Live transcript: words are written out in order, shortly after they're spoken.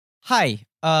Hi.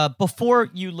 Before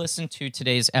you listen to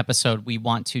today's episode, we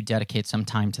want to dedicate some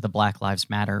time to the Black Lives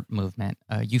Matter movement.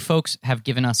 You folks have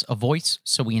given us a voice,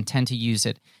 so we intend to use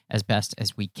it as best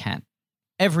as we can.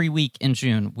 Every week in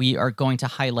June, we are going to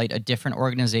highlight a different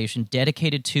organization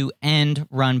dedicated to and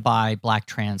run by Black,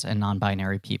 trans, and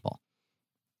non-binary people.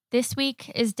 This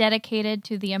week is dedicated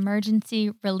to the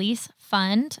Emergency Release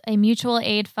Fund, a mutual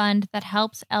aid fund that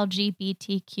helps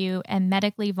LGBTQ and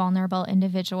medically vulnerable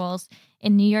individuals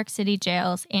in New York City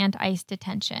jails and ICE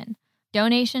detention.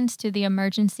 Donations to the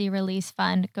Emergency Release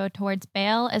Fund go towards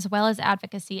bail as well as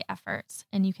advocacy efforts,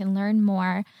 and you can learn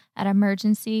more at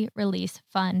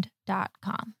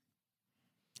emergencyreleasefund.com.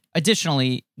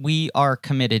 Additionally, we are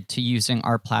committed to using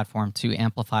our platform to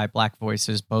amplify Black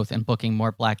voices, both in booking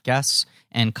more Black guests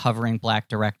and covering Black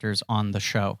directors on the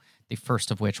show, the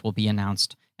first of which will be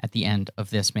announced at the end of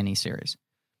this miniseries.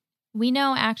 We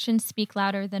know actions speak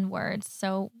louder than words,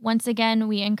 so once again,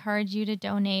 we encourage you to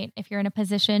donate if you're in a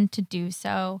position to do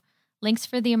so. Links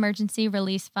for the Emergency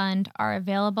Release Fund are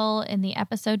available in the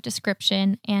episode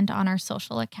description and on our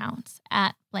social accounts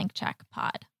at Blank Check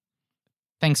Pod.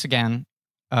 Thanks again.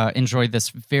 Enjoy this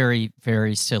very,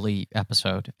 very silly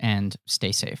episode and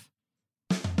stay safe.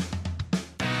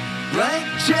 Blank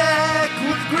check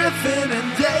with Griffin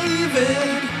and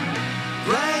David.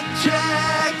 Blank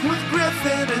check with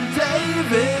Griffin and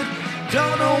David.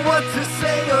 Don't know what to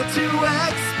say or to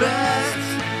expect.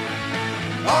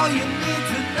 All you need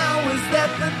to know is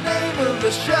that the name of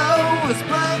the show is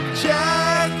Blank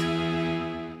Check.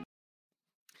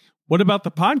 What about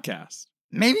the podcast?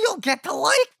 Maybe you'll get to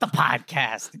like the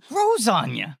podcast. It grows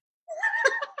on you.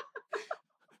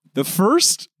 The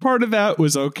first part of that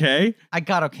was okay. I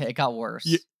got okay. It got worse.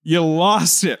 You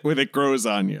lost it when it grows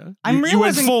on you. You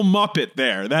went full Muppet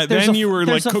there. Then you were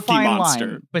like Cookie Monster.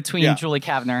 Line between Julie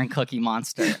Kavner and Cookie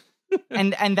Monster.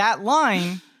 and that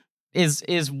line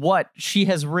is what she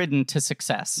has ridden to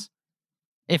success.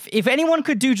 If anyone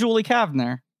could do Julie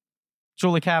Kavner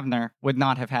would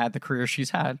not have had the career she's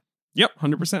had. Yep,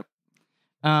 100%.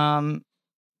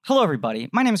 Hello, everybody.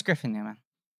 My name is Griffin Newman.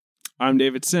 I'm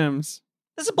David Sims.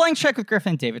 This is Blank Check with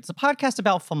Griffin and David. It's a podcast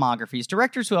about filmographies,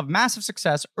 directors who have massive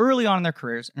success early on in their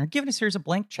careers and are given a series of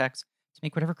blank checks to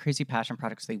make whatever crazy passion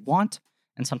projects they want.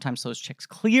 And sometimes those checks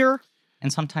clear,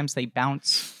 and sometimes they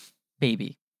bounce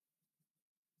baby.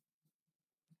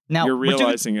 Now, you're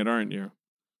realizing it, aren't you?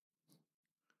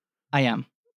 I am.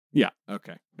 Yeah.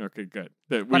 Okay. Okay, good.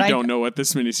 That we don't know what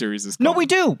this miniseries is called. No, we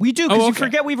do. We do, because you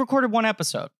forget we've recorded one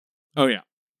episode. Oh, yeah.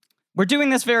 We're doing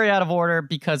this very out of order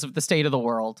because of the state of the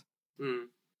world. Mm.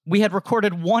 We had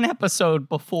recorded one episode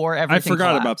before everything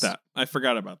collapsed. I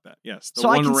forgot about that. Yes. The so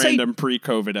one random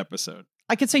pre-COVID episode.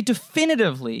 I could say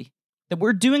definitively that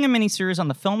we're doing a miniseries on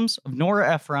the films of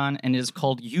Nora Ephron, and it is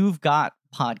called You've Got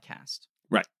Podcast.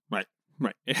 Right.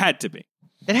 It had to be.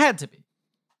 It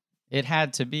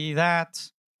had to be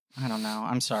that. I don't know.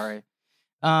 I'm sorry.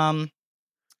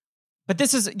 But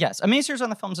this is, yes, a miniseries on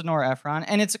the films of Nora Ephron,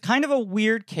 and it's kind of a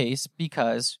weird case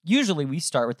because usually we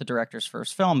start with the director's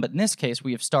first film, but in this case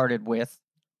we have started with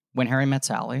When Harry Met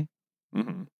Sally,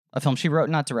 a film she wrote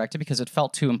and not directed because it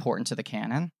felt too important to the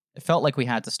canon. It felt like we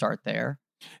had to start there.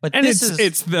 But and it's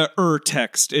the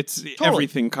text. It's totally.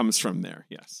 Everything comes from there.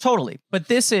 Yes, totally. But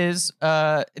this is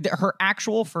her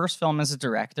actual first film as a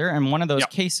director, and one of those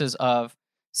cases of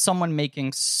someone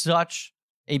making such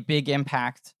a big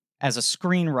impact as a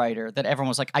screenwriter that everyone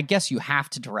was like, I guess you have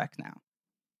to direct now.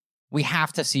 We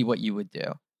have to see what you would do.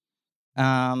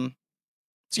 So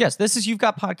yes, this is You've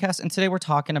Got Podcast, and today we're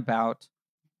talking about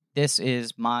This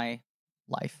Is My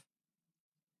Life.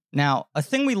 Now, a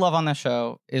thing we love on the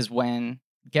show is when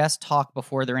guests talk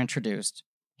before they're introduced.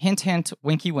 Hint, hint,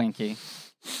 winky, winky.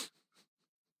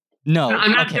 No,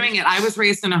 I'm not doing it. I was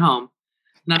raised in a home.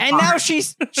 Now she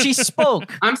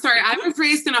spoke. I'm sorry. I was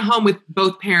raised in a home with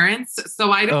both parents,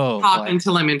 so I don't talk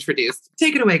until I'm introduced.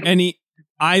 Take it away.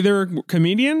 Either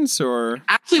comedians or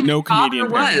actually, no comedian?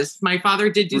 My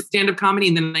father did do stand-up comedy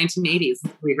in the 1980s.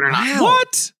 Believe it or not. Wow.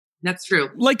 What? That's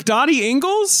true. Like Dottie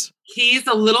Ingalls? He's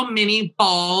a little mini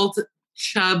bald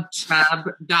chub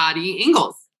Dottie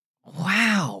Ingalls.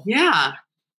 Wow. Yeah.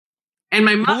 And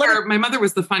my mother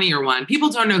was the funnier one. People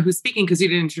don't know who's speaking because you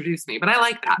didn't introduce me, but I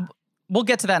like that. We'll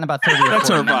get to that in about 30 That's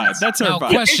our vibe. That's our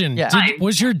vibe. Question.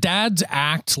 Was your dad's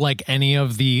act like any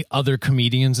of the other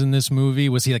comedians in this movie?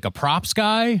 Was he like a props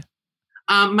guy?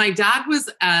 My dad was,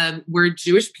 we're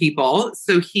Jewish people.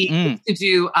 So he used to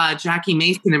do Jackie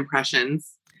Mason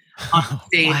impressions on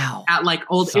stage at like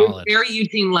old, it was very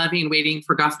Eugene Levy and Waiting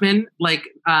for Guffman. Like,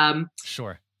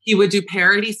 sure. He would do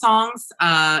parody songs.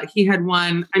 He had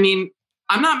one, I mean,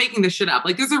 I'm not making this shit up.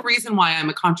 Like, there's a reason why I'm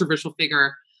a controversial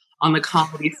figure on the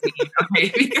comedy scene,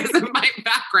 okay, because of my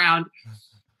background.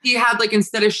 He had like,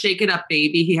 instead of Shake It Up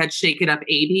Baby, he had Shake It Up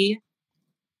AB.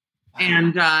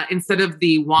 And instead of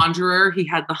the Wanderer, he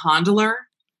had the Handler.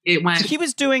 It went. So he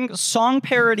was doing song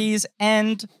parodies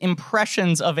and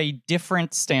impressions of a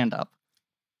different stand-up.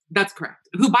 That's correct.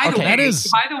 Who, by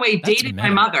the way, dated my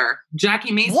mother,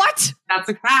 Jackie Mason. What? That's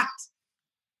a fact.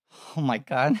 Oh my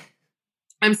God.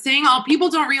 I'm saying all people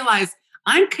don't realize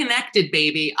I'm connected,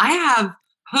 baby. I have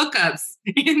hookups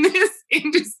in this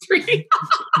industry.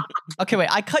 Okay, wait.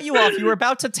 I cut you off. You were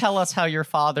about to tell us how your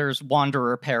father's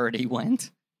Wanderer parody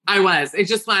went. I was. It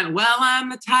just went, well, I'm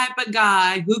the type of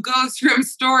guy who goes from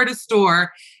store to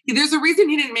store. There's a reason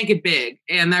he didn't make it big.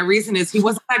 And that reason is he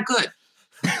wasn't that good.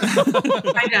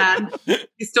 My dad,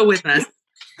 he's still with us.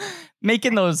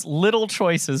 Making those little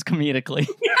choices comedically.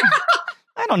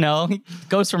 I don't know. He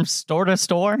goes from store to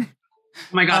store. Oh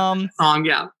my God, song,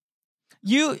 yeah.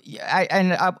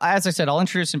 As I said, I'll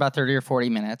introduce in about 30 or 40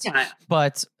 minutes. Yeah.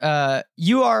 But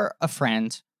you are a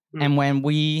friend. Mm. And when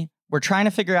we were trying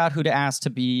to figure out who to ask to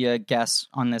be a guest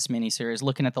on this miniseries,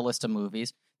 looking at the list of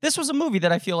movies, this was a movie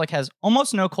that I feel like has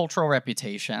almost no cultural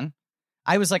reputation.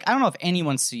 I was like, I don't know if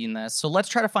anyone's seen this, so let's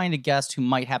try to find a guest who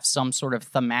might have some sort of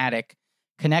thematic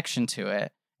connection to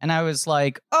it. And I was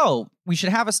like, oh, we should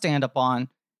have a stand-up on.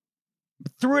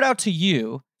 Threw it out to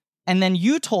you, and then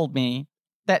you told me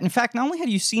that, in fact, not only had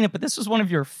you seen it, but this was one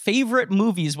of your favorite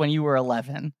movies when you were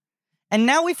 11. And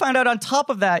now we find out on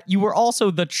top of that, you were also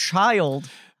the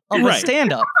child of a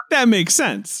stand-up. That makes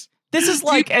sense. This is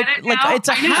like it's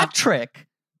a hat trick.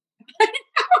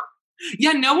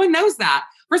 Yeah, no one knows that.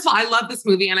 First of all, I love this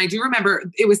movie, and I do remember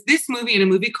it was this movie and a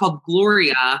movie called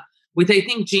Gloria with, I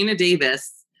think, Gina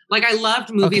Davis. Like, I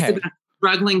loved movies about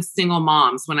struggling single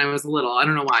moms when I was little. I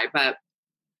don't know why, but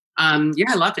yeah,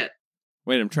 I loved it.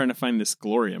 Wait, I'm trying to find this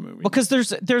Gloria movie. Because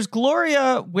there's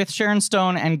Gloria with Sharon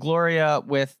Stone and Gloria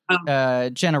with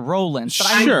Jenna Rowland.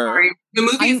 But sure. The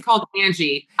movie is called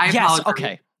Angie. I apologize.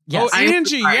 Okay. Yes. Oh,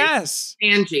 Angie, yes.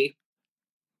 Angie.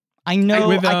 I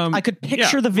know. I could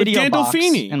picture the video box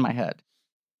in my head.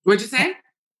 What'd you say?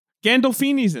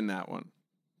 Gandolfini's in that one.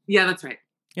 Yeah, that's right.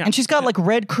 Yeah. And she's got like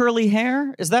red curly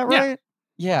hair. Is that right?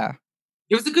 Yeah.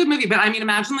 It was a good movie, but I mean,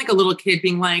 imagine like a little kid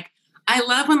being like, I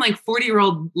love when like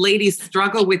 40-year-old ladies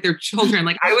struggle with their children.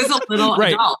 Like I was a little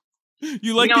adult.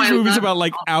 You like these movies about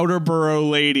like outer borough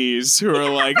ladies who are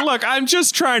like, look, I'm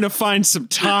just trying to find some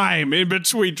time in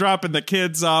between dropping the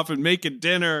kids off and making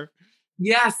dinner.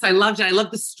 Yes, I loved it. I love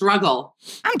the struggle.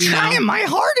 I'm trying my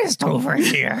hardest over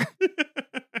here.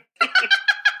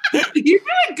 You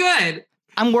did good.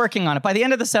 I'm working on it. By the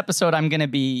end of this episode, I'm going to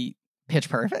be pitch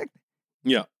perfect.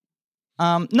 Yeah.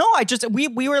 No,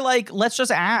 we were like, let's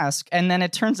just ask. And then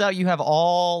it turns out you have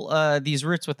all these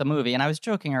roots with the movie. And I was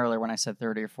joking earlier when I said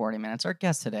 30 or 40 minutes. Our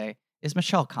guest today is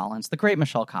Michelle Collins, the great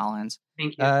Michelle Collins.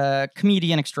 Thank you.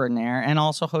 Comedian extraordinaire and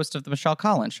also host of the Michelle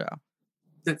Collins Show.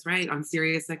 That's right, on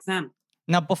Sirius XM.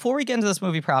 Now, before we get into this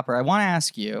movie proper, I want to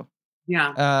ask you.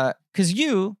 Yeah. Because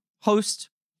you host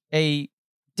a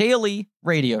daily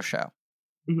radio show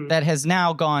that has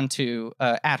now gone to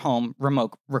at-home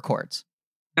remote records.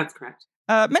 That's correct.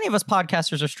 Many of us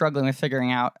podcasters are struggling with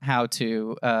figuring out how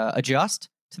to adjust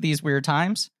to these weird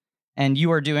times. And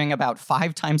you are doing about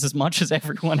 5 times as much as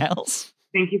everyone else.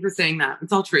 Thank you for saying that.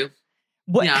 It's all true.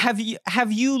 What have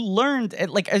you learned?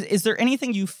 Like, is there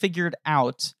anything you figured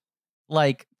out,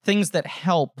 like things that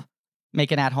help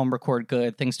make an at-home record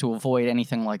good, things to avoid,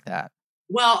 anything like that?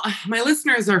 Well, my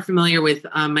listeners are familiar with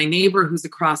my neighbor who's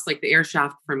across like the air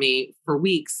shaft from me for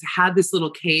weeks had this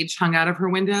little cage hung out of her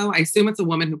window. I assume it's a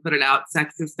woman who put it out,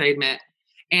 sexist, I admit.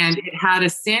 And it had a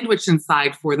sandwich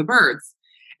inside for the birds.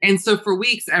 And so for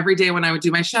weeks, every day when I would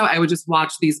do my show, I would just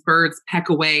watch these birds peck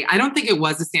away. I don't think it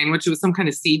was a sandwich. It was some kind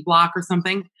of seed block or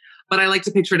something. But I like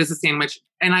to picture it as a sandwich.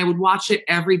 And I would watch it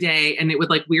every day and it would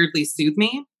like weirdly soothe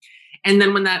me. And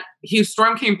then when that huge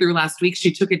storm came through last week,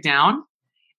 she took it down.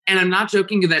 And I'm not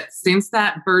joking you that since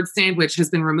that bird sandwich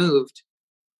has been removed,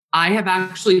 I have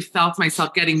actually felt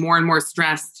myself getting more and more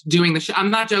stressed doing the show. I'm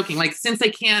not joking. Like since I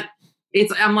can't,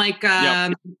 I'm like,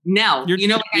 Nell,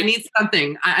 I need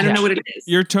something. I don't know what it is.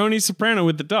 You're Tony Soprano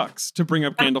with the Ducks, to bring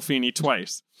up Gandolfini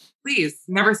twice. Please,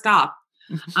 never stop.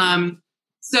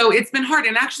 So it's been hard.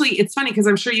 And actually, it's funny because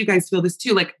I'm sure you guys feel this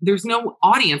too. Like there's no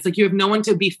audience. Like you have no one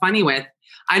to be funny with.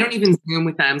 I don't even Zoom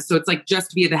with them. So it's like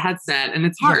just via the headset and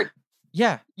it's hard.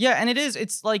 Yeah. And it is.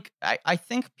 It's like, I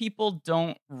think people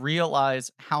don't realize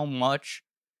how much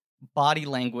body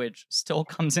language still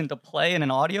comes into play in an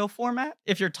audio format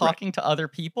if you're talking to other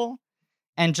people.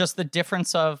 And just the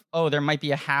difference of, there might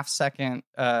be a half-second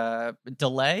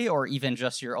delay, or even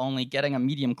just you're only getting a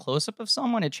medium close-up of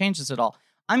someone, it changes it all.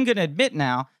 I'm going to admit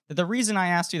now that the reason I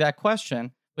asked you that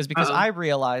question was because I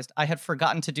realized I had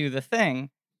forgotten to do the thing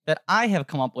that I have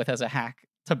come up with as a hack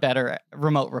to better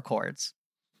remote records.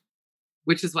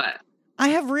 Which is what? I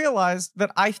have realized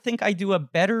that I think I do a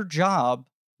better job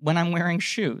when I'm wearing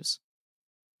shoes.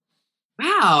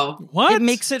 Wow. What? It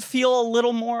makes it feel a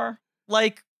little more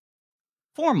like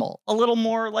formal, a little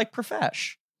more like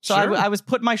profesh. So Sure. I was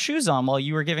putting my shoes on while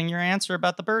you were giving your answer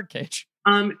about the birdcage.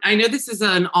 I know this is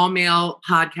an all-male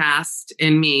podcast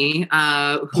in me.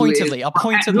 Pointedly all-male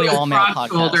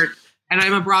podcast. And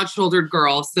I'm a broad-shouldered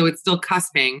girl, so it's still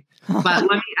cusping. But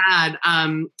let me add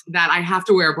that I have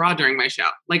to wear a bra during my show.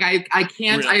 Like I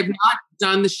can't, Really? I have not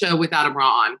done the show without a bra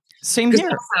on. Same here.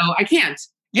 So I can't.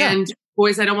 Yeah. And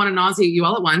boys, I don't want to nauseate you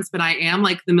all at once, but I am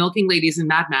like the milking ladies in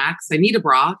Mad Max. I need a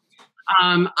bra.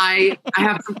 I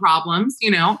have some problems,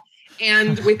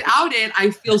 and without it, I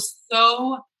feel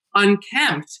so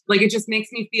unkempt. Like it just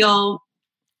makes me feel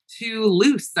too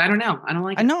loose. I don't know. I don't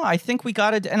like it. I know. I think we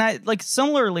got it. And I like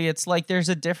similarly, it's like there's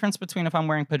a difference between if I'm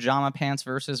wearing pajama pants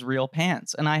versus real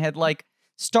pants. And I had like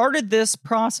started this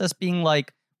process being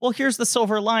like, well, here's the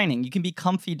silver lining. You can be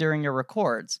comfy during your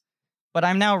records. But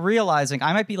I'm now realizing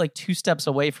I might be like 2 steps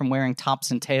away from wearing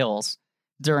tops and tails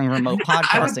during remote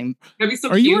podcasting. That'd be so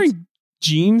Are cute. you wearing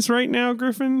jeans right now,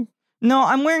 Griffin? No,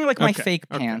 I'm wearing like my fake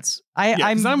pants.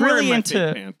 I'm really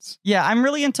into pants. Yeah, I'm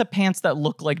really into pants that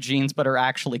look like jeans but are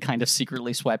actually kind of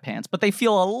secretly sweatpants, but they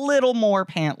feel a little more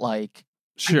pant-like. I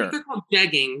Sure. think they're called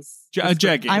jeggings.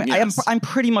 Jegging. Yes. I'm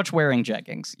pretty much wearing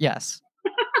jeggings. Yes.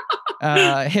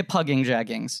 Hip-hugging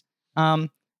jeggings.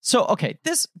 So okay,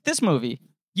 this movie,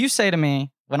 you say to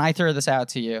me when I throw this out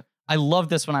to you, I loved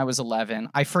this when I was 11.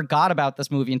 I forgot about this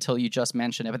movie until you just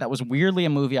mentioned it, but that was weirdly a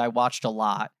movie I watched a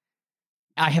lot.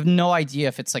 I have no idea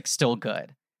if it's like still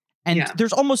good. And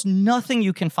there's almost nothing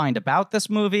you can find about this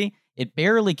movie. It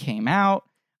barely came out.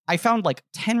 I found like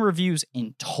 10 reviews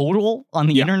in total on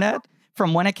the internet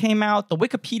from when it came out. The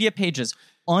Wikipedia page is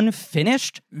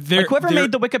unfinished. Whoever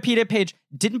made the Wikipedia page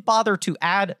didn't bother to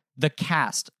add the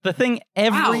cast, the thing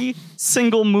every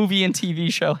single movie and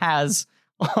TV show has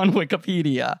on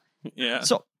Wikipedia. Yeah.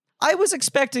 So I was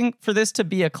expecting for this to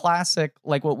be a classic,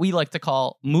 like what we like to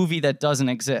call movie that doesn't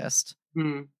exist.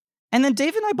 Hmm. And then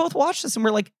Dave and I both watched this and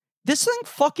we're like, this thing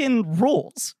fucking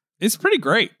rules. It's pretty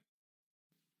great.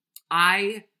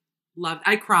 I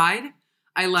cried.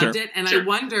 I loved it. And I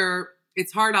wonder,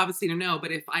 it's hard obviously to know,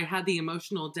 but if I had the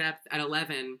emotional depth at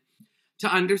 11 to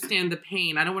understand the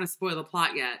pain, I don't want to spoil the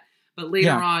plot yet, but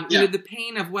later on, the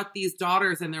pain of what these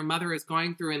daughters and their mother is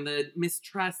going through and the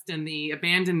mistrust and the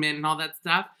abandonment and all that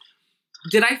stuff.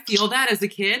 Did I feel that as a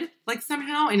kid, like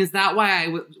somehow? And is that why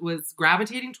I was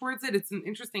gravitating towards it? It's an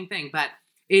interesting thing, but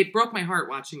it broke my heart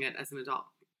watching it as an adult.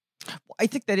 I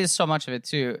think that is so much of it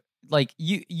too. Like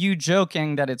you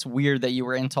joking that it's weird that you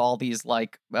were into all these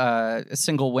like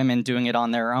single women doing it on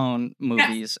their own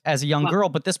movies as a young girl,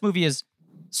 but this movie is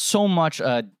so much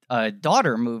a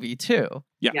daughter movie too.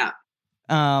 Yeah.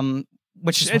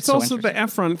 Which is it's also the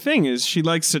Efron thing is she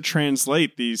likes to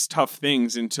translate these tough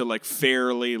things into like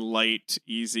fairly light,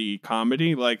 easy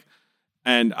comedy. Like,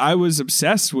 and I was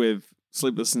obsessed with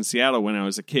Sleepless in Seattle when I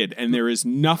was a kid, and there is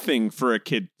nothing for a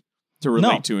kid to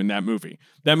relate to in that movie.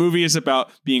 That movie is about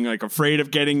being like afraid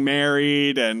of getting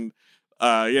married and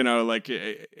like,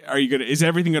 is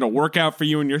everything going to work out for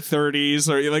you in your 30s?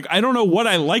 Or like, I don't know what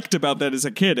I liked about that as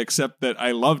a kid, except that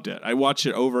I loved it. I watched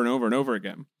it over and over and over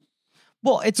again.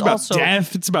 Well, it's about also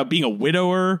death. It's about being a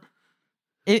widower.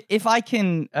 If I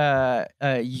can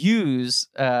use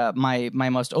my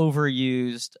most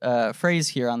overused phrase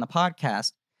here on the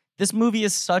podcast, this movie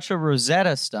is such a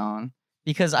Rosetta Stone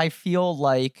because I feel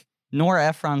like Nora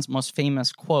Ephron's most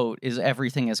famous quote is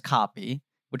 "everything is copy,"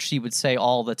 which she would say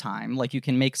all the time. Like you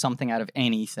can make something out of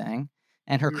anything.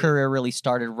 And her career really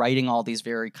started writing all these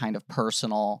very kind of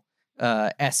personal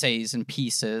essays and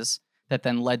pieces that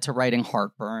then led to writing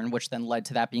Heartburn, which then led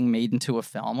to that being made into a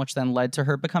film, which then led to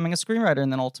her becoming a screenwriter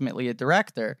and then ultimately a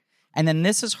director. And then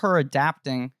this is her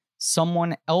adapting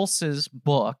someone else's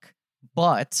book,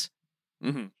 but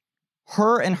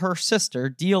her and her sister,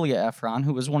 Delia Ephron,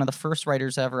 who was one of the first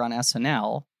writers ever on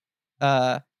SNL,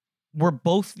 were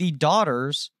both the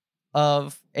daughters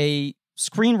of a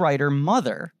screenwriter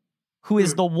mother who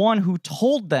is the one who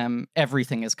told them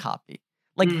everything is copy.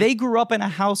 Like they grew up in a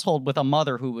household with a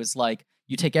mother who was like,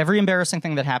 you take every embarrassing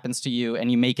thing that happens to you and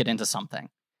you make it into something.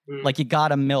 Like you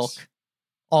gotta milk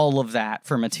all of that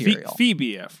for material.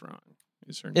 Phoebe Ephron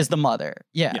is the mother.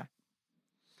 Yeah.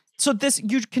 So this,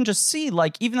 you can just see,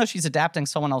 like, even though she's adapting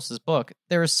someone else's book,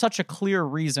 there is such a clear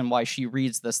reason why she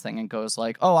reads this thing and goes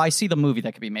like, oh, I see the movie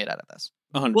that could be made out of this.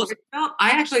 100%. Well,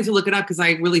 I actually had to look it up because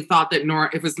I really thought that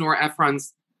it was Nora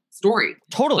Ephron's story.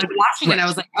 Totally. Like watching it, I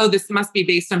was like, oh, this must be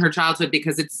based on her childhood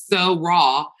because it's so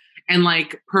raw and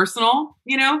like personal,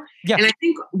 you know? Yeah. And I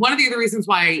think one of the other reasons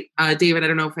why, David, I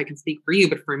don't know if I can speak for you,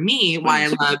 but for me, why I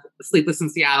love Sleepless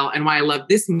in Seattle and why I love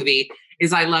this movie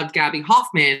is I loved Gabby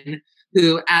Hoffman,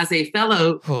 who, as a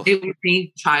fellow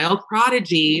child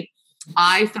prodigy,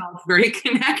 I felt very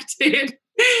connected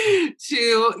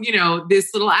to, you know,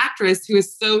 this little actress who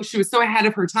is she was so ahead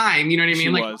of her time. You know what I mean? She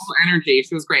like was. full energy.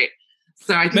 She was great.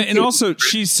 So I think, and also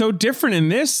she's so different in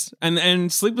this, and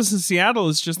Sleepless in Seattle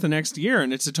is just the next year,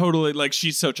 and it's a totally like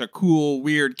she's such a cool,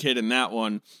 weird kid in that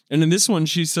one, and in this one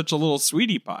she's such a little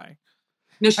sweetie pie.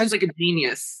 No, she's like a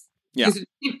genius. Yeah. She's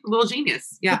a little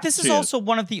genius. Yeah. But this is also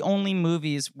one of the only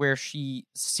movies where she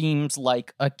seems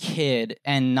like a kid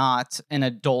and not an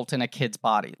adult in a kid's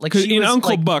body. Like in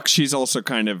Uncle Buck, she's also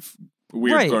kind of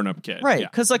weird grown-up kid. Right.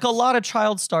 Because like a lot of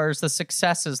child stars, the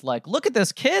success is like, look at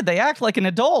this kid. They act like an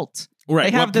adult. Right.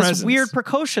 They have what this presence? weird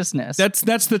precociousness.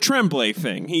 That's the Tremblay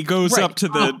thing. He goes up to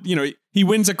the, you know, he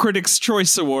wins a Critics'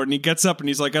 Choice Award and he gets up and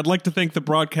he's like, I'd like to thank the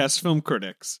broadcast film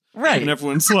critics. Right. And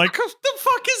everyone's like, what the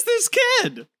fuck is this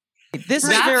kid? This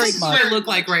That's is very like much. what I look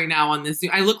like right now on this.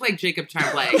 I look like Jacob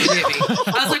Tremblay. I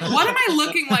was like, what am I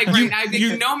looking like right now?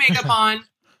 With no makeup on.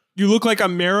 You look like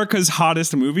America's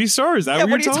hottest movie star? Is that what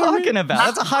what you're are you talking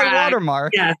about? That's a high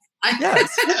watermark. Yes.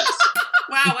 Yes.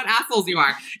 Wow, what assholes you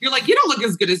are. You're like, you don't look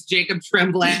as good as Jacob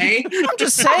Tremblay. I'm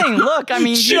just saying, look, I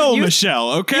mean, chill, you,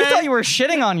 Michelle, okay? You thought you were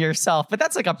shitting on yourself, but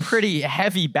that's like a pretty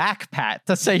heavy back pat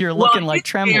to say you're looking like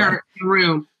Tremblay.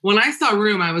 Room. When I saw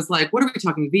Room, I was like, what are we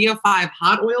talking? VO5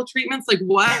 hot oil treatments? Like,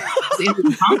 what is in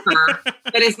his bunker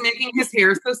that is making his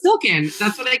hair so silken?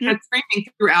 That's what I kept screaming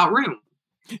throughout Room.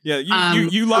 Yeah,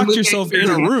 you locked yourself in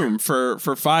a room for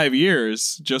 5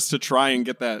 years just to try and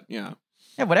get that, Yeah,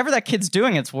 whatever that kid's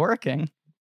doing, it's working.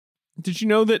 Did you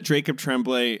know that Jacob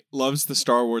Tremblay loves the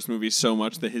Star Wars movies so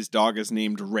much that his dog is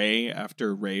named Ray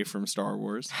after Ray from Star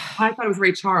Wars? I thought it was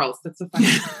Ray Charles. That's so funny.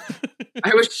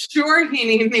 I was sure he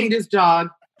named his dog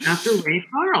after Ray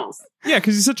Charles. Yeah,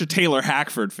 because he's such a Taylor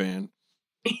Hackford fan.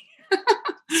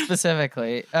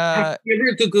 Specifically. Have you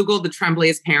ever Googled the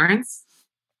Tremblay's parents?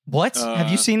 What? Have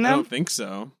you seen them? I don't think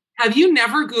so. Have you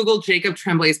never Googled Jacob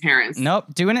Tremblay's parents? Nope,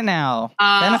 doing it now.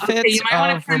 Benefits okay, you might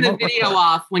want to turn the video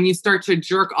off when you start to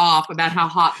jerk off about how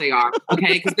hot they are,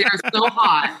 okay? Because they are so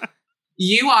hot.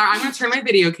 I'm going to turn my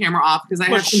video camera off because I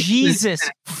have some Jesus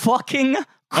fucking Christ.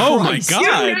 Oh my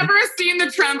God. You've never seen the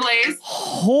Tremblays?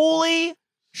 Holy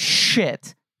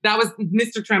shit. That was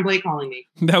Mr. Tremblay calling me.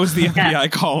 That was the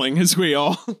FBI calling, as we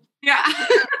all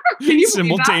Can you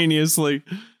simultaneously.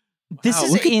 This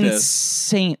is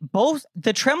insane. Both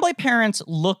the Tremblay parents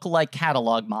look like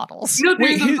catalog models. You know,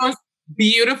 they're the most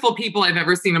beautiful people I've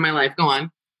ever seen in my life. Go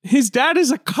on. His dad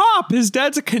is a cop. His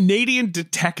dad's a Canadian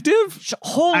detective.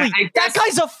 Holy, that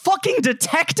guy's a fucking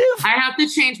detective? I have to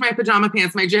change my pajama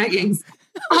pants, my jeggings.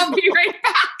 I'll be right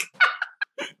back.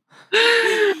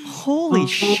 Holy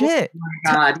shit.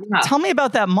 My God. Tell me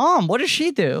about that mom. What does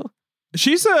she do?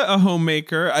 She's a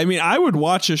homemaker. I mean, I would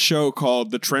watch a show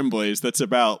called The Tremblays that's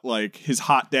about like his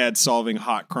hot dad solving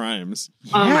hot crimes.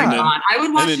 Oh my God. I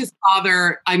would watch his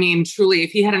father. I mean, truly,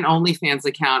 if he had an OnlyFans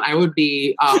account, I would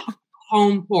be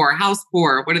house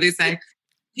poor. What do they say?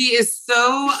 He is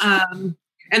so,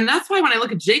 and that's why when I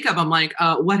look at Jacob, I'm like,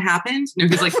 what happened? No,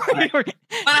 he's like, but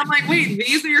I'm like, wait,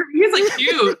 he's like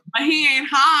cute, but he ain't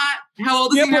hot. How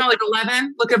old is he now? Like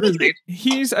 11? Look up his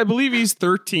age. I believe he's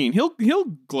 13. He'll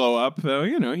glow up though.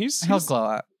 You know, he'll glow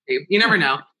up. You never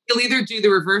know. He'll either do the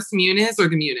reverse Muniz or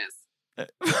the Muniz.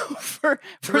 for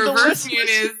reverse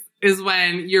Muniz is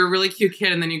when you're a really cute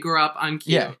kid and then you grow up uncute.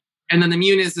 Yeah. And then the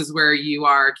Muniz is where you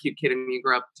are a cute kid and you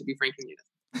grow up to be Frankie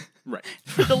Muniz. Right.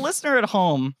 For the listener at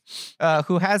home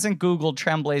who hasn't Googled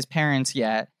Tremblay's parents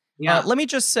yet, let me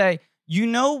just say, you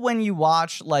know when you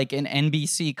watch like an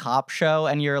NBC cop show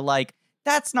and you're like,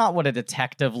 that's not what a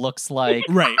detective looks like.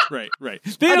 Right.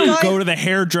 They don't go to the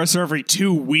hairdresser every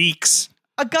 2 weeks.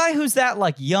 A guy who's that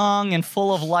like young and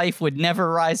full of life would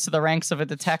never rise to the ranks of a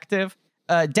detective.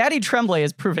 Daddy Tremblay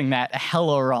is proving that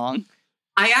hella wrong.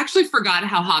 I actually forgot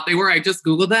how hot they were. I just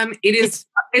Googled them. It's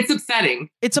upsetting.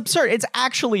 It's absurd. It's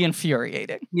actually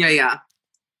infuriating. Yeah.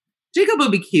 Jacob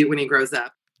will be cute when he grows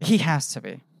up. He has to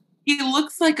be. He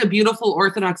looks like a beautiful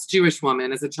Orthodox Jewish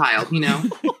woman as a child, you know?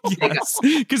 Yes,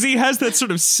 because he has that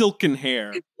sort of silken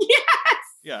hair. Yes.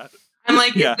 Yeah. I'm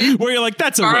like, where you're like,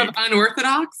 that's a wig.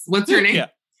 Unorthodox? What's her name? Yeah.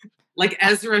 Like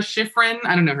Ezra Schifrin?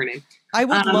 I don't know her name. I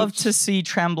would love to see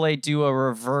Tremblay do a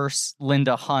reverse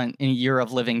Linda Hunt in Year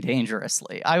of Living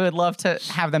Dangerously. I would love to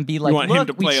have them be like, you want him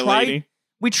to play a lady?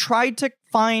 We tried to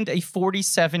find a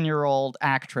 47-year-old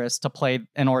actress to play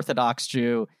an Orthodox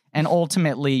Jew, and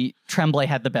ultimately Tremblay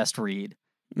had the best read.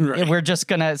 Right. We're just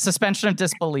going to suspension of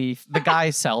disbelief. The guy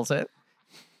sells it.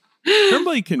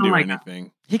 Tremblay can do anything.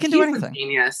 God. He can do anything. A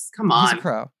genius. Come on. He's a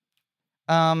pro.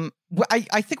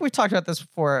 I think we've talked about this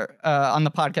before on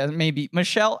the podcast. Maybe.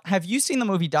 Michelle, have you seen the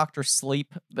movie Dr.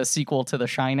 Sleep, the sequel to The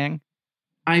Shining?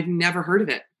 I've never heard of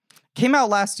it. Came out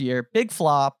last year. Big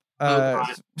flop.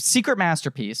 Secret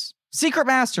masterpiece.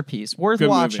 Worth Good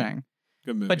watching. Movie.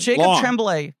 Good movie. But Jacob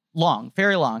Tremblay,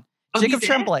 very long. Jacob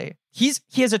Tremblay, he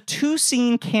has a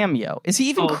 2-scene cameo. Is he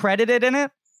even credited in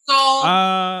it? So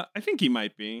I think he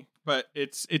might be, but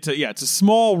it's a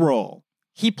small role.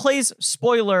 He plays,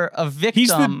 spoiler, a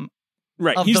victim.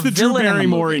 He's the Drew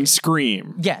Barrymore in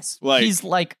Scream. Yes. He's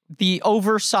like the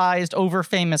oversized,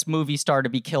 overfamous movie star to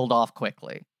be killed off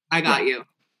quickly. I got you.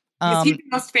 Is he the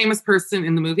most famous person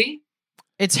in the movie?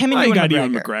 It's him and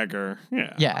Ewan McGregor.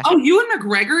 Yeah. Oh, Ewan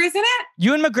McGregor is in it?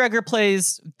 Ewan McGregor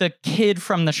plays the kid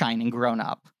from The Shining grown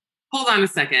up. Hold on a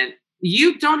second.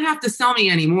 You don't have to sell me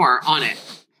anymore on it.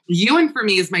 Ewan for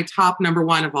me is my top number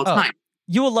one of all time.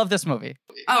 You will love this movie.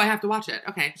 Oh, I have to watch it.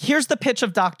 Okay. Here's the pitch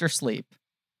of Dr. Sleep.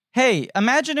 Hey,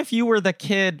 imagine if you were the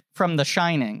kid from The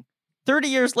Shining. 30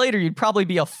 years later, you'd probably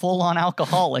be a full-on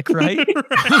alcoholic, right?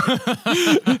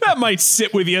 That might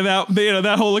sit with you,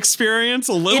 that whole experience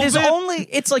a little bit.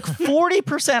 It's like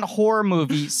 40% horror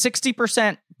movie,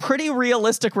 60% pretty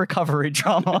realistic recovery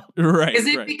drama. Right. Is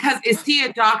it because, is he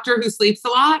a doctor who sleeps a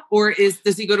lot, or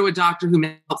does he go to a doctor who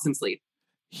helps him sleep?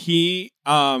 He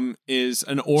is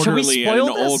an orderly at an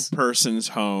old person's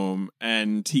home,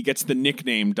 and he gets the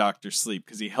nickname Dr. Sleep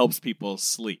because he helps people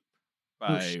sleep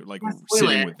by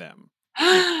sitting with them.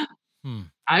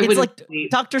 It's like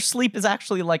Dr. Sleep is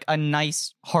actually like a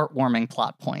nice, heartwarming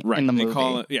plot point in the movie. They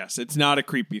call it, it's not a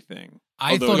creepy thing.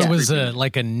 I thought it was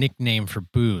like a nickname for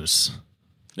booze.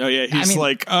 Oh, yeah. He's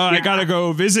I got to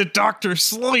go visit Dr.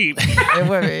 Sleep. It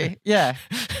would be. Yeah.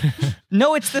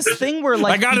 No, it's this thing where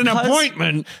I got an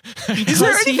appointment. Is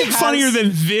there anything funnier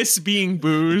than this being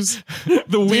booze?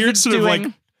 The weird sort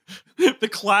of the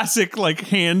classic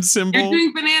hand symbol. You're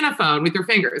doing banana phone with your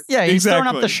fingers. Yeah, he's throwing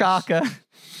up the shaka.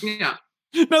 Yeah.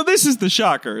 No, this is the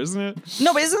shocker, isn't it?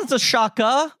 No, but isn't it the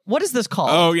shaka? What is this called?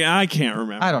 Oh, yeah, I can't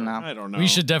remember. I don't know. We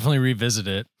should definitely revisit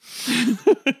it.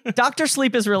 Dr.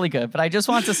 Sleep is really good, but I just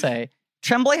want to say,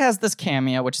 Tremblay has this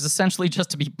cameo, which is essentially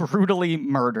just to be brutally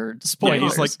murdered.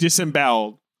 Spoilers. Yeah, he's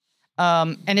disemboweled.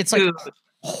 And it's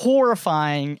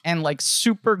horrifying and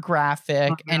super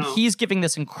graphic. And he's giving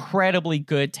this incredibly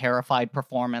good, terrified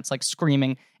performance,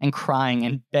 screaming and crying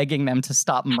and begging them to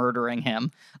stop murdering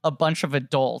him. A bunch of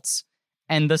adults.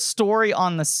 And the story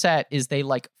on the set is they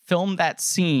filmed that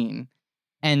scene,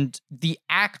 and the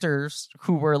actors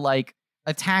who were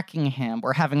attacking him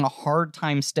were having a hard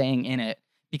time staying in it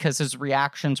because his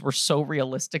reactions were so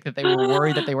realistic that they were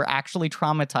worried that they were actually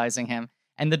traumatizing him.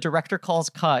 And the director calls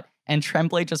cut, and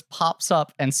Tremblay just pops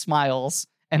up and smiles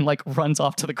and runs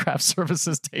off to the craft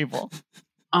services table.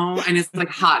 Oh, and it's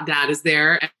hot dad is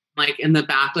there and in the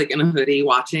back, in a hoodie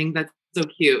watching. That's so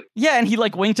cute. Yeah, and he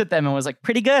winked at them and was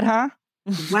pretty good, huh?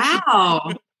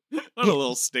 Wow. What a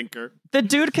little stinker. The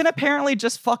dude can apparently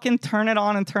just fucking turn it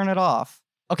on and turn it off.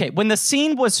 Okay, when the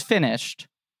scene was finished,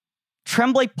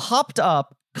 Tremblay popped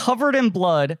up, covered in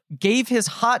blood, gave his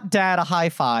hot dad a high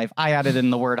five. I added in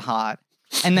the word hot.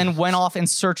 And then went off in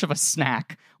search of a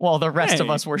snack while the rest of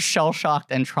us were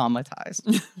shell-shocked and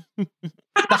traumatized. The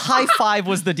high five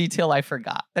was the detail I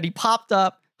forgot. That he popped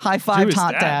up, high-fived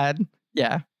hot dad.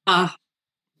 Yeah.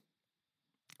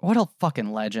 What a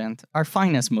fucking legend. Our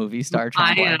finest movie star,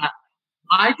 Tremblay.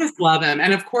 I just love him.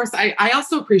 And of course, I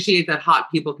also appreciate that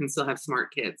hot people can still have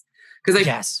smart kids.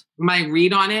 Because my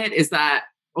read on it is that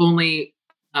only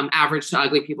average to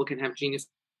ugly people can have genius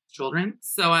children.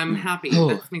 So I'm happy.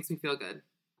 That makes me feel good.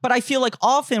 But I feel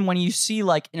often when you see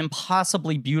an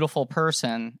impossibly beautiful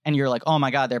person and you're oh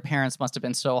my God, their parents must have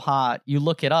been so hot. You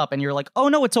look it up and you're oh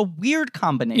no, it's a weird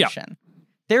combination. Yep.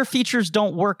 Their features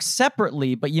don't work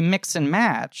separately, but you mix and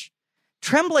match.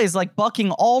 Tremblay is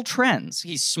bucking all trends.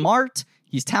 He's smart.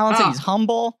 He's talented. He's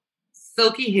humble.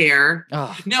 Silky hair.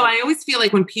 No, I always feel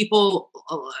when people,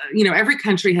 every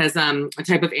country has a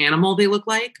type of animal they look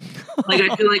like.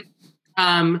 I feel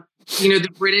the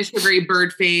British are very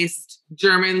bird-faced.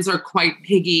 Germans are quite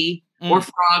piggy or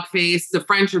frog-faced. The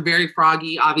French are very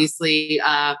froggy, obviously.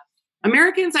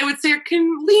 Americans, I would say,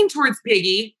 can lean towards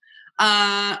piggy.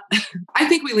 I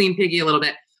think we lean piggy a little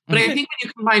bit. But I think when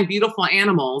you combine beautiful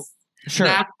animals Sure.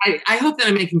 I hope that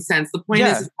I'm making sense. The point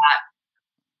is that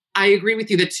I agree with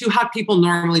you that two hot people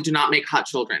normally do not make hot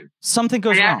children. Something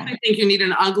goes wrong. I actually think you need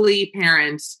an ugly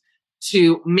parent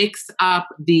to mix up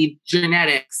the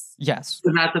genetics. Yes.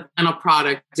 So that the final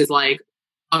product is like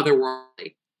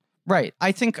otherworldly. Right.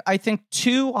 I think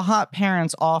two hot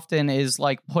parents often is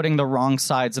like putting the wrong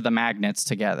sides of the magnets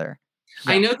together.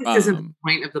 Yeah. I know this isn't the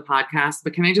point of the podcast,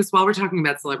 but can I just, while we're talking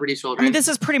about celebrity children. I mean, this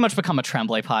has pretty much become a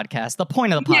Tremblay podcast. The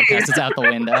point of the podcast is out the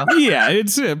window. Yeah,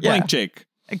 it's blank Jake.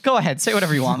 Go ahead. Say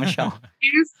whatever you want, Michelle.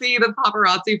 You see the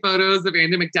paparazzi photos of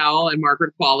Andie MacDowell and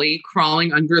Margaret Qualley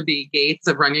crawling under the gates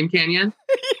of Runyon Canyon?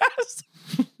 Yes.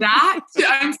 That,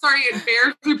 I'm sorry, it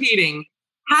bears repeating,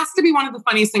 has to be one of the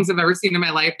funniest things I've ever seen in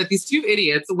my life, that these two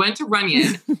idiots went to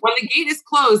Runyon when the gate is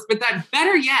closed, but that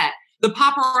better yet, the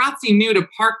paparazzi knew to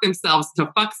park themselves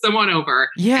to fuck someone over.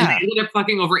 Yeah. And they ended up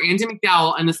fucking over Andie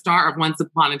MacDowell and the star of Once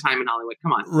Upon a Time in Hollywood.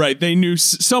 Come on. Right. They knew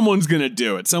someone's going to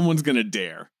do it. Someone's going to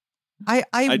dare. I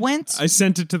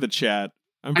sent it to the chat.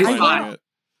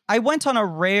 I went on a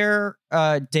rare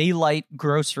daylight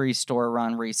grocery store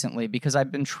run recently because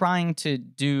I've been trying to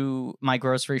do my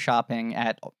grocery shopping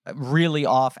at really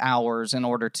off hours in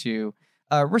order to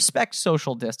respect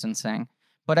social distancing.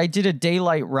 But I did a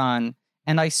daylight run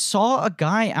and I saw a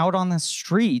guy out on the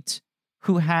street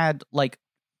who had like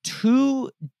 2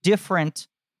 different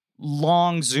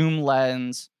long zoom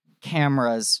lens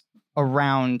cameras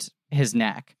around his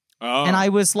neck. Oh. And I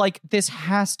was like, this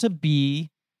has to be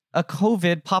a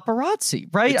COVID paparazzi,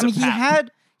 right? It's I mean,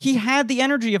 he had the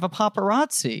energy of a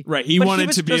paparazzi. Right. He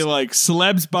wanted to be like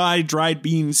celebs buy dried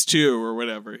beans too, or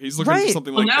whatever. He's looking for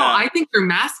something like that. No, I think they're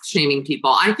mask shaming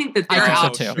people. I think that they're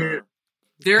out to,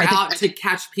 they're out to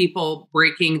catch people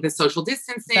breaking the social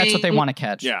distancing. That's what they want to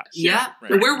catch. Yeah.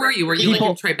 Right. Where were you? Were you like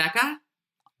in Tribeca?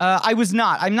 I was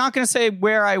not. I'm not going to say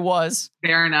where I was.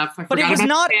 Fair enough. But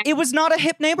it was not a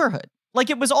hip neighborhood. Like,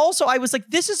 it was also, I was like,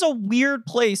 this is a weird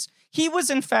place. He was,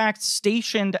 in fact,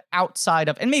 stationed outside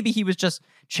of, and maybe he was just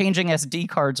changing SD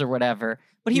cards or whatever,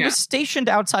 but he was stationed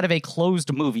outside of a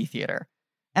closed movie theater.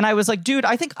 And I was like, dude,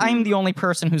 I think I'm the only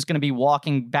person who's going to be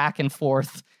walking back and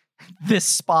forth this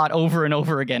spot over and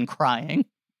over again crying.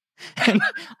 And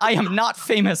I am not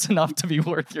famous enough to be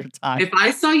worth your time. If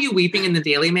I saw you weeping in the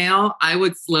Daily Mail, I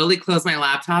would slowly close my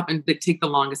laptop and take the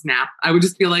longest nap. I would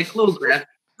just be like, little Griff,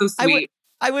 so sweet.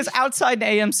 I was outside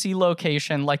an AMC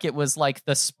location, like it was like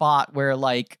the spot where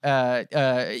like,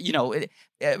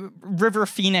 River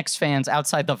Phoenix fans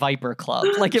outside the Viper Club.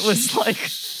 Like it was like.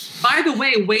 By the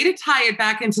way to tie it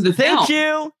back into the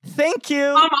film. Thank you.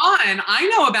 Come on, I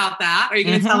know about that. Are you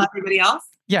going to tell everybody else?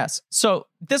 Yes. So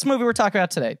this movie we're talking about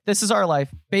today, This Is Our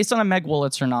Life, based on a Meg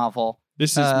Wolitzer novel.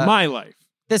 This is my life.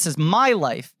 This is my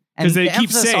life. Because they keep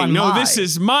saying, no, this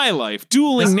is my life.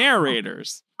 Dueling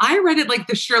narrators. I read it like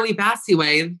the Shirley Bassey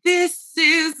way. This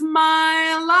is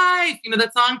my life. You know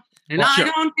that song? And I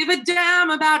don't give a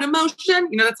damn about emotion.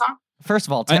 You know that song? First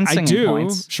of all, 10 singing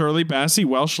points. Shirley Bassey,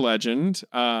 Welsh legend.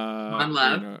 On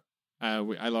love. I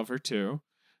love her too.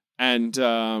 And,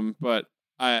 sure.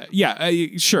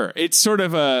 It's sort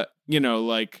of a,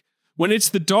 like, when it's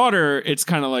the daughter, it's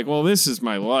kind of like, well, this is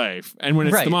my life. And when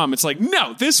it's the mom, it's like,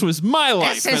 no, this was my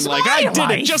life. And like, I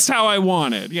did it just how I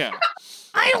wanted. Yeah.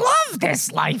 I love this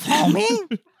life,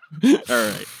 homie. All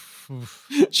right.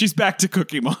 She's back to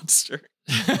Cookie Monster.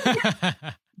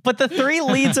 But the 3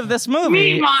 leads of this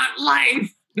movie. We want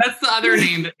life. That's the other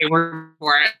name that they were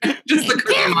for it. Just the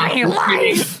Cookie Monster.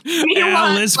 Life.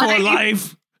 Alice for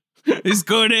life is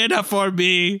good enough for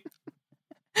me.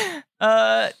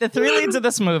 The 3 leads of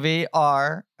this movie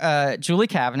are Julie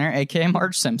Kavner, aka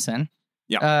Marge Simpson.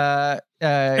 Yeah.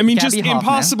 Gabby just Hoffman.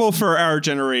 Impossible for our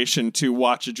generation to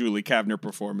watch a Julie Kavner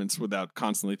performance without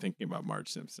constantly thinking about Marge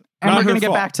Simpson. And we're going to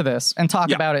get back to this and talk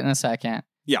about it in a second.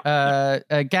 Yeah.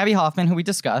 Gabby Hoffman, who we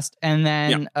discussed, and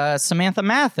then Samantha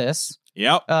Mathis.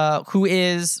 Yep. Who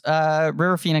is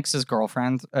River Phoenix's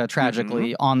girlfriend,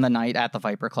 tragically, on the night at the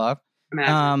Viper Club.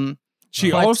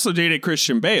 She also dated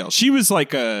Christian Bale. She was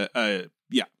like Go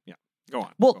on.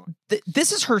 Well,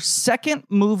 this is her second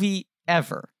movie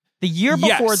ever. The year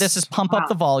before this is Pump Up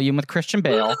the Volume with Christian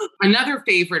Bale. Another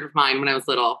favorite of mine when I was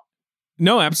little.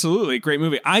 No, absolutely. Great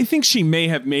movie. I think she may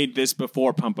have made this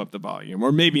before Pump Up the Volume,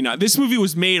 or maybe not. This movie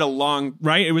was made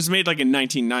right? It was made like in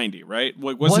 1990, right?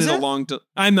 Was it a long...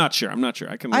 I'm not sure.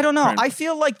 I don't know. I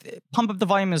feel like Pump Up the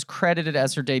Volume is credited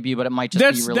as her debut, but it might just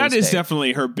be released. That is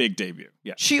definitely her big debut.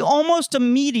 Yeah. She almost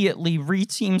immediately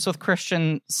reteams with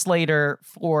Christian Slater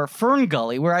for Fern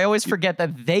Gully, where I always forget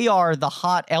that they are the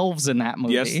hot elves in that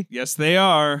movie. Yes, they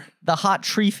are. The hot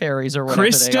tree fairies or whatever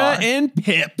Krista they are. and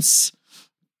Pips.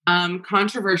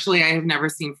 Controversially, I have never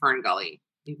seen Fern Gully.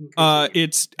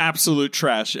 It's absolute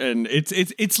trash, and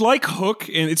it's like Hook,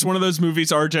 and it's one of those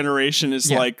movies our generation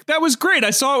is like, that was great. I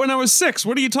saw it when I was 6.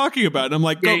 What are you talking about? And I'm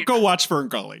like, go watch Fern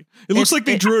Gully. It looks like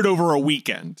they drew it over a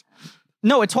weekend.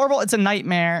 No, it's horrible. It's a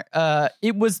nightmare.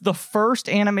 It was the first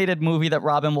animated movie that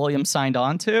Robin Williams signed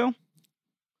on to.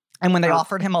 And when they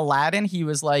offered him Aladdin, he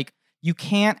was like, you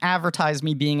can't advertise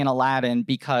me being in Aladdin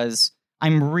because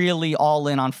I'm really all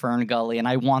in on Fern Gully and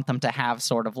I want them to have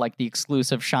sort of like the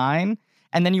exclusive shine.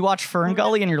 And then you watch Fern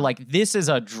Gully and you're like, this is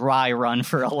a dry run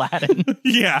for Aladdin.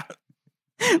 Yeah.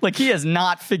 Like he has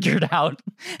not figured out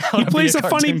how he to plays be a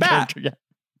funny bat.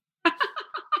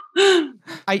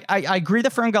 I agree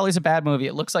that Fern Gully's a bad movie.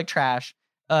 It looks like trash.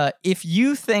 If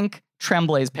you think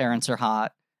Tremblay's parents are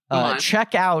hot,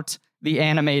 check out the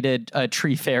animated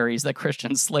Tree Fairies that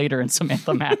Christian Slater and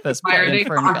Samantha Mathis play in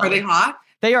Fern Gully. Are they hot?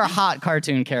 They are hot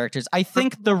cartoon characters. I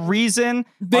think the reason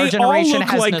our generation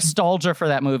has nostalgia for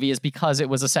that movie is because it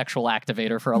was a sexual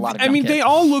activator for a lot of young kids. They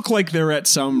all look like they're at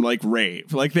some like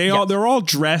rave. Like they're all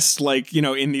dressed like,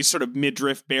 in these sort of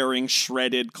midriff bearing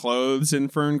shredded clothes in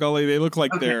Fern Gully. They look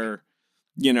like they're,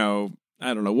 I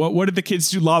don't know. What did the kids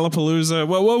do? Lollapalooza?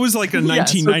 What was like a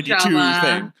 1992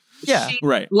 thing? Yeah.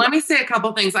 Right. Let me say a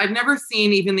couple things. I've never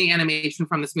seen even the animation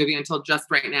from this movie until just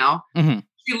right now. Mm-hmm.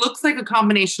 She looks like a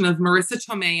combination of Marissa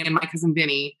Tomei and My Cousin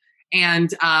Vinny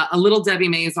and a little Debbie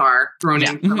Mazar thrown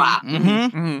in her lap.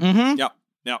 Mm-hmm. Mm-hmm.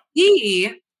 Yep.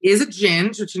 He is a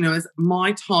ginge, which is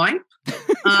my type.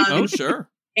 Oh, sure.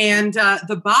 And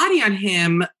the body on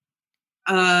him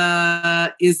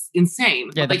is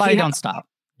insane. Yeah, the body don't stop.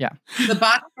 Yeah. The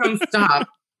body don't stop.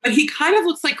 But he kind of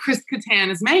looks like Chris Kattan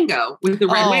as Mango with the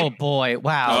red wig. Oh, boy.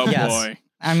 Wow. Oh, yes. boy.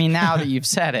 I mean, now that you've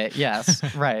said it, yes,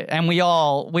 right. And we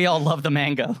all love the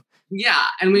Mango. Yeah,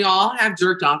 and we all have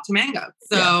jerked off to Mango.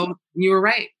 So you were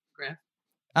right, Griff.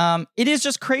 It is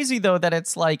just crazy, though, that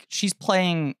it's like she's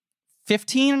playing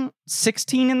 15,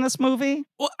 16 in this movie.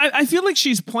 Well, I feel like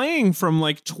she's playing from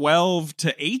like 12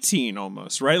 to 18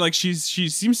 almost, right? Like she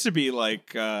seems to be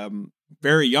like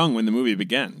very young when the movie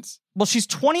begins. Well, she's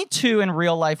 22 in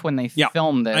real life when they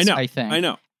filmed this, I think. I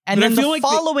know. And then the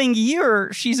following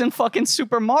year, she's in fucking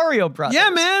Super Mario Brothers. Yeah,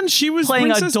 man. She was playing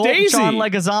Princess adult Daisy. John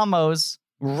Leguizamo's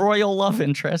royal love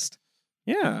interest.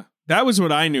 Yeah. That was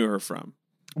what I knew her from.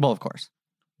 Well, of course.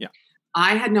 Yeah.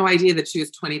 I had no idea that she was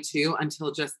 22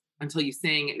 until you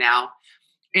saying it now.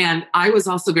 And I was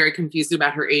also very confused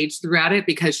about her age throughout it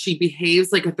because she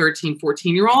behaves like a 13,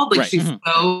 14-year-old. Like she's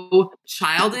so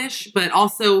childish, but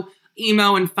also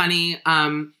emo and funny.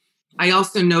 I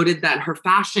also noted that her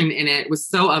fashion in it was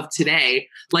so of today.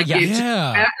 Like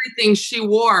everything she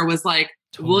wore was like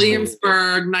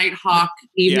Williamsburg, Nighthawk,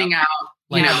 Evening Out.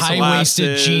 Like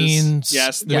high-waisted jeans.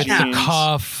 Yes, with the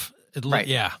cuff.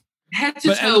 Yeah. Head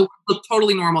to toe looked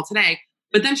totally normal today.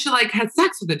 But then she like had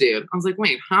sex with the dude. I was like,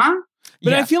 wait, huh?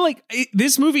 But I feel like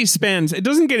this movie it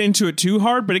doesn't get into it too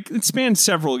hard, but it spans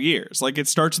several years. Like it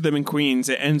starts with them in Queens.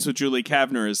 It ends with Julie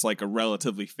Kavner as like a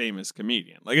relatively famous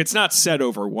comedian. Like it's not set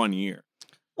over 1 year.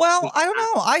 Well, I don't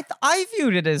know. I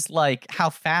viewed it as like how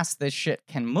fast this shit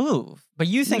can move, but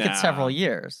you think it's several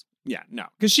years. Yeah, no.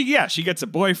 Because she gets a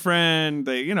boyfriend.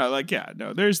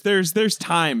 There's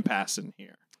time passing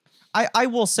here. I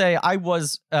will say I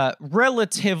was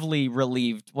relatively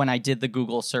relieved when I did the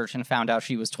Google search and found out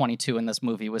she was 22 and this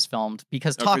movie was filmed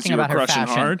because talking about her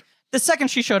fashion, hard? The second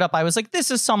she showed up, I was like,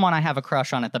 this is someone I have a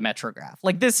crush on at the Metrograph.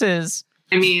 Like this is,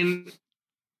 I mean,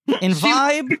 in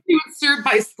vibe. She was served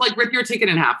by like rip your ticket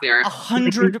in half there.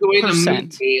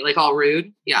 100%. Like all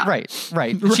rude. Yeah. Right.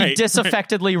 She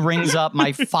disaffectedly rings up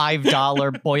my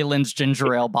 $5 Boylan's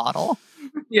ginger ale bottle.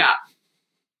 Yeah.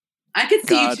 I could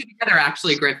see you two together,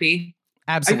 actually, Griffey.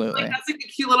 Absolutely. That's like a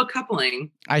cute little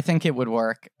coupling. I think it would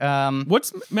work.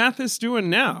 What's Mathis doing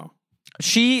now?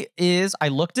 She is, I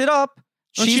looked it up.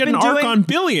 She had an arc on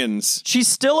Billions. She's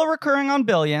still a recurring on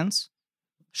Billions.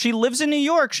 She lives in New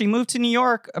York. She moved to New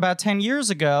York about 10 years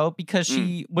ago because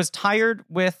she was tired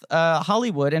with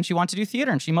Hollywood and she wanted to do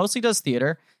theater. And she mostly does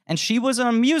theater. And she was in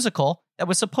a musical that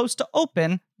was supposed to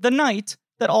open the night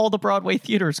that all the Broadway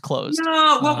theaters closed.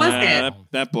 No, what was it?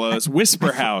 That blows.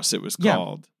 Whisper House, it was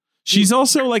called. She's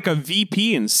also like a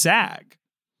VP in SAG.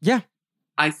 Yeah.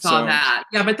 I saw that.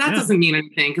 Yeah, but that doesn't mean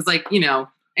anything because, like,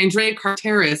 Andrea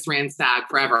Carteris ran SAG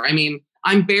forever. I mean,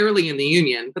 I'm barely in the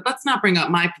union, but let's not bring up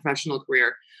my professional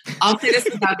career. I'll say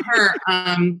this about her.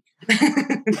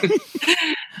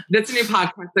 That's a new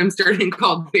podcast I'm starting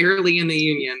called Barely in the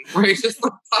Union, where I just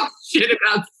talk shit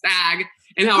about SAG.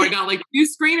 And how I got like 2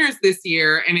 screeners this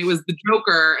year, and it was The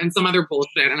Joker and some other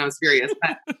bullshit, and I was furious.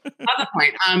 But not the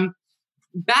point.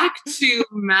 back to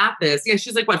Mathis. Yeah,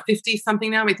 she's like, what, 50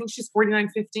 something now? I think she's 49,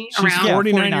 50. She's around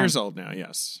 49 years old now,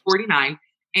 yes. 49.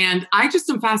 And I just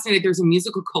am fascinated. There's a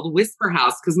musical called Whisper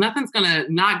House because nothing's going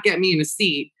to not get me in a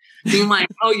seat. Being like,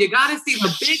 oh, you got to see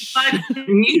the big fun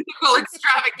musical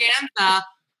extravaganza.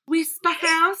 Whisper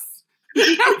House.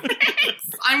 Thanks.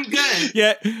 I'm good.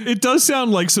 Yeah, it does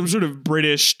sound like some sort of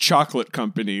British chocolate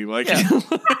company. Like,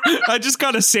 I just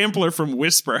got a sampler from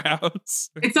Whisper House.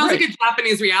 It sounds like a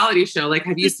Japanese reality show. Like,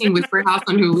 have you seen Whisper House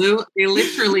on Hulu? They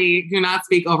literally do not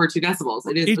speak over 2 decibels.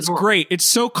 It's great. It's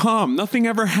so calm. Nothing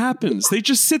ever happens. They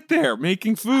just sit there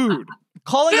making food.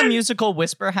 Calling a musical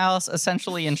Whisper House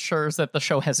essentially ensures that the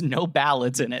show has no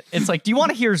ballads in it. It's like, do you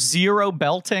want to hear zero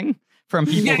belting from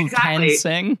people who can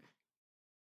sing?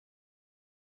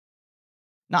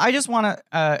 Now, I just want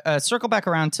to circle back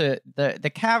around to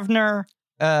the Kavner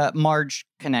Marge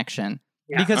connection,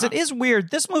 because it is weird.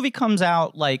 This movie comes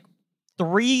out like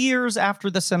 3 years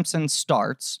after The Simpsons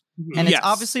starts, and it's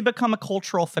obviously become a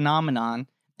cultural phenomenon.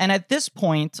 And at this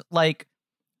point, like,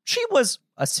 she was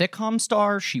a sitcom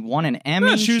star. She won an Emmy.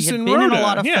 Yeah, she had been in a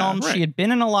lot of films. Right. She had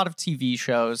been in a lot of TV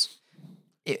shows.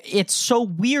 It's so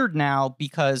weird now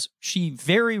because she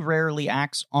very rarely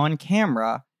acts on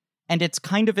camera. And it's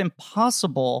kind of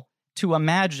impossible to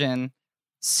imagine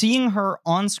seeing her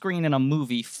on screen in a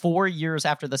movie 4 years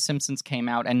after The Simpsons came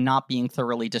out and not being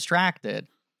thoroughly distracted.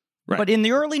 Right. But in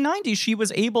the early 90s, she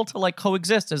was able to like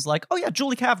coexist as like, oh yeah,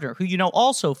 Julie Kavner, who, you know,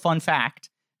 also, fun fact,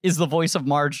 is the voice of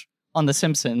Marge on The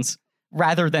Simpsons,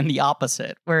 rather than the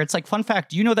opposite, where it's like, fun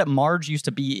fact, do you know that Marge used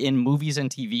to be in movies and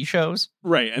TV shows?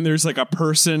 Right, and there's like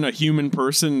a human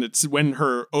person, that's when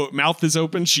her mouth is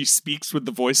open, she speaks with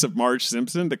the voice of Marge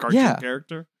Simpson, the cartoon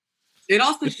character. It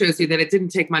also shows you that it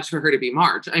didn't take much for her to be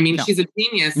Marge. I mean, she's a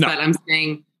genius, but I'm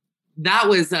saying that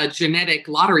was a genetic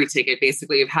lottery ticket,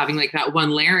 basically, of having like that one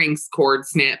larynx cord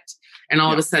snipped, and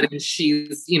all of a sudden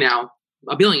she's, you know,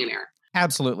 a billionaire.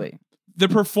 Absolutely. The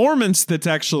performance that's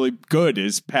actually good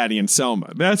is Patty and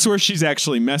Selma. That's where she's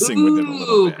actually messing with it a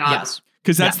little bit. God. Yes.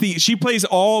 Because that's she plays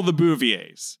all the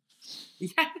Bouviers.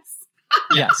 Yes.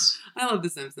 Yes. I love The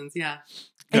Simpsons. Yeah.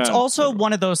 It's also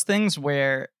one of those things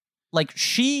where, like,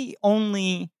 she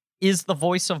only is the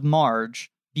voice of Marge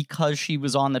because she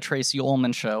was on the Tracy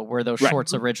Ullman show where those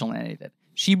shorts originated.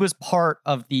 She was part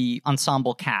of the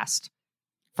ensemble cast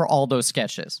for all those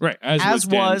sketches. Right. As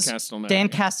was Dan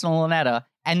Castellaneta.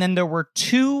 And then there were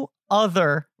 2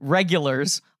 other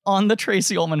regulars on the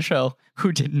Tracy Ullman show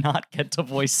who did not get to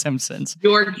voice Simpsons.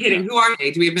 You're kidding. Who are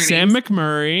they? Do we have their Sam names?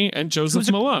 McMurray and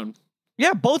Joseph Malone.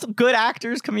 Yeah, both good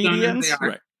actors, comedians.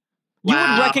 Right. You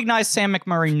would recognize Sam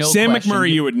McMurray, no Question. Sam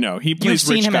McMurray, you would know. He plays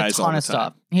rich guys all the time. You've seen him in a ton of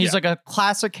stuff. He's like a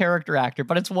classic character actor,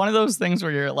 but it's one of those things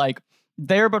where you're like,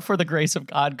 there but for the grace of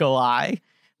God go I.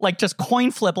 Like, just coin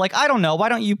flip. Like, I don't know. Why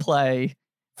don't you play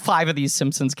 5 of these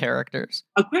Simpsons characters?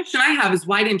 A question I have is,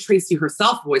 why didn't Tracy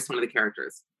herself voice one of the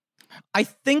characters? I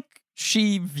think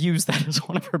she views that as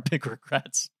one of her big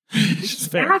regrets. She's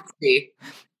fair.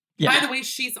 By the way,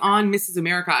 she's on Mrs.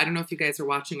 America. I don't know if you guys are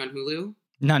watching on Hulu.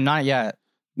 No, not yet.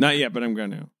 Not yet, but I'm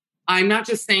going to. I'm not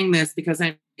just saying this because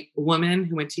I'm a woman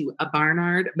who went to a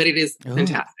Barnard, but it is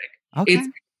fantastic. Okay.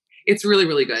 It's really,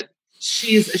 really good.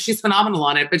 She's phenomenal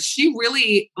on it, but she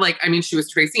really, like, I mean, she was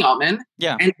Tracy Ullman.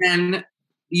 Yeah. And then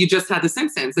you just had The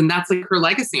Simpsons, and that's like her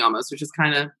legacy almost, which is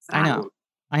kind of sad.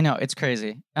 I know. It's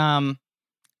crazy.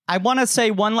 I want to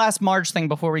say one last Marge thing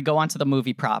before we go on to the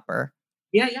movie proper.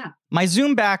 Yeah. My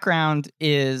Zoom background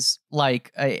is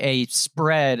like a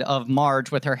spread of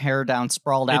Marge with her hair down,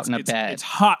 sprawled out in a bed. It's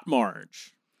hot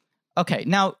Marge. Okay,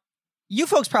 now, you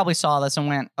folks probably saw this and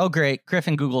went, oh, great,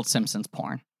 Griffin Googled Simpsons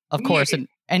porn. Of course,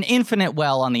 an infinite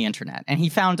well on the internet. And he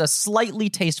found a slightly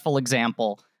tasteful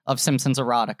example of Simpsons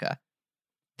erotica.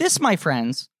 This, my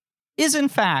friends, is in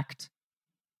fact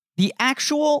the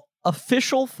actual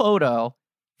official photo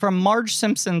from Marge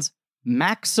Simpson's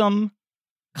Maxim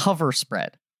cover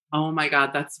spread. Oh my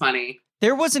God, that's funny.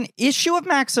 There was an issue of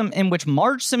Maxim in which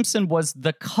Marge Simpson was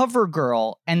the cover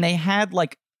girl, and they had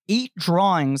like 8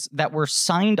 drawings that were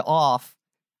signed off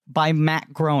by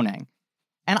Matt Groening.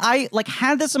 And I like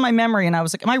had this in my memory, and I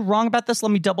was like, am I wrong about this?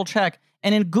 Let me double check.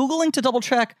 And in Googling to double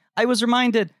check, I was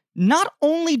reminded, not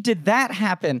only did that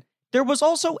happen, there was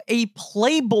also a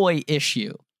Playboy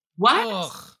issue. What?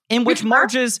 Ugh. In which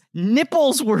Marge's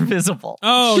nipples were visible.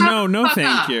 Oh, no,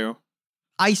 thank you.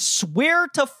 I swear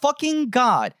to fucking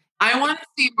God. I want to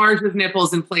see Marge's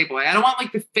nipples in Playboy. I don't want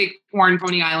like the fake porn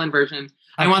Coney Island version.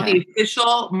 I want the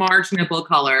official Marge nipple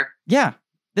color. Yeah.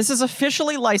 This is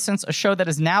officially licensed, a show that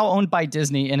is now owned by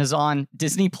Disney and is on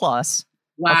Disney Plus.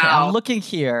 Wow. Okay, I'm looking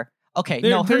here. Okay,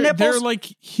 her nipples, they're like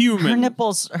human.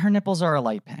 Her nipples are a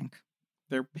light pink.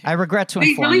 I regret to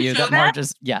inform you that Marge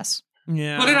is yes.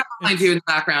 Yeah. Put it up behind you in the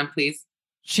background, please.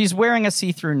 She's wearing a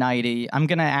see-through nightie. I'm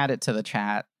gonna add it to the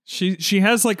chat. She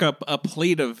has like a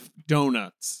plate of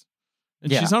donuts,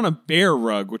 and she's on a bear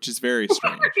rug, which is very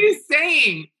strange. What are you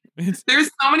saying? There's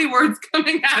so many words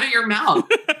coming out of your mouth.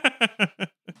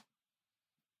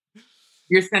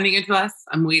 You're sending it to us?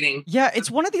 I'm waiting. Yeah,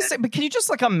 it's one of these things. But can you just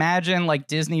like imagine like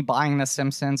Disney buying The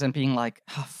Simpsons and being like,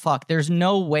 oh, fuck, there's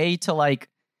no way to like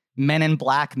Men in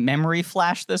Black memory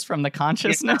flash this from the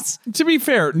consciousness? Yeah. To be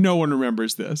fair, no one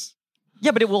remembers this.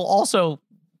 Yeah, but it will also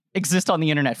exist on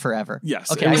the internet forever. Yes.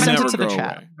 Okay, I sent it to the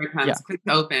chat. Yeah. Click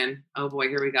to open. Oh boy,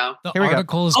 here we go. The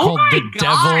article is called The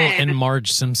Devil and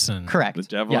Marge Simpson. Correct. The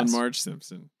Devil and Marge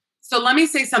Simpson. So let me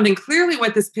say something. Clearly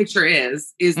what this picture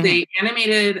is they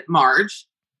animated Marge,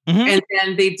 and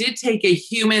then they did take a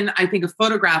human, I think a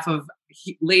photograph of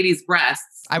ladies'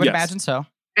 breasts. I would imagine so.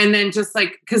 And then just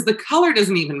like, because the color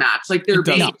doesn't even match. Like they're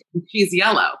beige and she's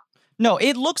yellow. No,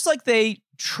 it looks like they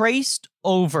traced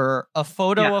over a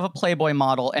photo of a Playboy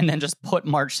model and then just put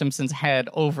Marge Simpson's head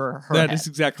over her head. That is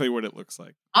exactly what it looks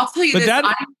like. I'll tell you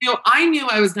I knew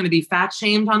I was going to be fat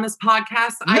shamed on this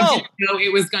podcast. No. I didn't know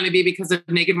it was going to be because of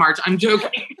Naked Marge. I'm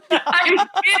joking. I'm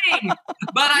kidding.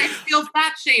 But I feel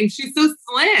fat shamed. She's so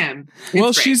slim.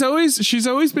 Well, she's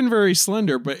always been very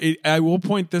slender, but I will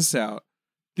point this out.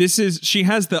 She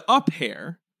has the up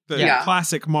hair, the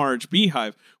classic Marge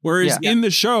beehive, whereas in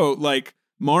the show, like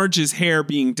Marge's hair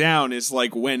being down is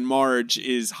like when Marge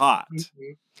is hot.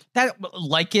 Mm-hmm. That,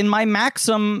 like in my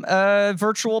Maxim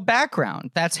virtual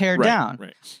background, that's hair down.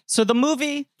 Right. So the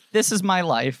movie This Is My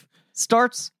Life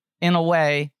starts in a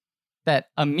way that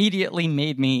immediately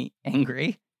made me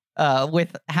angry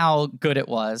with how good it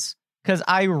was. Because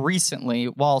I recently,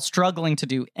 while struggling to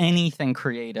do anything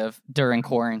creative during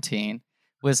quarantine,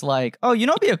 was like, oh, you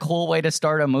know what'd be a cool way to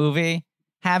start a movie?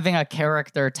 Having a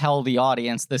character tell the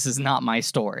audience, this is not my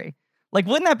story. Like,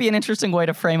 wouldn't that be an interesting way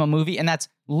to frame a movie? And that's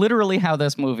literally how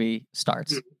this movie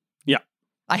starts. Yeah.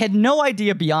 I had no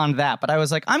idea beyond that, but I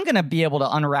was like, I'm going to be able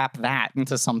to unwrap that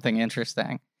into something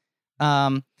interesting.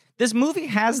 This movie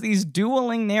has these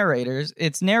dueling narrators.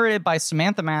 It's narrated by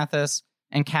Samantha Mathis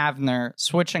and Kavner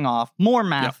switching off. More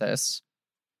Mathis.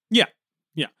 Yeah.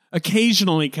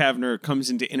 Occasionally, Kavner comes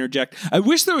in to interject. I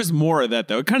wish there was more of that,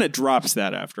 though. It kind of drops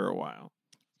that after a while.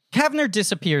 Kavner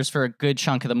disappears for a good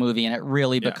chunk of the movie, and it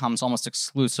really becomes almost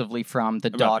exclusively from the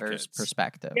daughter's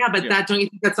perspective. Yeah, but don't you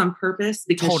think that's on purpose?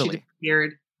 Because she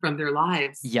disappeared from their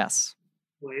lives. Yes.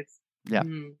 Boys. Yeah.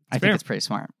 I think it's pretty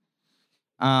smart.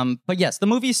 But yes, the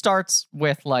movie starts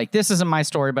with like, this isn't my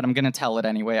story, but I'm going to tell it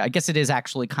anyway. I guess it is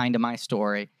actually kind of my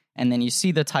story. And then you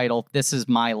see the title, This Is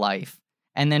My Life.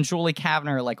 And then Julie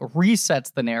Kavner like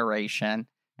resets the narration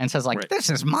and says like, this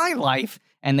is my life.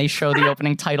 And they show the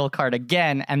opening title card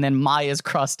again. And then my is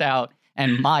crossed out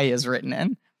and my is written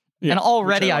in. Yeah, and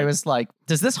already I was like,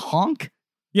 does this honk?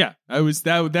 Yeah, that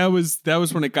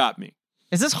was when it got me.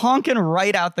 Is this honking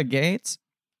right out the gates?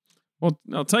 Well,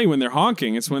 I'll tell you when they're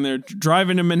honking. It's when they're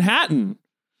driving to Manhattan.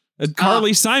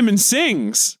 Carly Simon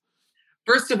sings.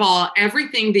 First of all,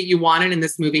 everything that you wanted in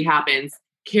this movie happens.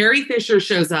 Carrie Fisher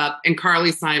shows up and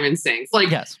Carly Simon sings. Like,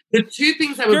 the two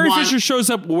things I would want... Carrie Fisher shows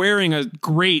up wearing a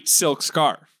great silk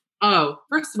scarf. Oh,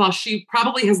 first of all, she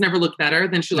probably has never looked better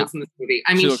than she looks in this movie.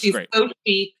 I mean, she's so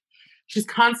chic. She's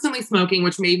constantly smoking,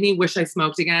 which made me wish I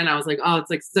smoked again. I was like, oh,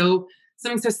 it's like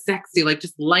something so sexy, like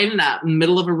just lighting up in the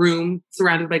middle of a room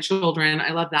surrounded by children.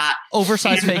 I love that.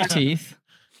 Oversized fake teeth.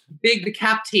 The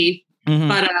cap teeth. Mm-hmm.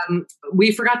 But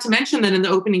we forgot to mention that in the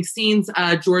opening scenes,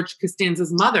 George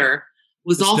Costanza's mother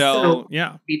was also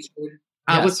featured.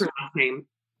 What's her last name?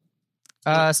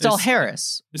 Estelle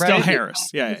Harris. Estelle right? Harris.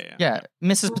 Yeah.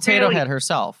 Mrs. Potato Head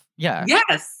herself. Yeah.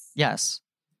 Yes.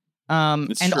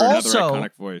 And also,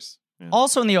 iconic voice. Yeah.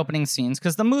 Also in the opening scenes,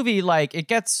 because the movie, like, it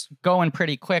gets going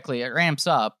pretty quickly. It ramps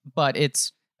up, but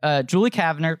it's Julie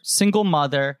Kavner, single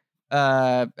mother,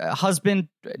 husband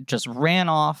just ran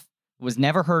off, was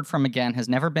never heard from again, has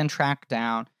never been tracked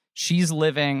down. She's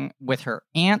living with her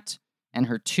aunt and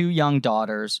her two young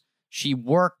daughters. She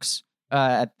works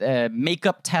at a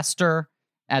makeup tester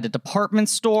at a department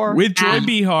store. With Joy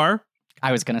Behar.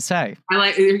 I was going to say.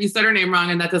 You said her name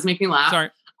wrong, and that does make me laugh. Sorry.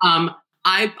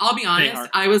 I'll be honest. Behar.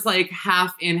 I was like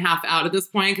half in, half out at this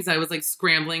point because I was like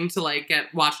scrambling to like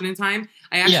watch it in time.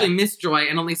 I actually missed Joy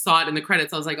and only saw it in the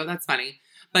credits. I was like, oh, that's funny.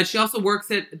 But she also works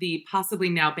at the possibly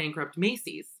now bankrupt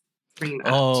Macy's.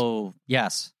 Oh,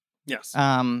 yes. Yes.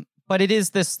 But it is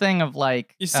this thing of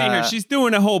like you see her. She's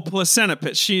doing a whole placenta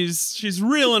pitch. She's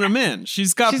reeling them in.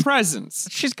 She's got presence.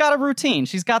 She's got a routine.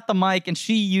 She's got the mic, and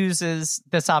she uses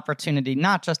this opportunity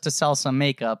not just to sell some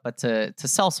makeup, but to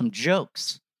sell some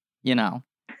jokes. You know.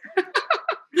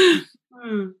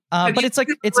 But it's like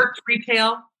it's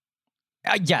retail.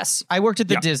 Yes, I worked at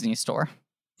the Disney store.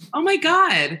 Oh my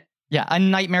God. Yeah, a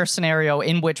nightmare scenario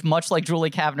in which, much like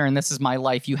Julie Kavner in This Is My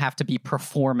Life, you have to be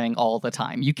performing all the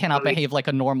time. You cannot behave like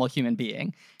a normal human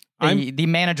being. The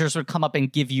managers would come up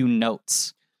and give you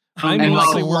notes and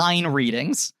like line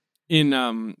readings.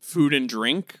 In food and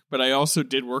drink, but I also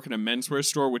did work in a menswear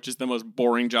store, which is the most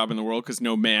boring job in the world because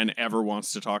no man ever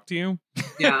wants to talk to you.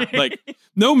 Yeah. Like,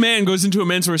 no man goes into a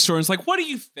menswear store and is like, what do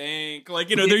you think? Like,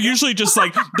 you know, they're usually just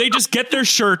like, they just get their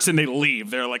shirts and they leave.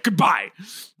 They're like, goodbye.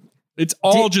 It's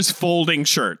all just folding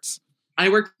shirts. I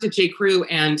worked at J. Crew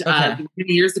and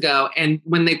many years ago, and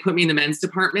when they put me in the men's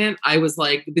department, I was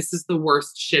like, this is the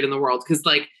worst shit in the world because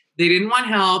like they didn't want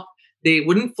help. They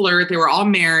wouldn't flirt. They were all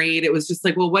married. It was just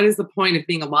like, well, what is the point of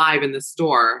being alive in the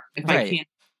store if I can't,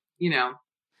 you know,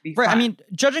 be fun? I mean,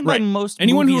 judging by most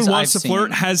anyone movies who wants I've to flirt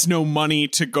seen, has no money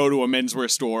to go to a menswear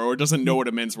store or doesn't know what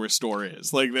a menswear store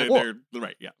is. Like they're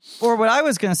right. Yeah. Or what I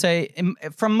was going to say,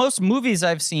 from most movies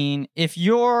I've seen, if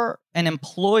you're an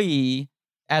employee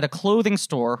at a clothing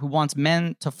store who wants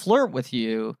men to flirt with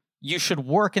you, you should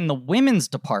work in the women's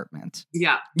department.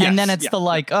 Yeah. And then it's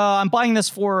I'm buying this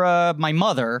for my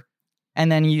mother. And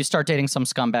then you start dating some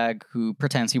scumbag who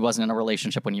pretends he wasn't in a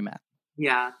relationship when you met.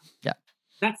 Yeah. Yeah.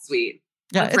 That's sweet.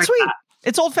 Yeah, it's sweet.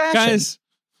 It's old fashioned. Guys,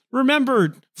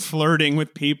 remember flirting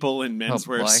with people in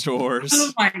menswear stores.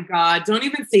 Oh my God. Don't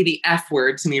even say the F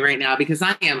word to me right now because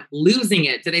I am losing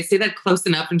it. Did I say that close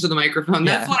enough into the microphone?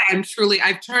 That's what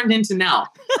I've turned into now.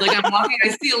 Like I'm walking, I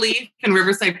see a leaf in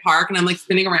Riverside Park and I'm like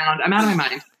spinning around. I'm out of my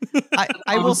mind.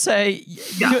 I will say,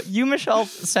 you, Michelle,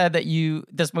 said that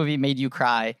this movie made you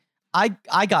cry.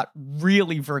 I got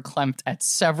really verklempt at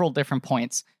several different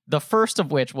points. The first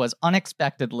of which was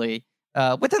unexpectedly,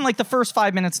 within like the first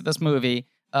 5 minutes of this movie,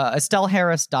 Estelle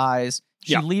Harris dies.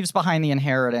 She leaves behind the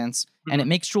inheritance, and it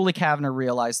makes Julie Kavner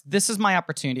realize, this is my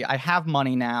opportunity. I have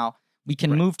money now. We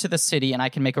can move to the city, and I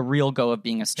can make a real go of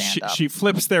being a stand-up. She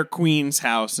flips their Queens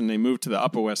house, and they move to the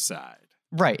Upper West Side.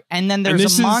 Right, and then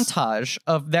there's a montage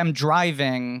of them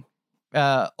driving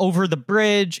over the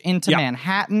bridge into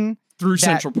Manhattan. Through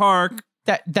Central Park.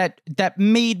 That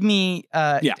made me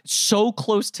so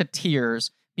close to tears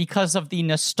because of the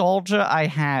nostalgia I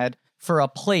had for a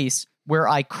place where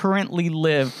I currently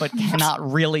live but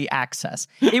cannot really access.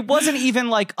 It wasn't even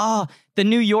like, the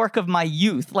New York of my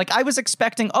youth. Like I was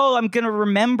expecting, I'm going to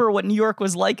remember what New York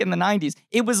was like in the 90s.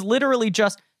 It was literally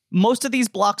just, most of these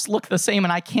blocks look the same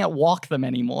and I can't walk them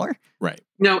anymore. Right.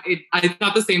 No, I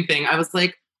thought the same thing. I was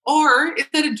like, or is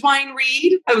that a Dwight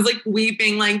Reed? I was like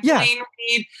weeping, like Dwight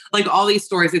Reed, like all these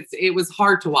stories. It was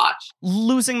hard to watch.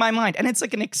 Losing my mind. And it's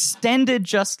like an extended,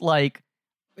 just like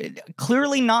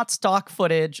clearly not stock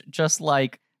footage, just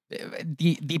like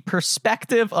the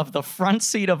perspective of the front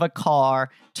seat of a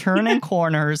car, turning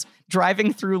corners,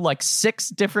 driving through like 6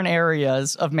 different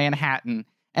areas of Manhattan.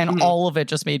 And all of it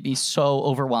just made me so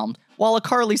overwhelmed. While a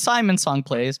Carly Simon song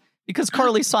plays, because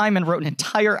Carly Simon wrote an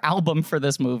entire album for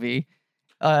this movie.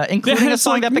 Including a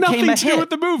song that became a hit. Nothing to do with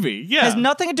the movie. Yeah, has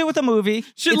nothing to do with the movie.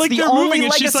 It's like the only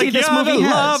legacy this movie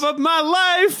has. Love of my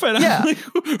life. And I'm like,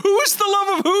 who's the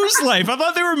love of whose life? I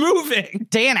thought they were moving.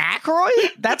 Dan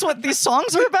Aykroyd? That's what these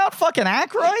songs are about? Fucking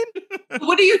Aykroyd?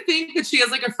 What do you think that she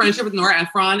has like a friendship with Nora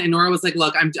Ephron? And Nora was like,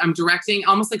 look, I'm directing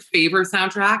almost like Favor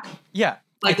soundtrack. Yeah.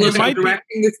 Like, look, I'm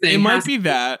directing this thing. It might be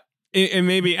that. And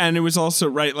maybe, and it was also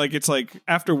right. Like, it's like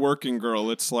after Working Girl,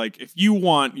 it's like if you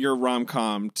want your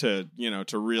rom-com to,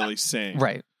 to really sing.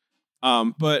 Right.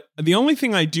 But the only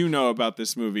thing I do know about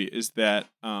this movie is that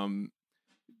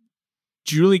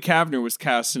Julie Kavner was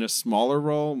cast in a smaller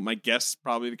role. My guess,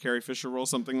 probably the Carrie Fisher role,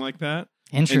 something like that.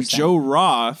 Interesting. And Joe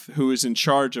Roth, who is in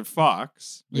charge of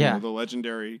Fox, the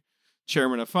legendary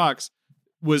chairman of Fox,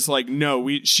 was like, no,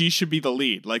 she should be the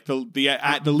lead. Like the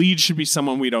lead should be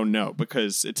someone we don't know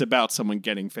because it's about someone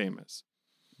getting famous.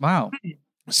 Wow.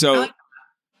 So,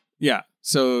 yeah.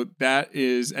 So that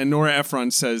is, and Nora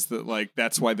Ephron says that like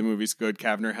that's why the movie's good.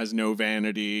 Kavner has no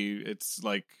vanity. It's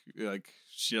like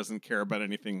she doesn't care about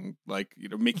anything like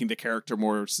making the character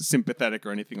more sympathetic or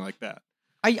anything like that.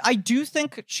 I do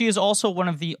think she is also one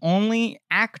of the only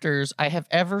actors I have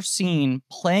ever seen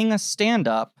playing a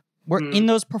stand-up where in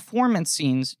those performance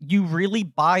scenes, you really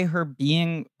buy her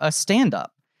being a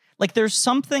stand-up. Like, there's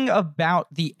something about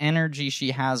the energy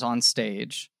she has on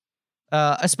stage,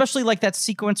 especially like that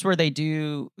sequence where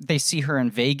they see her in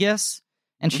Vegas,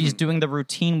 and she's doing the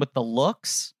routine with the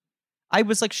looks, I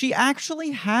was like, she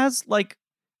actually has like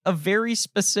a very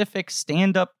specific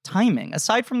stand-up timing.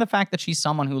 Aside from the fact that she's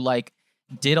someone who like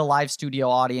did a live studio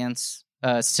audience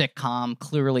sitcom,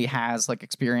 clearly has like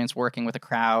experience working with a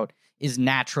crowd, is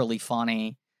naturally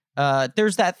funny.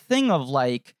 There's that thing of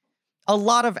like, a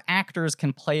lot of actors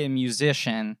can play a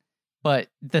musician, but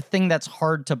the thing that's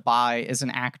hard to buy is an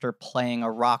actor playing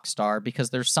a rock star, because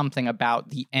there's something about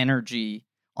the energy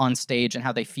on stage and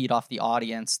how they feed off the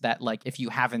audience that, like, if you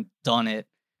haven't done it,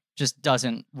 just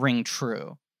doesn't ring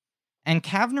true. And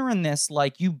Kavner in this,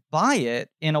 like, you buy it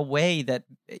in a way that,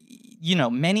 you know,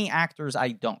 many actors I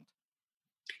don't.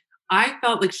 I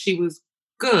felt like she was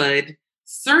good,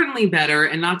 certainly better,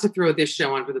 and not to throw this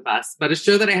show under the bus, but a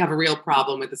show that I have a real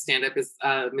problem with the stand-up is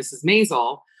Mrs.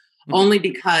 Maisel, only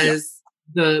because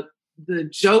the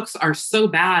jokes are so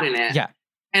bad in it. Yeah.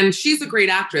 And she's a great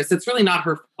actress. It's really not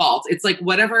her fault. It's like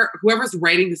whoever's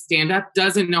writing the stand-up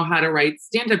doesn't know how to write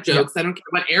stand-up jokes. I don't care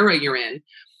what era you're in.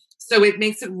 So it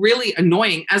makes it really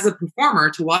annoying as a performer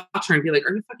to watch her and be like,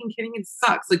 are you fucking kidding me? It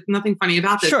sucks. Like, nothing funny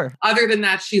about this. Sure. Other than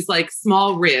that, she's like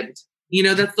small ribbed. You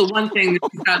know, that's the one thing that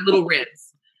she's got little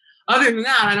ribs. Other than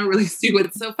that, I don't really see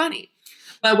what's so funny.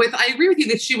 But I agree with you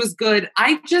that she was good.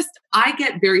 I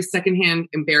get very secondhand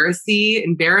embarrassed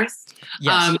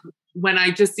yes. When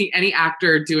I just see any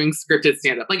actor doing scripted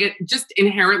stand-up. Like, it just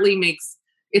inherently makes,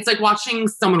 it's like watching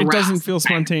someone It rap. doesn't feel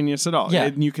spontaneous at all. Yeah.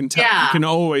 And you can tell. Yeah. You can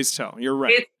always tell. You're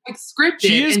right. It's like scripted.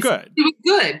 She is good. She was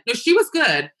good. No, she was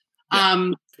good.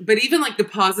 Yeah. But even like the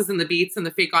pauses and the beats and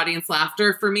the fake audience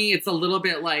laughter, for me, it's a little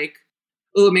bit like,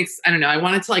 oh, it makes, I don't know. I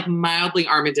want it to like mildly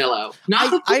armadillo.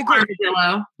 Not the full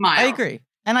armadillo, mild. I agree.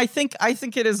 And I think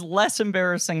it is less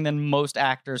embarrassing than most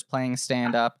actors playing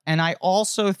stand-up. And I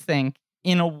also think,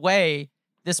 in a way,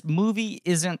 this movie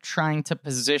isn't trying to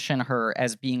position her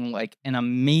as being like an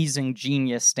amazing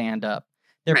genius stand-up.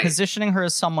 They're positioning her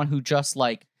as someone who just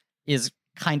like is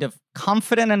kind of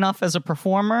confident enough as a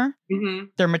performer. Mm-hmm.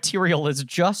 Their material is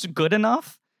just good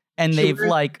enough. And they've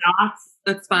like...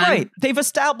 That's fine. Right. They've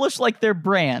established like their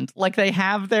brand. Like they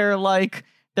have their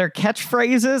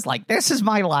catchphrases, like, this is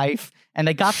my life. And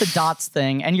they got the dots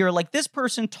thing. And you're like, this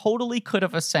person totally could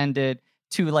have ascended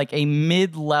to like a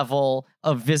mid-level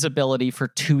of visibility for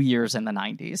 2 years in the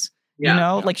 90s. Yeah, you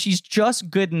know, like she's just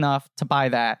good enough to buy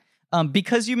that.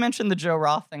 Because you mentioned the Joe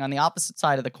Roth thing, on the opposite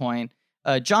side of the coin,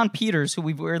 John Peters, who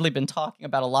we've weirdly been talking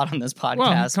about a lot on this podcast.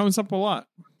 Well, he comes up a lot.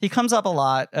 He comes up a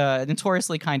lot,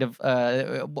 notoriously kind of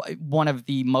one of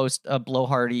the most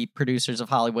blowhardy producers of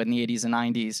Hollywood in the 80s and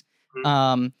 90s.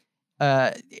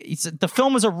 The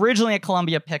film was originally at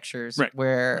Columbia Pictures,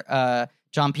 where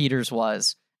John Peters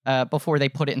was, before they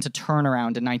put it into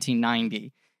Turnaround in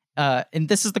 1990. And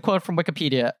this is the quote from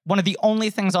Wikipedia, one of the only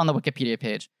things on the Wikipedia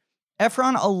page.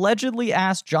 Efron allegedly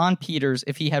asked John Peters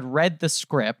if he had read the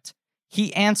script.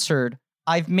 He answered,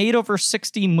 "I've made over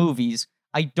 60 movies.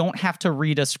 I don't have to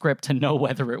read a script to know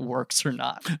whether it works or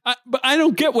not." But I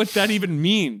don't get what that even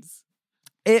means.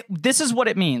 This is what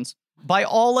it means. By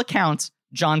all accounts,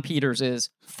 John Peters is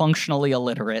functionally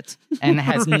illiterate and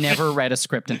has never read a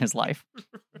script in his life.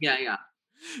 Yeah.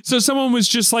 So someone was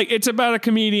just like, it's about a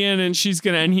comedian and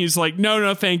and he's like,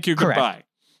 no, thank you, Correct. Goodbye.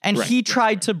 And he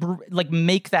tried to like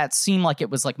make that seem like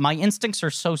it was like, my instincts are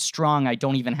so strong, I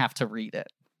don't even have to read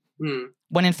it.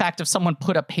 When in fact, if someone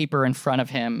put a paper in front of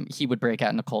him, he would break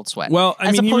out in a cold sweat. Well,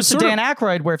 as opposed to Dan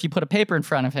Aykroyd, where if you put a paper in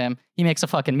front of him, he makes a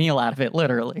fucking meal out of it,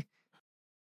 literally.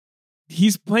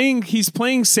 He's playing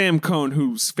Sam Cohn,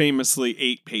 who's famously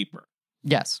ate paper.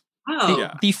 Yes. Oh.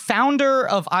 The founder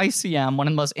of ICM, one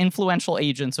of the most influential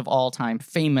agents of all time,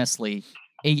 famously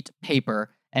ate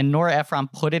paper, and Nora Ephron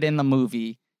put it in the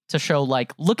movie to show,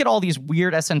 like, look at all these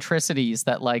weird eccentricities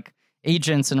that like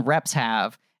agents and reps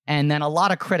have. And then a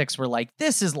lot of critics were like,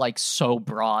 this is like so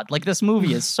broad. Like, this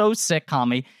movie is so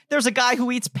sitcom-y. There's a guy who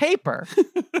eats paper.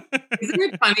 Isn't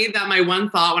it funny that my one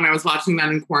thought when I was watching that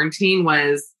in quarantine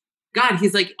was, God,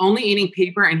 he's like only eating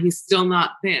paper and he's still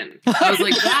not thin. I was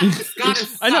like, that's gotta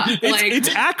suck. I know. It's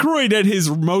Aykroyd at his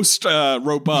most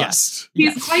robust.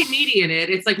 Yes. He's quite meaty in it.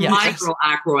 It's like my girl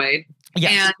Aykroyd.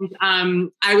 Yes.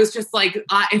 And I was just like,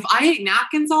 if I ate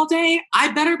napkins all day,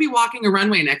 I better be walking a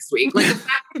runway next week. Like, the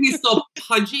fact that he's so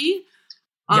pudgy,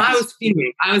 I was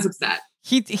fuming. I was upset.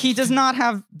 He does not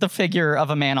have the figure of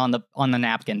a man on the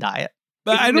napkin diet.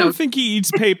 But I don't think he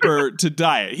eats paper to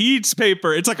diet. He eats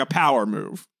paper. It's like a power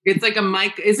move. It's like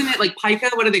isn't it like pica?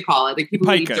 What do they call it? Like people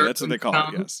pica, that's what they call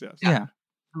it. Yes. Yeah.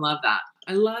 I love that.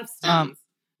 I love stones.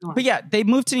 But yeah, they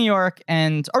moved to New York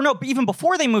but even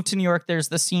before they moved to New York, there's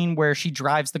the scene where she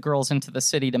drives the girls into the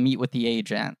city to meet with the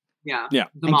agent. Yeah.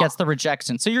 And gets the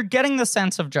rejection. So you're getting the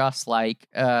sense of just like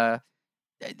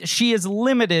she is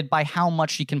limited by how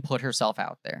much she can put herself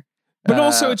out there. But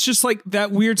also, it's just like that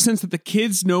weird sense that the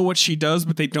kids know what she does,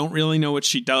 but they don't really know what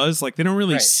she does. Like, they don't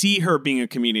really see her being a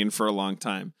comedian for a long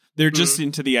time. They're just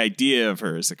into the idea of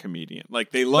her as a comedian.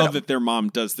 Like, they love that their mom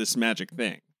does this magic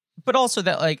thing. But also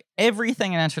that, like,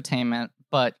 everything in entertainment,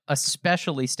 but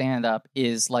especially stand-up,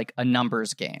 is like a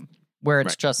numbers game. Where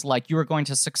it's just like, you are going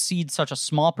to succeed such a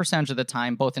small percentage of the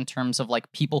time, both in terms of,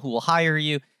 like, people who will hire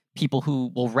you, people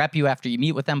who will rep you after you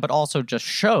meet with them, but also just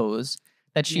shows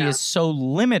that she is so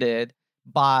limited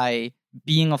by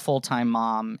being a full-time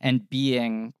mom and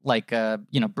being like a,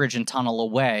 bridge and tunnel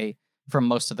away from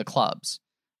most of the clubs.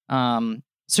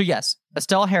 So yes,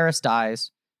 Estelle Harris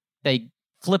dies. They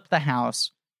flip the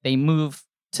house. They move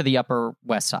to the Upper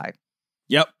West Side.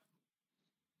 Yep.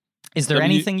 Is there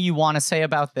anything you want to say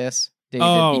about this,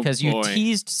 David? Because you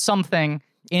teased something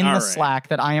in the Slack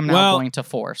that I am now going to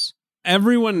force.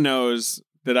 Everyone knows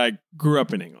that I grew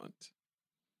up in England.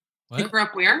 What? You grew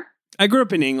up where? I grew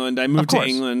up in England. I moved to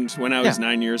England when I was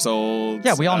 9 years old.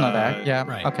 Yeah, we all know that. Yeah,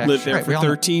 right. Okay. Lived there for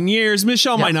 13 years.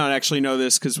 Michelle might not actually know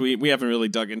this because we haven't really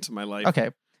dug into my life. Okay.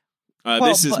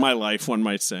 This is my life, one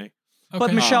might say. Okay.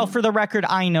 But Michelle, for the record,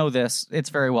 I know this. It's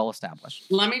very well established.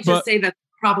 Let me just say that's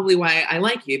probably why I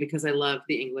like you, because I love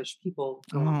the English people.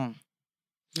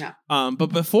 Yeah. But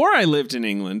before I lived in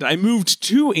England, I moved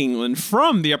to England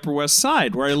from the Upper West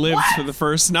Side, where I lived for the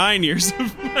first 9 years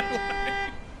of my life.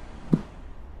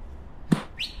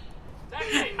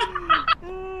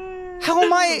 How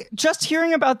am I just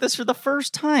hearing about this for the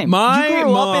first time? You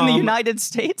grew up in the United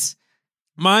States?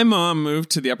 My mom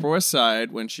moved to the Upper West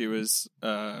Side when she was,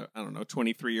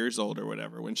 23 years old or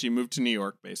whatever, when she moved to New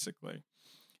York, basically.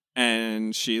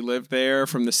 And she lived there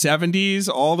from the 70s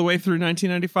all the way through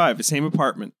 1995, the same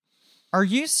apartment. Are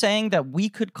you saying that we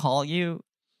could call you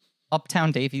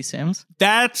Uptown Davy Sims?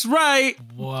 That's right.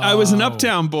 Whoa. I was an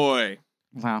Uptown boy.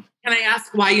 Wow. Can I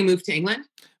ask why you moved to England?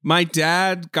 My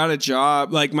dad got a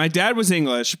job. Like, my dad was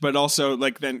English, but also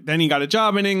like then he got a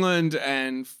job in England,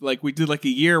 and like we did like a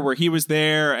year where he was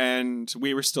there and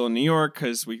we were still in New York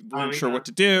because we weren't sure what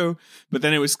to do. But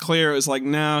then it was clear, it was like,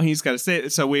 no, he's got to stay.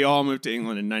 So we all moved to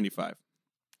England in 95.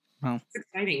 Wow. That's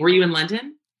exciting. Were you in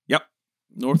London? Yep.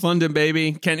 North London,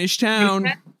 baby. Kentish Town.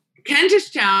 Kentish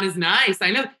Town is nice.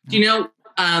 I know. Do you know,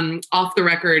 off the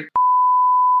record,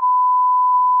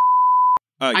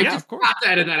 I just have to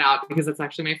edit that out because it's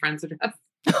actually my friend's address.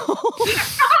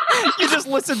 You just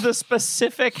listened to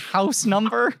specific house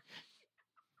number?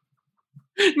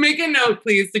 Make a note,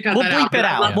 please, to cut that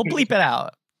out. We'll bleep it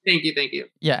out. Thank you.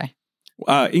 Yeah.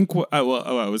 I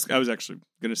was actually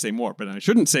going to say more, but I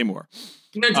shouldn't say more.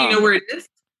 No, do you know where it is?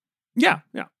 Yeah.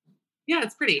 Yeah,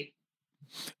 it's pretty.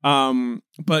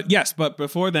 But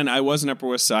before then, I was an Upper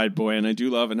West Side boy, and I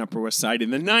do love an Upper West Side in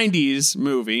the 90s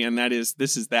movie, and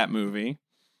this is that movie.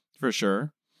 For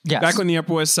sure. Yes. Back when the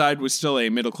Upper West Side was still a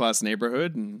middle-class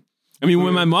neighborhood. And I mean,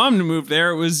 when my mom moved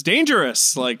there, it was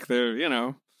dangerous. Like,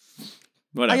 whatever.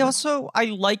 I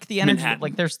like the energy. Manhattan.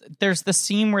 Like, there's the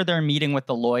scene where they're meeting with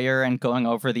the lawyer and going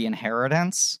over the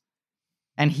inheritance.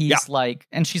 And he's like,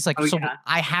 and she's like,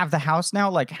 I have the house now?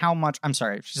 Like, how much? I'm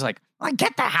sorry. She's like, I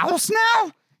get the house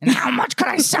now? And how much could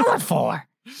I sell it for?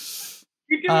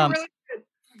 You're doing really good.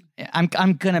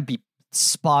 I'm going to be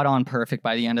spot on perfect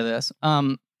by the end of this.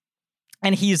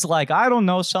 And he's like, I don't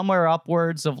know, somewhere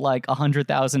upwards of like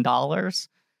 $100,000.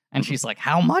 And she's like,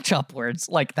 how much upwards?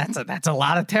 Like, that's a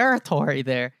lot of territory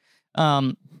there.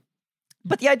 But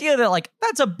the idea that like,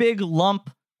 that's a big lump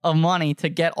of money to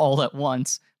get all at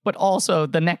once. But also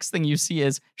the next thing you see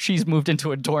is she's moved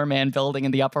into a doorman building in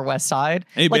the Upper West Side.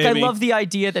 Hey, like, baby. I love the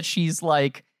idea that she's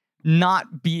like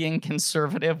not being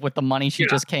conservative with the money she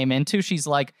just came into. She's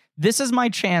like, this is my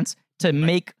chance to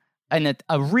make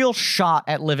a real shot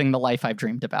at living the life I've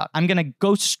dreamed about. I'm going to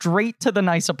go straight to the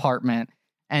nice apartment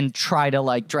and try to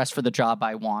like dress for the job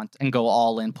I want and go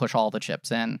all in, push all the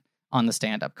chips in on the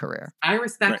stand-up career. I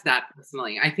respect that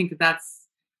personally. I think that's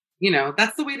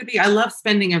the way to be. I love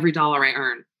spending every dollar I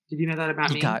earn. Did you know that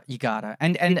about me? You gotta.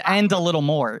 And a little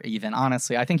more even,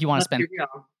 honestly. I think you want to spend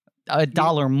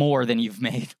 $1 more than you've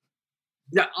made.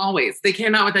 Yeah, always. They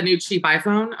came out with a new cheap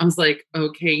iPhone. I was like,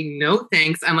 okay, no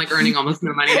thanks. I'm like earning almost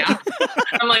no money now.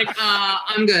 I'm like,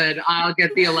 I'm good. I'll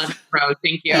get the 11 Pro.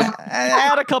 Thank you.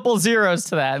 Add a couple zeros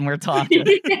to that and we're talking.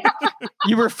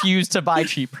 You refuse to buy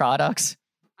cheap products.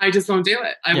 I just won't do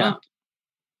it. I won't.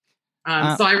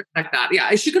 So I respect that.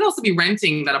 Yeah, she could also be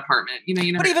renting that apartment.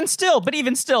 But even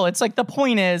still, it's like the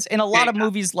point is, in a lot of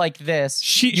movies like this,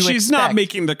 she's not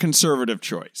making the conservative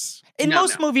choice. In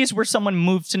most movies where someone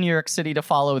moves to New York City to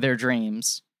follow their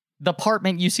dreams, the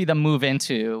apartment you see them move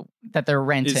into that they're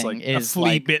renting is a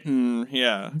flea-bitten,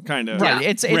 kind of. Right.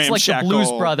 It's like the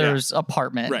Blues Brothers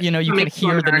apartment. Right. You know, you can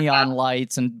hear the neon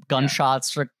lights and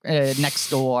gunshots next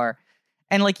door.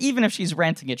 And like, even if she's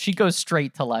renting it, she goes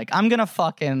straight to like, I'm gonna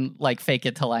fucking like fake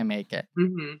it till I make it.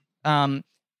 Mm-hmm.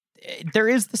 There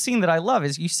is the scene that I love,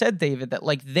 is you said, David, that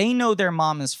like they know their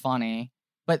mom is funny,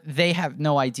 but they have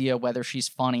no idea whether she's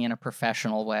funny in a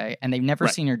professional way, and they've never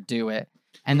seen her do it.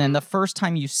 And then the first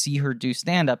time you see her do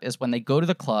stand-up is when they go to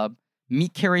the club,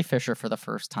 meet Carrie Fisher for the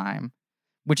first time,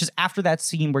 which is after that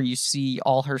scene where you see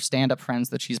all her stand-up friends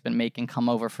that she's been making come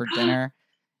over for dinner,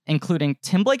 including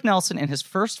Tim Blake Nelson in his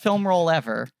first film role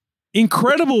ever.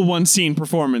 Incredible one-scene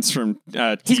performance from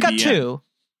TVN. He's got two.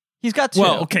 He's got two.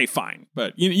 Well, okay, fine.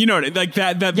 But you know, like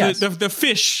that the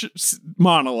fish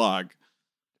monologue.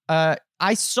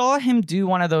 I saw him do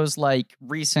one of those like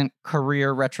recent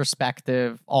career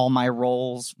retrospective all my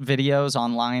roles videos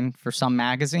online for some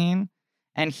magazine,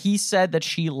 and he said that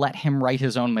she let him write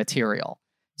his own material.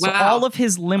 So all of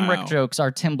his limerick jokes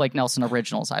are Tim Blake Nelson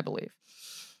originals, I believe.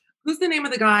 Who's the name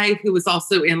of the guy who was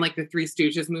also in like the Three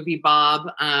Stooges movie, Bob?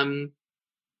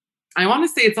 I want to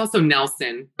say it's also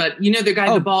Nelson, but you know the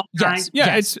guy, the bald guy?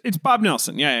 Yes. It's Bob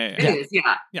Nelson. Yeah. It is,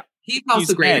 yeah. He's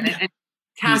also great. And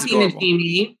Kathy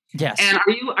Najimy. Yes. And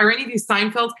are any of you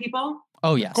Seinfeld people?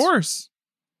 Oh, yes. Of course.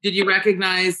 Did you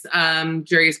recognize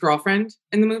Jerry's girlfriend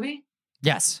in the movie?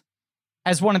 Yes.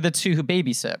 As one of the two who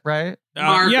babysit, right?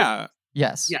 Yeah.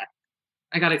 Yes. Yeah.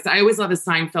 I got excited. I always love a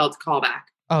Seinfeld callback.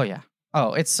 Oh, yeah.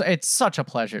 Oh, it's such a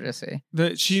pleasure to see.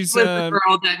 She's the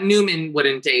girl that Newman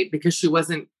wouldn't date because she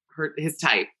wasn't his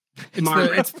type.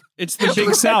 It's the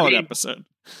Big Salad episode.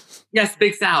 Yes,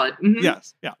 Big Salad. Mm-hmm.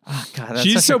 Yes, yeah. Oh, God,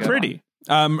 she's so pretty.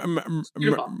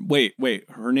 Wait.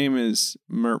 Her name is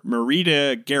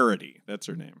Marita Garrity. That's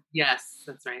her name. Yes,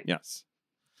 that's right. Yes.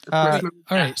 All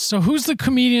right. So who's the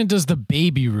comedian does the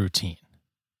baby routine?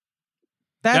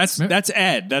 That's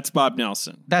Ed. That's Bob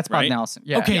Nelson. That's Bob Nelson.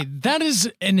 Yeah. Okay, that is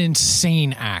an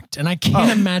insane act, and I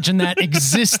can't imagine that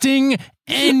existing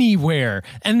anywhere.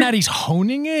 And that he's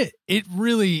honing it. It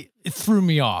threw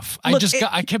me off.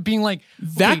 I kept being like,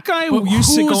 that guy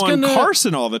used to go on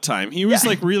Carson all the time. He was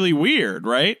like really weird,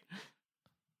 right?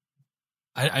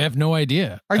 I have no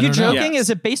idea. Are you joking? Yes.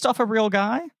 Is it based off a real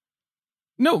guy?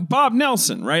 No, Bob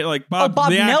Nelson, right? Like Bob the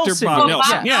Nelson. Actor Bob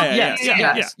Nelson.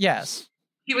 Yes.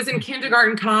 He was in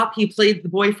Kindergarten Cop. He played the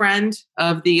boyfriend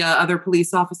of the other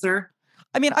police officer.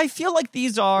 I mean, I feel like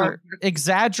these are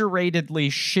exaggeratedly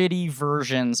shitty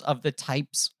versions of the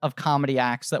types of comedy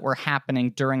acts that were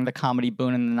happening during the comedy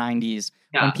boom in the 90s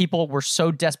when people were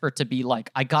so desperate to be like,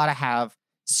 I gotta have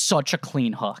such a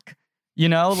clean hook. You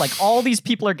know, like all these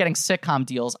people are getting sitcom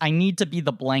deals. I need to be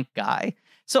the blank guy.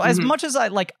 So as much as I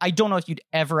don't know if you'd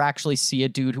ever actually see a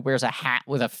dude who wears a hat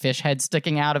with a fish head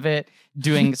sticking out of it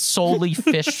doing solely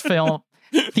fish film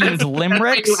themed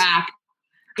limericks.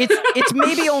 It's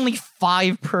maybe only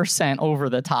 5% over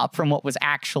the top from what was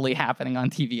actually happening on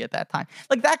TV at that time.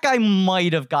 Like that guy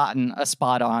might have gotten a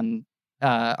spot on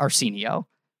Arsenio.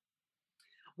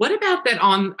 What about that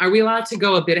are we allowed to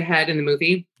go a bit ahead in the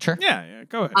movie? Sure. Yeah,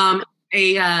 go ahead.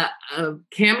 A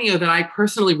cameo that I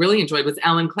personally really enjoyed was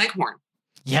Ellen Cleghorn.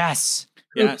 Yes.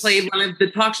 Who played one of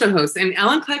the talk show hosts. And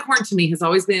Ellen Cleghorn to me has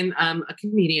always been a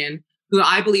comedian who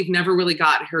I believe never really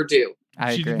got her due.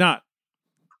 She did not.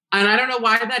 And I don't know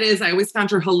why that is. I always found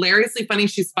her hilariously funny.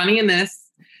 She's funny in this.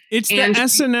 It's the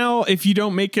SNL. If you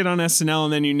don't make it on SNL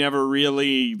and then you never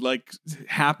really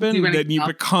happen, then you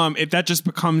become it. That just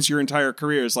becomes your entire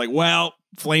career. It's like, well,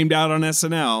 flamed out on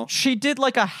SNL. She did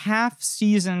like a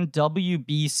half-season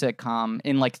WB sitcom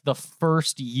in like the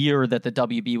first year that the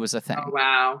WB was a thing. Oh,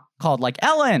 wow. Called like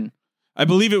Ellen. I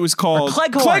believe it was called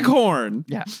Cleghorn.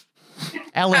 Yeah.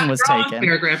 Ellen was taken.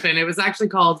 Mayor Griffin. It was actually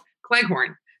called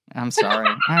Cleghorn. I'm sorry.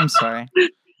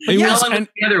 It was the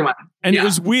other one. And it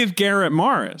was with Garrett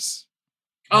Morris.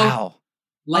 Oh.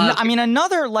 Wow. I mean,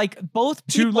 another both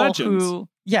people two legends. Who,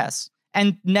 yes.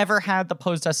 And never had the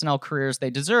post-SNL careers they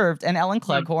deserved. And Ellen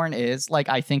Cleghorn is,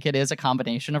 I think it is a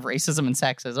combination of racism and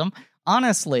sexism.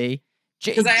 Honestly.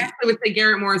 Because I actually would say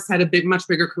Garrett Morris had a much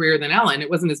bigger career than Ellen. It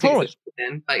wasn't as big as it should have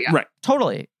been, but yeah. Right.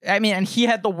 Totally. I mean, and he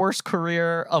had the worst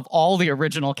career of all the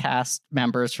original cast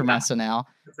members from SNL.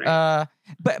 That's right.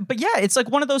 But yeah, it's like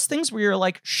one of those things where you're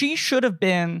like, she should have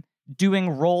been doing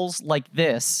roles like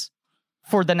this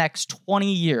for the next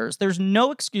 20 years. There's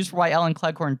no excuse for why Ellen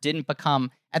Cleghorn didn't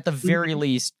become, at the very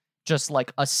least, just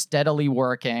like a steadily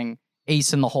working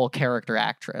ace in the hole character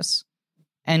actress.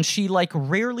 And she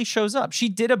rarely shows up. She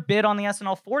did a bit on the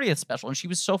SNL 40th special and she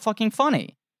was so fucking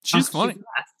funny. She's funny.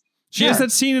 She has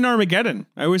that scene in Armageddon.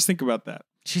 I always think about that.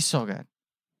 She's so good.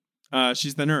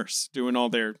 She's the nurse doing all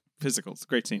their physicals.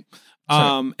 Great scene.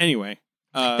 Sure. Anyway.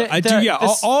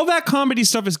 All that comedy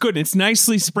stuff is good. It's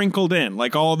nicely sprinkled in,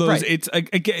 like all those. Right.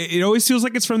 It always feels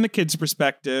like it's from the kids'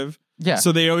 perspective. Yeah.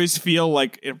 So they always feel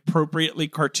like appropriately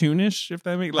cartoonish, if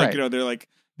that makes like they're like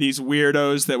these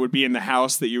weirdos that would be in the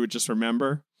house that you would just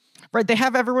remember. Right. They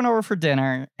have everyone over for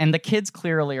dinner, and the kids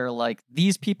clearly are like,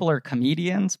 these people are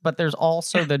comedians, but there's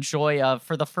also the joy of,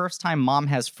 for the first time, mom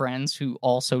has friends who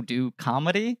also do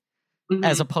comedy,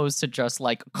 as opposed to just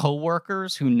like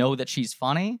coworkers who know that she's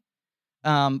funny.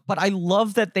 But I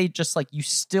love that they just like, you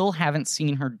still haven't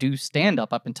seen her do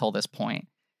stand-up up until this point.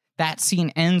 That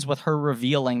scene ends with her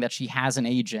revealing that she has an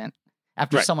agent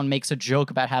after someone makes a joke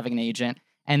about having an agent.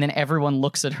 And then everyone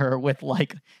looks at her with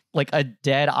like a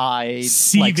dead-eyed,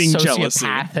 seething like,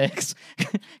 sociopathic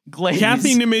glaze.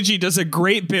 Kathy Nimidji does a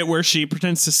great bit where she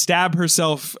pretends to stab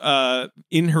herself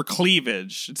in her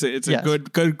cleavage. It's a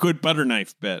good butter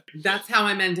knife bit. That's how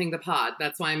I'm ending the pod.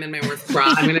 That's why I'm in my worst bra.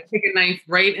 I'm going to take a knife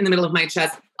right in the middle of my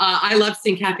chest. I love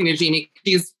seeing Kathy Nimidji.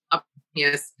 She's a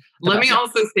genius. Let me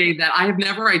also say that I have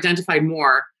never identified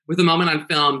more with a moment on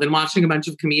film than watching a bunch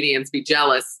of comedians be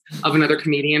jealous of another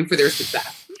comedian for their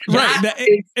success.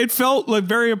 It felt like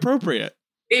very appropriate.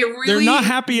 It really, they're not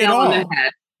happy at all.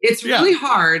 It's really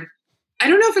hard. I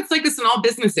don't know if it's like this in all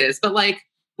businesses, but like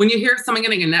when you hear someone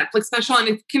getting a Netflix special, and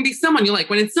it can be someone you like,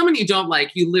 when it's someone you don't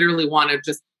like, you literally want to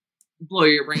just blow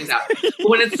your brains out. But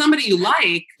when it's somebody you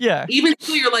like, even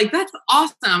though you're like, that's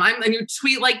awesome. And you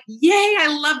tweet like, yay, I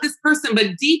love this person.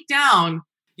 But deep down,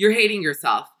 you're hating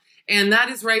yourself. And that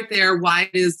is right there why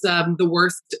it is the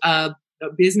worst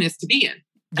business to be in.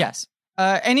 Yes.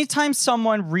 Anytime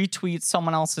someone retweets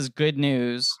someone else's good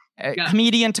news,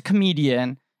 comedian to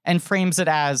comedian, and frames it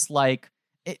as like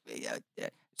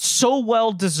so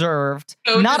well deserved,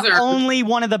 only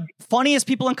one of the funniest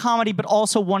people in comedy, but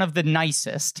also one of the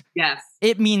nicest. Yes.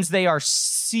 It means they are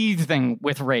seething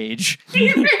with rage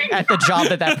at the job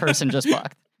that person just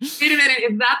booked. Wait a minute,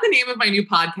 is that the name of my new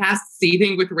podcast,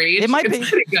 Seething with Rage? It might be.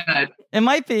 Pretty good. It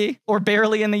might be. Or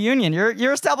Barely in the Union.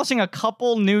 You're establishing a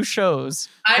couple new shows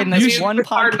in this one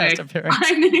podcast appearance.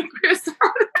 I'm the new Chris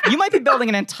Hardwick. You might be building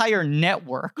an entire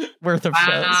network worth of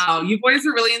shows. Wow, you boys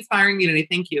are really inspiring me today.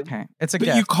 Thank you. Okay. It's a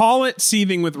gift. You call it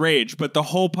Seething with Rage, but the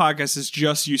whole podcast is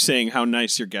just you saying how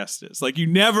nice your guest is. Like, you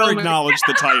never acknowledge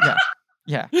the title.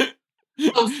 Yeah.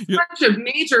 Such a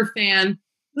major fan.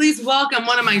 Please welcome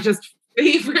one of my just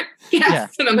favorite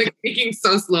guests, and I'm like speaking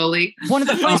so slowly. One of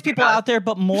the funniest people out there,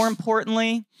 but more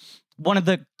importantly, one of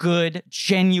the good,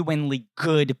 genuinely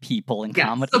good people in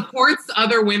comedy. Supports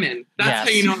other women. That's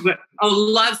how you know that.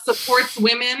 Love supports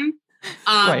women.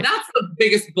 That's the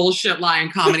biggest bullshit lie in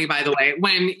comedy, by the way.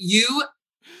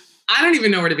 I don't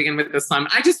even know where to begin with this one.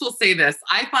 I just will say this.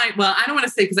 I don't want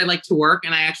to say because I like to work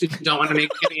and I actually don't want to make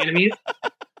any enemies.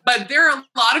 But there are a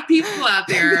lot of people out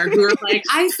there who are like,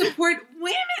 I support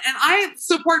women and I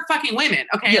support fucking women.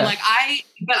 Okay. Yeah.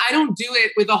 But I don't do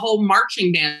it with a whole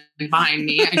marching band behind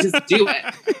me. I just do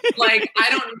it. Like, I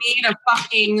don't need a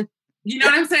fucking, you know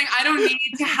what I'm saying? I don't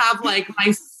need to have like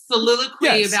my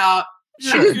soliloquy about,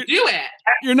 I just do it.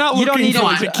 You're not looking for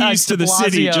the keys to the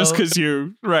city just because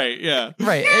you, right. Yeah.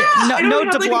 Right. No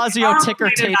de Blasio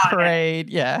ticker tape parade.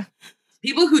 Yeah.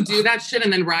 People who do that shit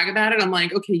and then brag about it, I'm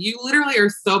like, okay, you literally are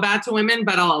so bad to women,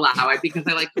 but I'll allow it because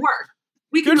I like to work.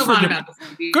 We can move on about this.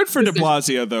 Good for de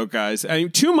Blasio, though, guys. I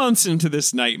mean, 2 months into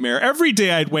this nightmare, every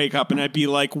day I'd wake up and I'd be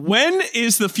like, when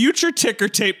is the future ticker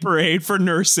tape parade for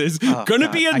nurses going to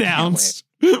be announced?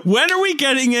 When are we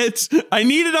getting it? I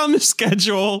need it on the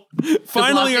schedule.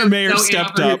 Finally, our mayor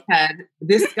stepped up.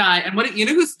 This guy, and you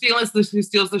know who steals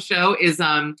the show is,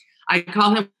 I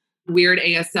call him Weird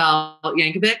ASL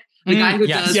Yankovic. The guy who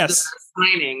does the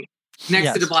signing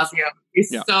next to de Blasio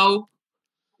is so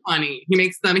funny. He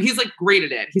makes them. He's like great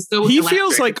at it. He's so. He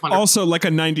feels like also like a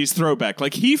 '90s throwback.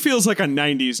 Like he feels like a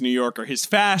 '90s New Yorker. His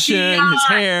fashion, his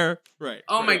hair. Right.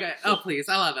 Oh my god. Oh please,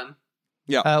 I love him.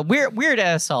 Yeah. Weird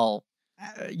ASL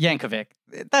Yankovic.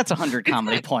 That's 100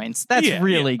 comedy points. That's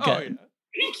really good. Oh,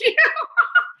 yeah. Thank you.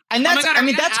 And that's.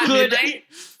 That's good.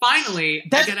 Finally,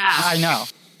 I get asked. I know.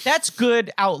 That's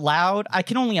good out loud. I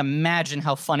can only imagine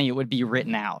how funny it would be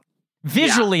written out.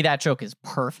 Visually, that joke is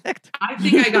perfect. I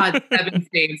think I got 7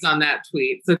 saves on that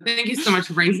tweet. So thank you so much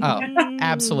for bringing it.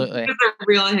 Absolutely. It's a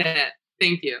real hit.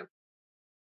 Thank you.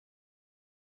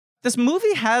 This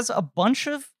movie has a bunch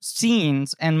of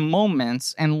scenes and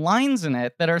moments and lines in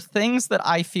it that are things that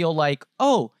I feel like,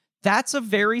 that's a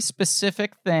very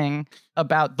specific thing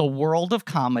about the world of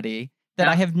comedy that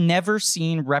I have never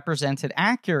seen represented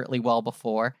accurately well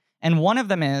before. And one of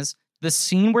them is the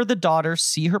scene where the daughters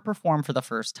see her perform for the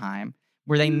first time,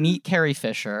 where they meet Carrie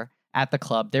Fisher, at the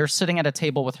club. They're sitting at a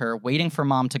table with her, waiting for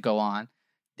mom to go on.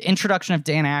 The introduction of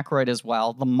Dan Aykroyd as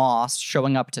well, the Moss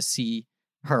showing up to see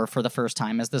her for the first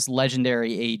time as this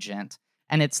legendary agent.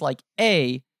 And it's like,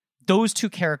 those two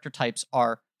character types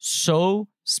are so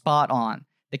spot on.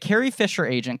 The Carrie Fisher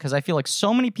agent, because I feel like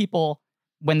so many people,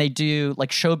 when they do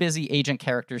like show busy agent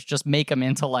characters, just make them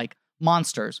into like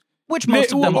monsters, which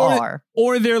most of them are.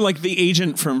 Or they're like the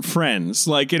agent from Friends,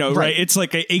 like, right? It's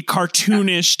like a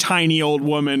cartoonish tiny old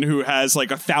woman who has like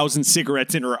 1,000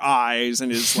 cigarettes in her eyes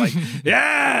and is like,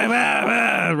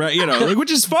 right? Like,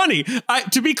 which is funny.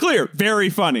 To be clear, very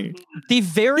funny. The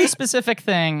very specific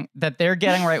thing that they're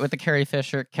getting right with the Carrie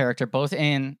Fisher character, both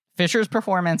in Fisher's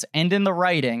performance and in the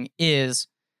writing, is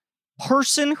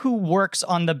person who works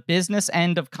on the business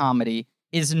end of comedy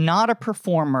is not a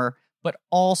performer, but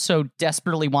also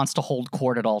desperately wants to hold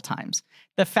court at all times.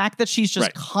 The fact that she's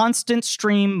just constant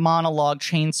stream monologue,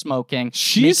 chain smoking,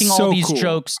 making all these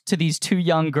jokes to these two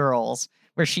young girls,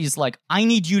 where she's like, I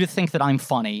need you to think that I'm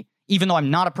funny, even though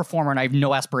I'm not a performer and I have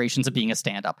no aspirations of being a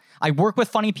stand-up. I work with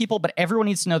funny people, but everyone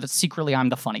needs to know that secretly I'm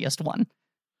the funniest one.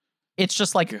 It's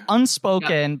just like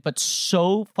unspoken, but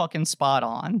so fucking spot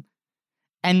on.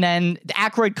 And then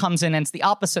Aykroyd comes in and it's the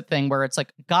opposite thing, where it's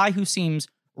like a guy who seems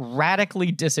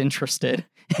radically disinterested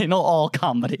in all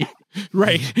comedy.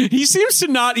 Right. He seems to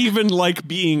not even like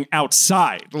being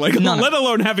outside, like let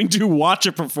alone having to watch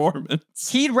a performance.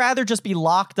 He'd rather just be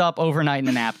locked up overnight in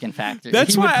the napkin factory.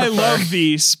 That's why I love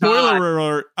the spoiler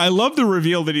alert. I love the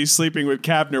reveal that he's sleeping with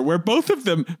Kavner, where both of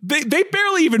them, they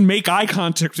barely even make eye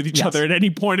contact with each other at any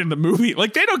point in the movie.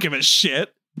 Like, they don't give a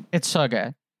shit. It's so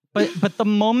good. But the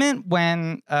moment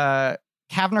when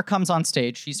Kavner comes on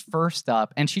stage, she's first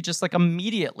up, and she just like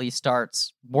immediately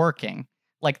starts working.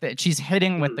 Like that, she's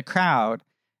hitting with the crowd.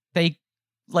 They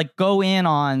like go in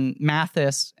on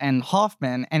Mathis and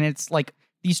Hoffman, and it's like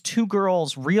these two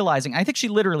girls realizing. I think she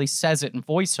literally says it in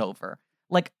voiceover.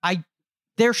 Like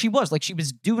there she was. Like she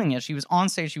was doing it. She was on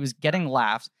stage. She was getting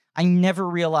laughs. I never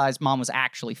realized mom was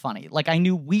actually funny. Like I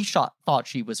knew we thought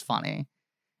she was funny,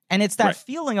 and it's that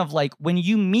feeling of like when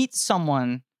you meet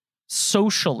someone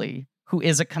socially who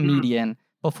is a comedian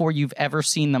before you've ever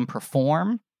seen them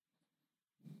perform,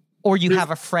 or you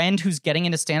have a friend who's getting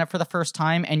into stand-up for the first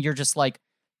time and you're just like,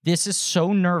 this is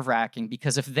so nerve-wracking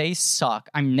because if they suck,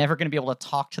 I'm never going to be able to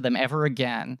talk to them ever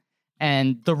again.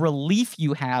 And the relief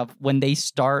you have when they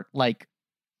start like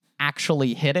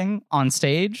actually hitting on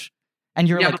stage, and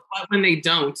you're like, but when they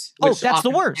don't, which that's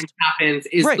the worst. Happens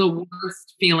is the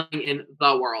worst feeling in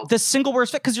the world. The single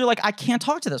worst fit, because you're like, I can't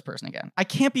talk to this person again. I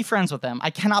can't be friends with them. I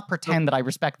cannot pretend that I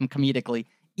respect them comedically,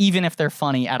 even if they're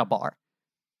funny at a bar.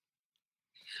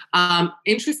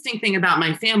 Interesting thing about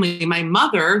my family, my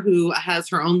mother, who has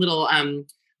her own little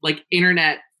like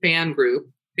internet fan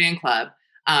club,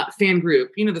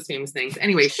 you know, those famous things.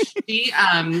 Anyway, she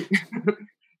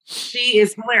she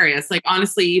is hilarious. Like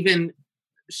honestly, even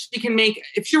she can make,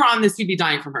 if you're on this, you'd be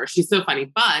dying from her. She's so funny.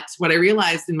 But what I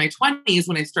realized in my 20s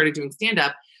when I started doing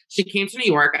stand-up, she came to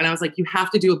New York and I was like, you have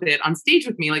to do a bit on stage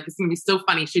with me. Like, it's going to be so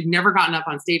funny. She'd never gotten up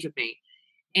on stage with me.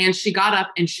 And she got up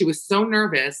and she was so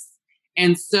nervous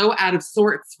and so out of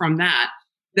sorts from that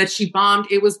she bombed.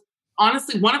 It was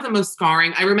honestly one of the most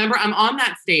scarring. I remember I'm on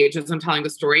that stage as I'm telling the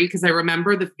story because I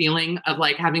remember the feeling of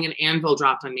like having an anvil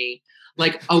dropped on me.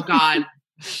 Like, oh God,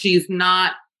 she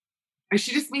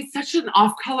just made such an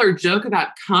off-color joke about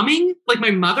coming. Like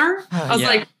my mother, I was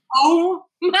like, oh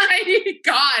my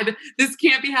God, this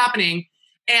can't be happening.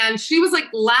 And she was like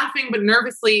laughing, but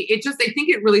nervously. I think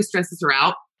it really stresses her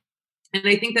out. And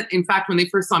I think that in fact, when they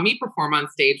first saw me perform on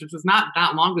stage, which was not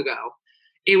that long ago,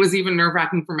 it was even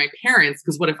nerve-wracking for my parents.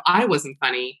 Because what if I wasn't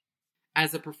funny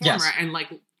as a performer? Yes. And like,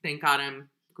 thank God I'm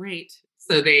great.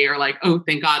 So they are like, oh,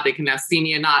 thank God they can now see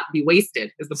me and not be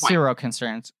wasted, is the point. Zero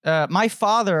concerns. My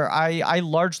father, I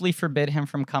largely forbid him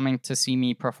from coming to see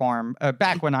me perform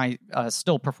back when I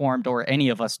still performed, or any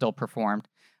of us still performed.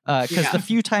 Because the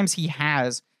few times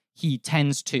he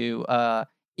tends to,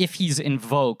 if he's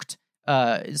invoked,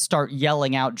 start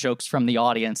yelling out jokes from the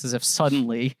audience as if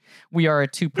suddenly we are a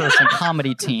two-person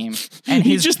comedy team. And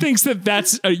he just thinks that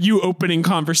that's you opening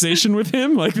conversation with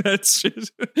him. Like that's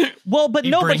just well, but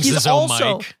he's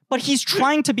also mic. But he's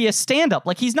trying to be a stand-up.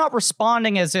 Like he's not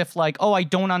responding as if like, oh, I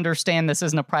don't understand. This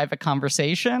isn't a private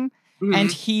conversation. Mm-hmm.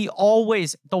 And he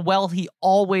always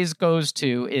goes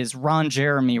to is Ron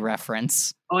Jeremy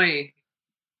reference. Oi.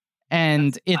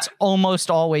 And it's almost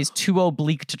always too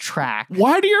oblique to track.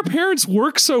 Why do your parents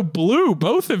work so blue,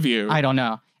 both of you? I don't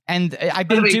know. And I've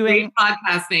been doing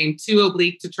podcast name, Too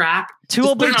Oblique to Track. Too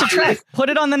Oblique to Track. Put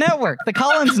it on the network, the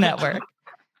Collins Network.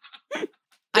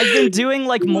 I've been doing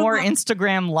like more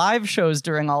Instagram live shows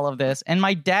during all of this, and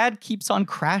my dad keeps on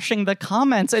crashing the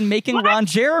comments and making Ron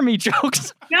Jeremy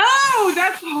jokes. No,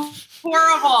 that's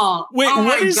horrible. Wait,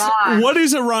 oh what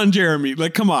is a Ron Jeremy?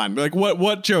 Like, come on. Like,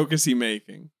 what joke is he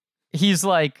making? He's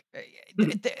like,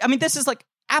 I mean, this is like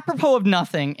apropos of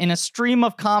nothing. In a stream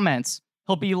of comments,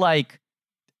 he'll be like,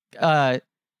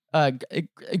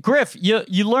 Griff,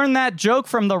 you learned that joke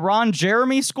from the Ron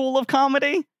Jeremy School of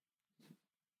Comedy?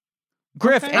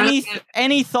 Griff,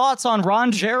 any thoughts on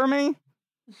Ron Jeremy?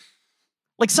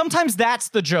 Like, sometimes that's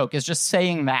the joke, is just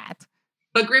saying that.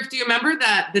 But Griff, do you remember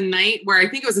that the night where I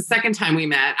think it was the second time we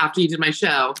met after you did my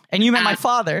show? And you met my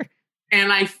father.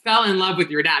 And I fell in love with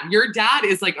your dad. Your dad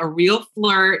is like a real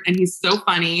flirt and he's so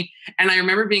funny. And I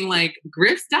remember being like,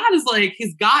 Griff's dad is like,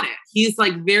 he's got it. He's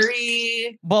like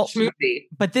very schmoopy.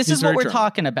 But this is what we're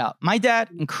talking about. My dad,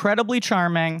 incredibly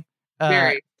charming.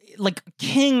 Very. Like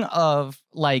king of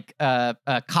like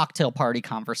a cocktail party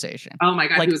conversation. Oh my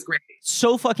God, like, he was great.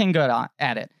 So fucking good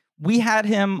at it. We had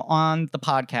him on the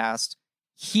podcast.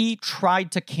 He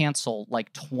tried to cancel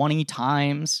like 20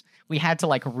 times. We had to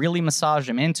like really massage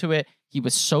him into it. He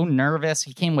was so nervous.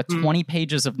 He came with 20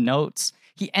 pages of notes.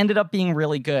 He ended up being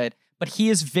really good. But he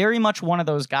is very much one of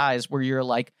those guys where you're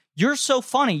like, you're so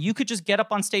funny. You could just get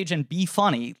up on stage and be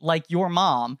funny like your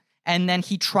mom. And then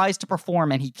he tries to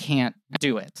perform and he can't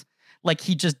do it. Like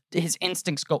his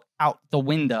instincts go out the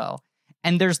window.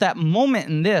 And there's that moment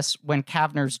in this when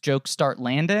Kavner's jokes start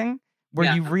landing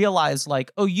where you realize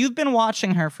like, oh, you've been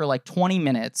watching her for like 20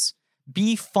 minutes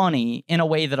be funny in a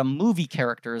way that a movie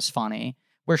character is funny,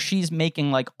 where she's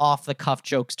making like off the cuff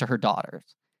jokes to her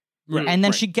daughters. Right, and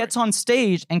then she gets on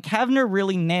stage and Kavner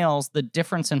really nails the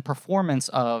difference in performance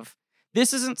of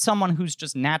this isn't someone who's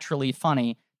just naturally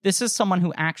funny. This is someone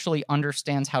who actually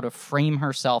understands how to frame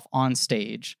herself on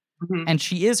stage. Mm-hmm. And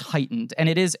she is heightened and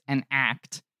it is an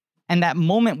act. And that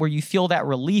moment where you feel that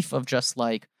relief of just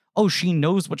like, oh, she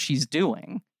knows what she's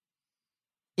doing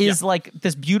is like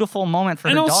this beautiful moment for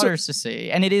her daughters to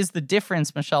see. And it is the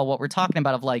difference, Michelle, what we're talking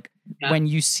about of like when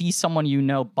you see someone you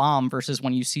know bomb versus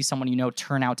when you see someone you know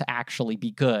turn out to actually be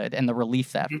good and the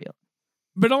relief that feels.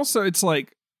 But also it's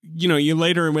like, you know, you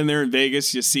later when they're in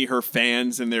Vegas, you see her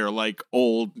fans and they're like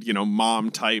old, you know, mom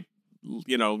type,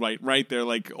 you know, like right there,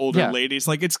 like older ladies.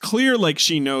 Like it's clear like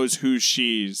she knows who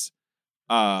she's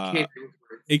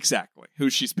exactly who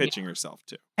she's pitching herself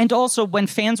to. And also when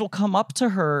fans will come up to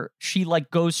her, she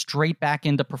like goes straight back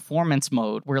into performance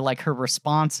mode where like her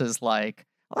response is like,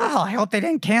 well, I hope they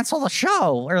didn't cancel the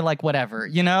show or like whatever,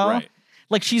 you know? Right.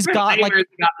 Like she's got like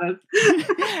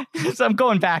so I'm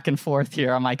going back and forth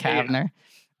here on my Kavner.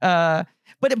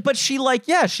 But she like,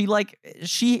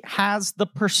 she has the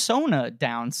persona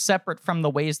down separate from the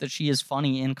ways that she is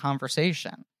funny in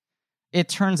conversation. It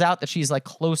turns out that she's like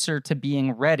closer to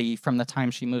being ready from the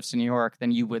time she moves to New York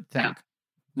than you would think.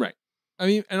 Right. I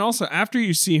mean, and also after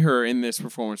you see her in this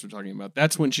performance we're talking about,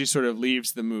 that's when she sort of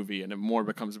leaves the movie and it more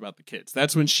becomes about the kids.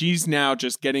 That's when she's now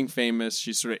just getting famous.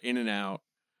 She's sort of in and out.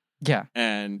 Yeah.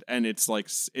 And it's like,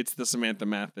 it's the Samantha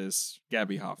Mathis,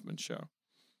 Gabby Hoffman show.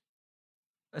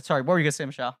 Sorry, what were you going to say,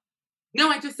 Michelle? No,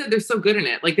 I just said they're so good in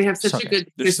it. Like they have such a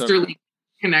good sisterly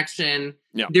connection.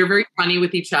 Yeah. They're very funny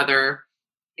with each other.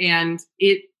 And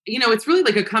it, you know, it's really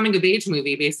like a coming of age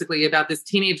movie, basically about this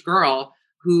teenage girl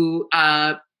who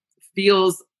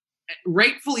feels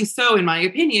rightfully so, in my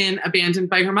opinion, abandoned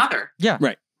by her mother. Yeah.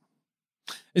 Right.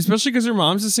 Especially because her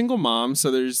mom's a single mom. So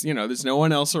there's no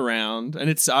one else around. And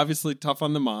it's obviously tough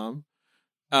on the mom.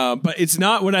 But it's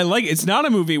not what I like. It's not a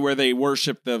movie where they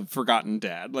worship the forgotten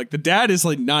dad. Like the dad is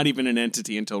like not even an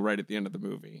entity until right at the end of the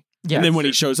movie. Yeah, and then when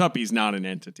he shows up, he's not an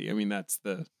entity. I mean, that's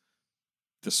the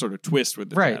sort of twist with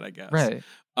the dad, I guess. Right.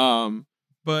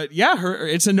 But yeah,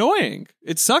 it's annoying.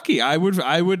 It's sucky. I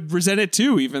would resent it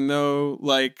too, even though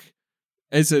like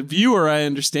as a viewer, I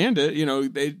understand it. You know,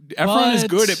 everyone is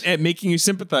good at making you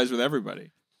sympathize with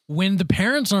everybody. When the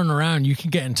parents aren't around, you can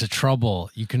get into trouble.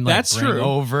 You can like bring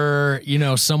over, you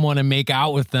know, someone and make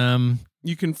out with them.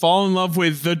 You can fall in love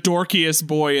with the dorkiest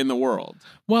boy in the world.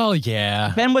 Well,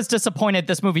 yeah. Ben was disappointed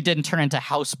this movie didn't turn into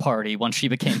House Party when she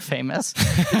became famous.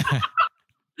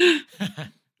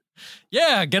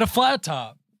 Yeah, get a flat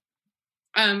top.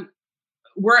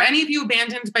 Were any of you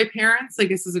abandoned by parents? I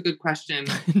guess is a good question.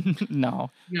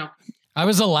 No. I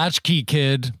was a latchkey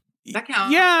kid. That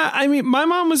counts. Yeah, I mean, my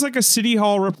mom was like a City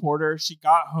Hall reporter. She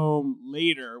got home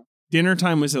later. Dinner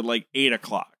time was at like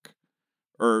 8:00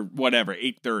 or whatever,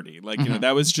 8:30. Like, you know,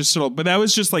 that was just but that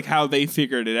was just like how they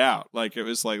figured it out. Like, it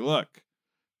was like, look,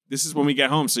 this is when we get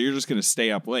home, so you're just going to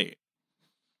stay up late.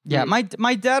 Yeah, my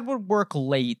dad would work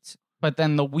late but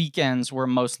then the weekends were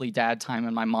mostly dad time,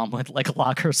 and my mom would like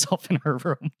lock herself in her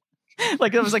room.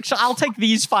 Like it was like, I'll take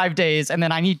these 5 days, and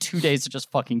then I need 2 days to just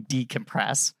fucking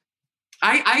decompress.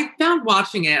 I found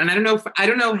watching it, and I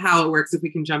don't know how it works, if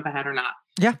we can jump ahead or not.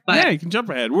 Yeah, but you can jump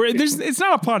ahead. It's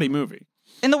not a plotty movie.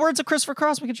 In the words of Christopher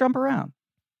Cross, we could jump around.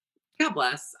 God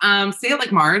bless. Say it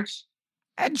like Marge.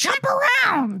 Jump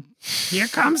around. Here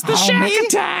comes the shack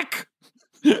attack.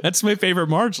 That's my favorite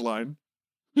Marge line.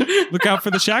 Look out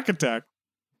for the shack attack.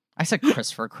 I said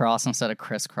Christopher Cross instead of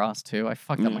Chris Cross too. I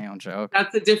fucked up my own joke.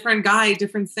 That's a different guy,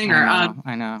 different singer.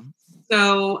 I know.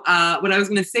 So what I was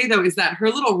going to say though is that her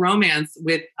little romance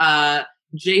with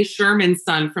Jay Sherman's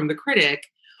son from The Critic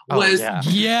was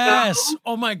yes.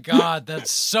 Oh my God,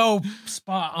 that's so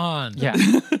spot on. Yeah.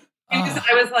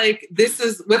 I was like,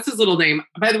 what's his little name?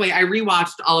 By the way, I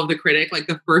rewatched all of The Critic like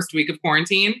the first week of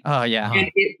quarantine. Oh yeah. And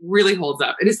it really holds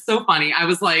up. It is so funny. I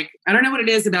was like, I don't know what it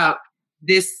is about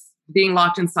this being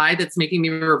locked inside that's making me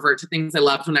revert to things I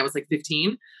loved when I was like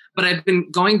 15. But I've been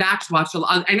going back to watch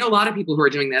I know a lot of people who are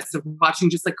doing this, so watching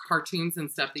just like cartoons and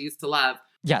stuff they used to love.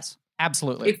 Yes,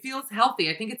 absolutely. It feels healthy.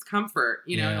 I think it's comfort,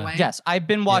 in a way. Yes, I've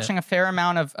been watching a fair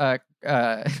amount of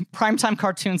primetime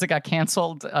cartoons that got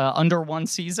canceled under one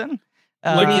season.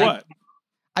 Like what?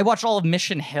 I watched all of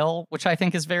Mission Hill, which I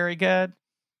think is very good.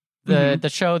 The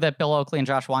show that Bill Oakley and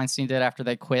Josh Weinstein did after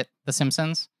they quit The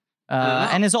Simpsons.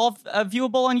 And is all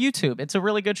viewable on YouTube. It's a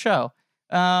really good show.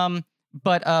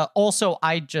 But also,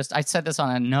 I said this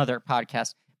on another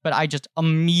podcast, but I just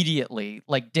immediately,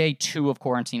 like day 2 of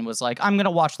quarantine, was like, I'm going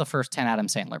to watch the first 10 Adam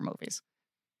Sandler movies.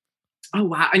 Oh,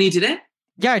 wow. And you did it?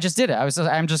 Yeah, I just did it.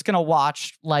 I'm just going to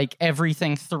watch like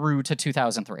everything through to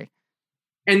 2003.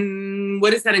 And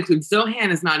what does that include?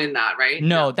 Zohan is not in that, right?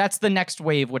 No, that's the next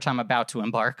wave, which I'm about to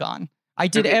embark on. I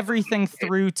did everything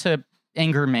through to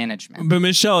Anger Management. But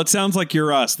Michelle, it sounds like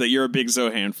you're us, that you're a big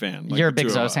Zohan fan. Like you're a big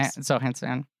Zohan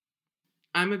fan.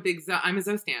 I'm a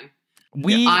Zo stan.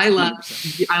 I love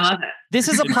it. This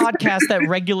is a podcast that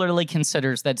regularly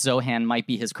considers that Zohan might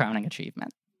be his crowning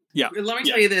achievement. Yeah. Let me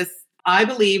tell you this. I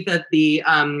believe that the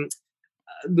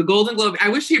Golden Globe, I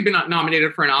wish he had been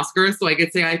nominated for an Oscar, so I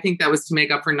could say I think that was to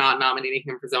make up for not nominating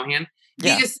him for Zohan.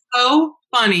 Yeah. He is so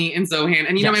funny in Zohan.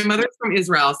 And, my mother's from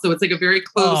Israel, so it's like a very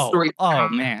close story. Oh,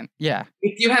 man. Yeah.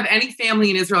 If you have any family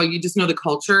in Israel, you just know the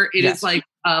culture. It is like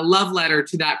a love letter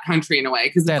to that country in a way,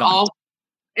 because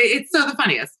it's so the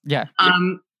funniest. Yeah.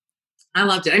 I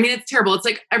loved it. I mean, it's terrible. It's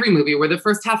like every movie where the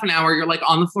first half an hour you're like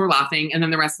on the floor laughing, and then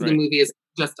the rest of the movie is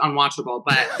just unwatchable.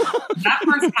 But that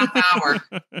first half hour,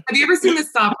 have you ever seen the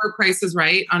Sabra Price is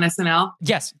Right on SNL?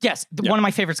 Yes. One of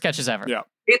my favorite sketches ever. Yeah.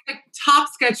 It's a top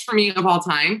sketch for me of all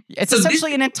time. It's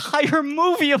essentially an entire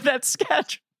movie of that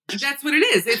sketch. That's what it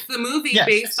is. It's the movie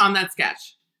based on that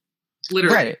sketch.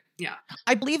 Literally. Right. Yeah.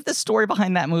 I believe the story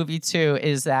behind that movie too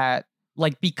is that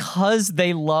like because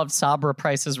they loved Sabra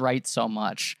Price is Right so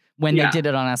much when they did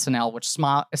it on SNL, which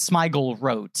Smigel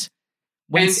wrote.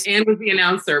 And was the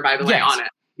announcer, by the way, on it.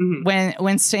 Mm-hmm.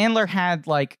 When Sandler had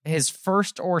like his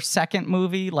first or second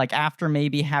movie, like after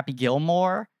maybe Happy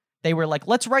Gilmore, they were like,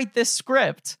 let's write this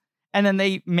script. And then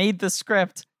they made the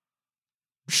script,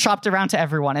 shopped around to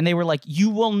everyone, and they were like, you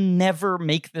will never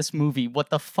make this movie. What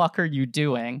the fuck are you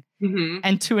doing? Mm-hmm.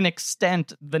 And to an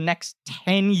extent, the next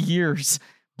 10 years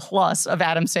plus of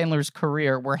Adam Sandler's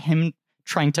career were him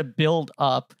trying to build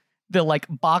up the like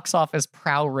box office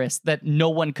prowess that no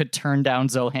one could turn down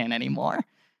Zohan anymore.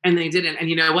 And they didn't. And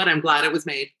you know what? I'm glad it was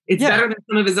made. It's better than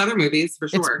some of his other movies, for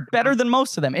sure. It's better than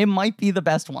most of them. It might be the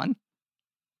best one.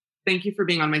 Thank you for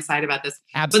being on my side about this.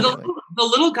 Absolutely. But the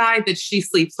little guy that she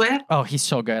sleeps with. Oh, he's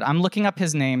so good. I'm looking up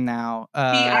his name now.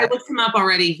 I looked him up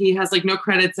already. He has like no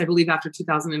credits, I believe, after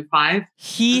 2005.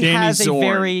 He Danny has Zorn. a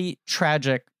very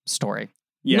tragic story.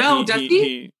 Yeah, no, does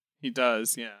he? He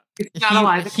does, yeah. He's not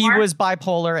alive anymore? He was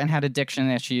bipolar and had addiction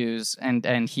issues,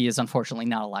 and he is unfortunately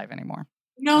not alive anymore.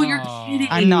 No, you're kidding.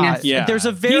 I'm not. Yeah. There's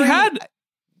a very... He had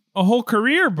a whole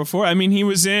career before. I mean, he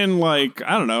was in like,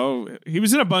 I don't know, he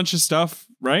was in a bunch of stuff,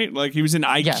 right? Like he was in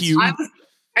IQ. Yes.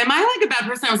 Am I like a bad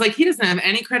person? I was like, he doesn't have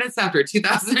any credits after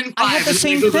 2005. I had the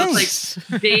same thing.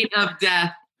 Like, date of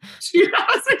death.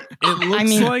 2000.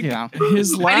 It looks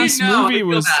his last movie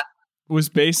was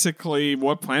basically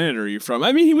What Planet Are You From?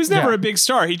 I mean, he was never a big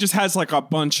star. He just has like a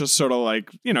bunch of sort of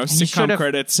like, sitcom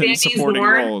credits and supporting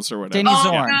roles or whatever. Danny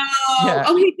Zorn. No. Yeah.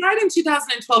 Oh, he died in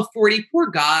 2012. 40. Poor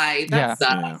guy. That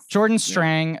sucks. Yeah. Jordan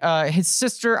Strang, his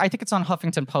sister, I think it's on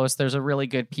Huffington Post. There's a really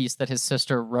good piece that his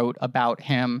sister wrote about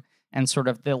him and sort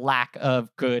of the lack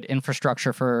of good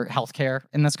infrastructure for healthcare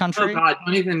in this country. Oh God,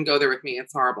 don't even go there with me.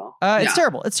 It's horrible. It's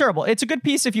terrible. It's terrible. It's a good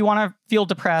piece if you want to feel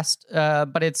depressed,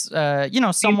 but it's,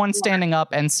 someone standing up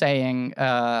and saying,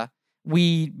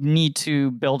 we need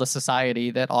to build a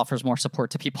society that offers more support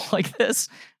to people like this.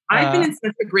 I've been in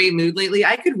such a great mood lately.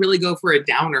 I could really go for a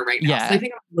downer right now. Yeah. So I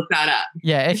think I'll look that up.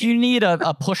 Yeah, if you need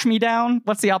a push me down,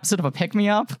 what's the opposite of a pick me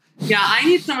up? Yeah, I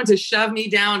need someone to shove me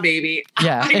down, baby.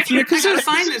 Yeah. I gotta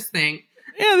find this thing.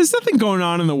 Yeah, there's nothing going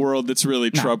on in the world that's really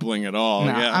troubling at all.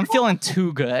 No, yeah. I'm feeling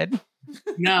too good.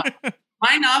 No.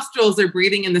 My nostrils are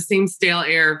breathing in the same stale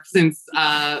air since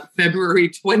February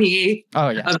 28th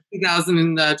of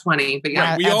 2020. But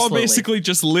yeah, we all basically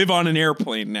just live on an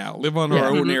airplane now. Live on our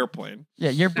own airplane.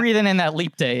 Yeah, you're breathing in that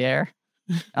leap day air.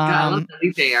 I love that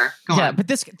leap day air. Go on. But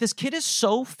this kid is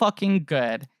so fucking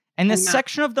good. And this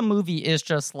section of the movie is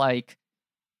just like,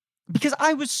 because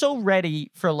I was so ready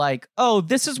for like, oh,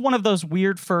 this is one of those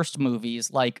weird first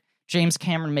movies like James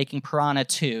Cameron making Piranha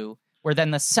 2, where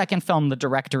then the second film, the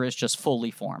director is just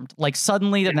fully formed. Like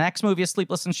suddenly the next movie is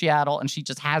Sleepless in Seattle and she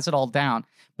just has it all down.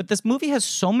 But this movie has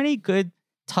so many good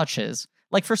touches.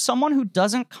 Like for someone who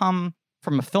doesn't come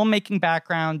from a filmmaking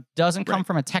background, doesn't come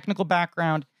from a technical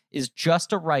background, is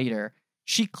just a writer,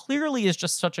 she clearly is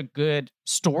just such a good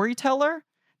storyteller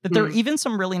that there are even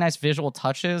some really nice visual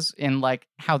touches in like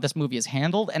how this movie is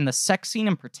handled. And the sex scene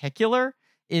in particular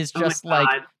is just like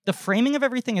the framing of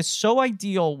everything is so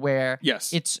ideal where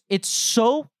it's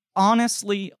so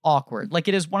honestly awkward. Like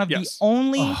it is one of the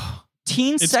only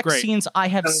teen sex scenes I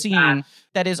have seen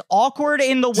that is awkward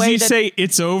in the way Does he say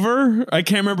it's over? I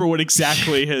can't remember what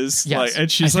exactly his like, and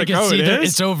she's like, oh, it is?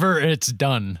 It's over, it's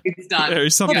done. It's done. Or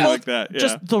something like that. Yeah.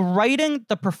 Just the writing,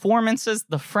 the performances,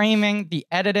 the framing, the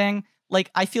editing. Like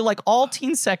I feel like all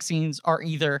teen sex scenes are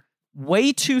either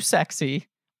way too sexy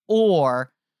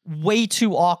or way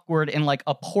too awkward in like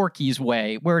a Porky's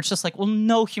way, where it's just like, well,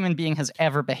 no human being has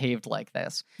ever behaved like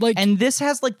this. Like, and this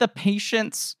has like the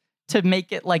patience to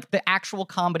make it like the actual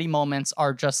comedy moments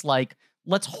are just like,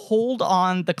 let's hold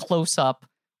on the close up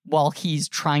while he's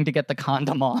trying to get the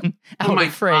condom on out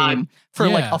of frame for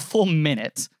like a full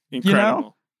minute. Incredible. You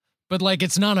know? But like,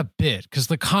 it's not a bit, because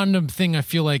the condom thing, I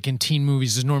feel like in teen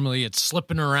movies is normally it's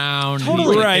slipping around.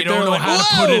 Totally. They don't know how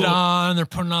to put it on. They're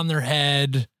putting it on their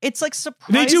head. It's like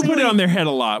surprisingly... They do put it on their head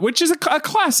a lot, which is a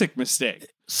classic mistake.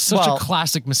 Such a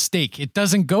classic mistake. It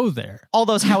doesn't go there. All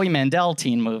those Howie Mandel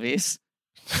teen movies.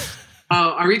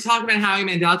 Oh, are we talking about Howie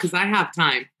Mandel? Because I have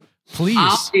time. Please.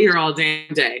 I'll be here all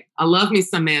day. I love me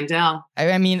some Mandel.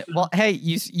 I mean, well, hey,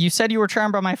 you said you were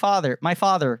charmed by my father. My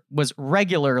father was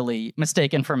regularly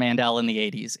mistaken for Mandel in the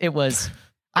 80s. It was,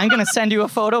 I'm going to send you a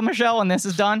photo, Michelle, when this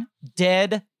is done.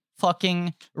 Dead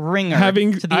fucking ringer.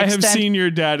 I have seen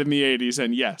your dad in the 80s,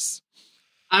 and yes.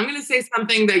 I'm going to say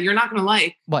something that you're not going to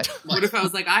like. What? What if I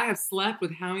was like, I have slept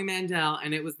with Howie Mandel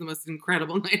and it was the most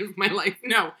incredible night of my life?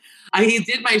 No, he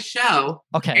did my show.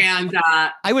 Okay. And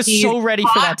I was so ready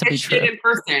for that to be true. In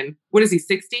person. What is he,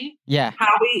 60? Yeah.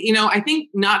 Howie, I think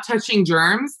not touching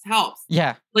germs helps.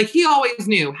 Yeah. Like he always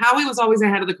knew. Howie was always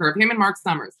ahead of the curve. Him and Mark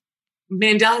Summers.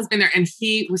 Mandel has been there and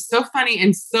he was so funny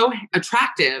and so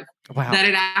attractive that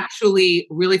it actually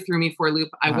really threw me for a loop.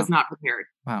 I was not prepared.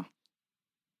 Wow.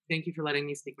 Thank you for letting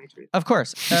me speak my truth. Of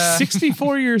course. He's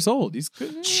 64 years old. He's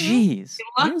good. Jeez.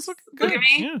 Look at me.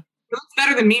 Yeah. He looks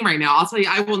better than me right now. I'll tell you,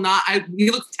 I will not.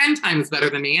 He looks 10 times better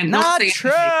than me. And not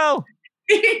true.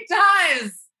 He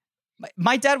does.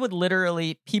 My dad would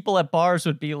literally, people at bars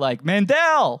would be like,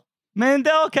 Mandel, can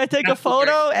I take a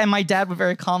photo? And my dad would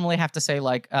very calmly have to say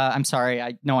like, I'm sorry,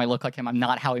 I know I look like him. I'm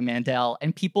not Howie Mandel.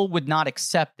 And people would not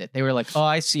accept it. They were like, oh,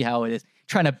 I see how it is.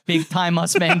 Trying to big time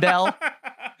us, Mandel.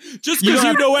 Just because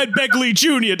you know Ed Begley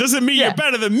Jr. doesn't mean you're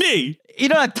better than me. You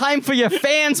don't have time for your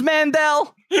fans,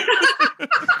 Mandel.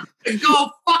 Go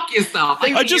fuck yourself.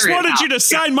 I just wanted you to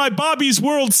sign my Bobby's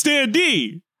World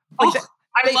standee. I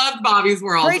loved Bobby's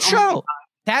World. Great show.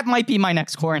 That might be my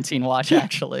next quarantine watch,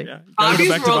 actually. Bobby's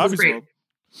World was great.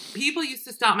 People used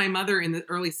to stop my mother in the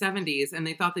early 70s and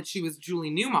they thought that she was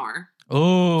Julie Newmar.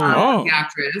 Oh. The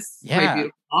actress. Very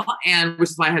beautiful. And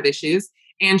which is why I have issues.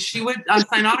 And she would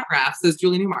sign autographs as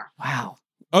Julie Newmar. Wow.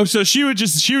 Oh, so she would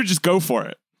just go for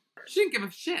it. She didn't give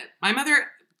a shit. My mother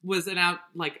was out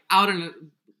and a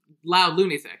loud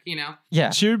lunatic, Yeah.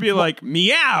 She would be like,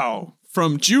 meow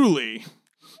from Julie.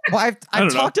 Well,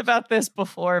 I've talked about this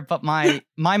before, but my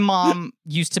mom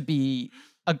used to be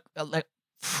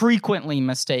frequently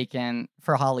mistaken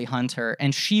for Holly Hunter,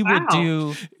 and she would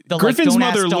do the Griffin's don't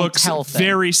mother ask, don't looks tell thing.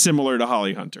 Very similar to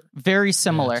Holly Hunter. Very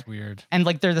similar. That's weird. And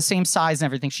they're the same size and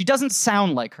everything. She doesn't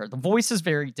sound like her. The voice is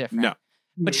very different. No.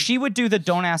 But she would do the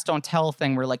don't ask, don't tell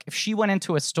thing where, like, if she went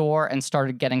into a store and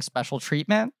started getting special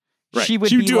treatment, she would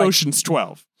do like, Ocean's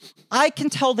 12. I can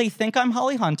tell they think I'm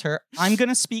Holly Hunter. I'm going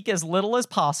to speak as little as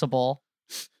possible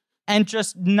and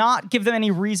just not give them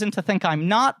any reason to think I'm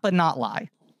not, but not lie.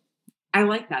 I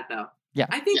like that, though. Yeah.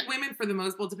 I think women, for the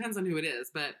most, well, it depends on who it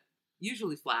is, but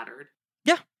usually flattered.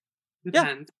 Yeah.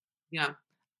 Depends. Yeah.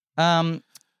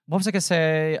 What was I going to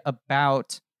say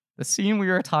about the scene we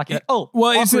were talking about? Oh,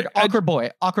 well, awkward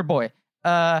boy.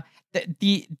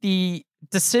 The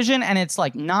decision, and it's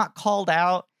like not called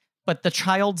out, but the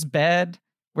child's bed,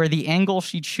 where the angle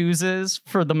she chooses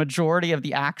for the majority of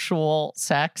the actual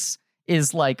sex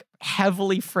is like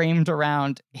heavily framed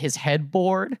around his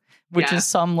headboard, which is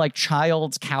some like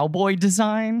child's cowboy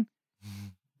design.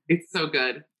 It's so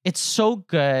good. It's so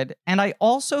good. And I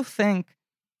also think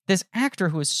this actor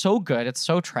who is so good, it's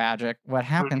so tragic what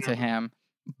happened to him.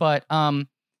 But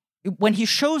when he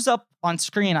shows up on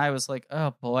screen, I was like,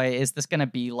 oh boy, is this going to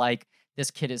be like, this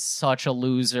kid is such a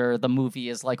loser. The movie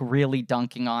is like really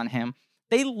dunking on him.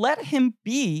 They let him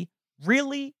be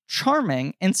really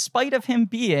charming in spite of him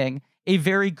being a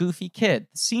very goofy kid.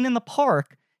 The scene in the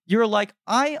park, you're like,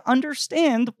 I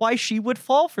understand why she would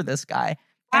fall for this guy.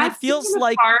 And it feels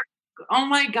like, oh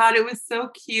my God, it was so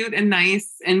cute and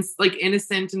nice and like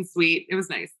innocent and sweet. It was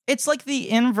nice. It's like the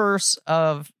inverse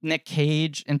of Nick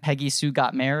Cage and Peggy Sue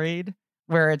Got Married,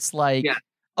 where it's like,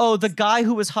 oh, the guy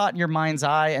who was hot in your mind's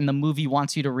eye, and the movie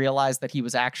wants you to realize that he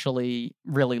was actually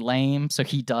really lame, so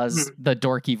he does the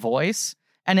dorky voice.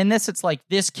 And in this, it's like,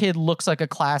 this kid looks like a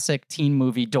classic teen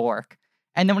movie dork.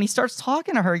 And then when he starts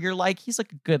talking to her, you're like, he's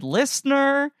like a good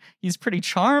listener. He's pretty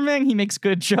charming. He makes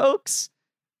good jokes.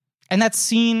 And that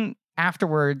scene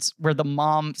afterwards where the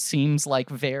mom seems like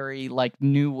very like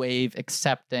new wave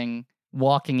accepting,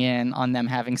 walking in on them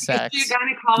having sex. Is she a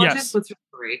gynecologist? Yes. What's your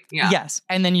story? Yeah. Yes.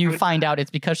 And then you find out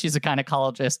it's because she's a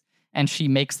gynecologist and she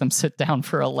makes them sit down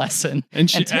for a lesson.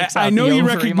 And I know you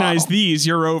recognize these,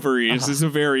 your ovaries is a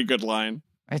very good line.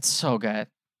 It's so good.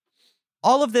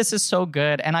 All of this is so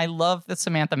good. And I love that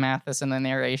Samantha Mathis in the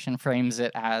narration frames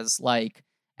it as like,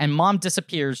 and mom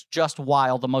disappears just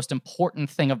while the most important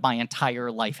thing of my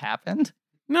entire life happened.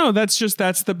 No, that's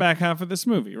the back half of this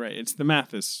movie, right? It's the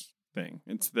Mathis thing.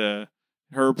 It's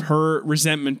her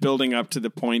resentment building up to the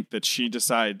point that she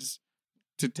decides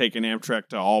to take an Amtrak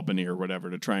to Albany or whatever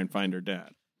to try and find her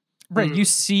dad. Right. You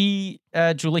see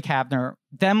Julie Kavner,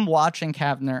 them watching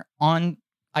Kavner on,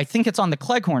 I think it's on the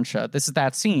Cleghorn show. This is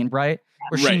that scene, right?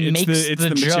 Where she makes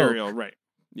the material, joke right?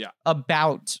 Yeah.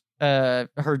 About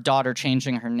her daughter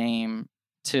changing her name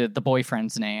to the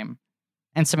boyfriend's name,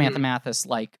 and Samantha Mathis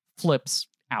like flips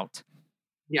out.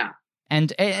 Yeah.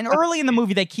 And early in the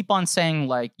movie, they keep on saying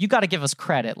like, you got to give us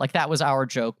credit. Like that was our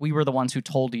joke. We were the ones who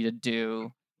told you to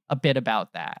do a bit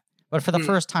about that. But for the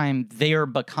first time, they're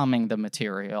becoming the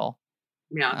material.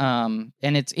 Yeah.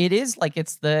 And it is like,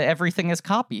 it's the everything is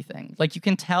copy thing. Like you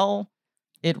can tell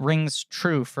it rings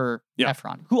true for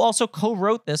Ephron, who also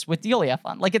co-wrote this with Delia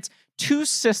Ephron. Like it's two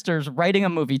sisters writing a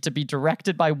movie to be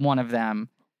directed by one of them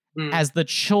as the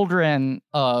children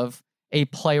of a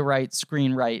playwright,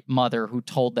 screenwrite mother who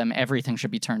told them everything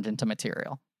should be turned into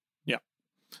material. Yeah.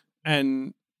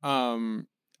 And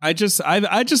I just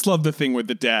love the thing with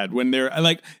the dad when they're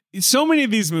like, so many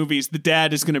of these movies, the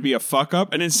dad is going to be a fuck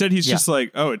up. And instead he's just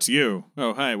like, oh, it's you.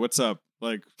 Oh, hi, what's up?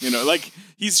 Like, like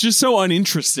he's just so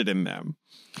uninterested in them.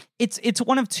 It's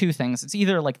one of two things. It's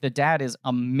either like the dad is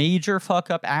a major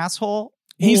fuck up asshole.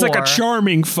 He's like a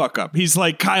charming fuck up. He's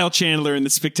like Kyle Chandler in The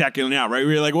Spectacular Now, right?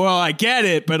 We're like, well, I get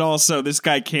it, but also this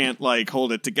guy can't like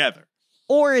hold it together.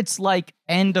 Or it's like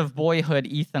End of Boyhood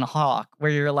Ethan Hawke, where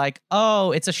you're like,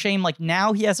 oh, it's a shame. Like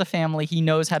now he has a family. He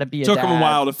knows how to be a dad. Took him a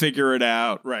while to figure it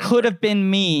out. Right. Could have been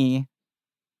me.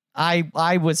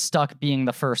 I was stuck being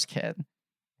the first kid.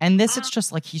 And this, it's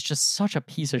just like, he's just such a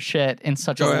piece of shit in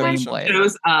such a lame way.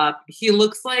 Shows up. He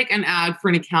looks like an ad for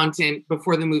an accountant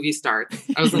before the movie starts.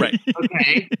 I was like,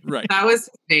 okay. Right. That was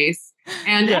his face.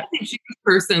 And as a Jewish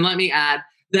person, let me add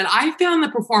that I found the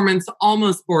performance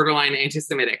almost borderline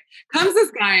anti-Semitic. Comes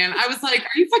this guy in, I was like,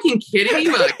 are you fucking kidding me?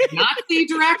 Will a Nazi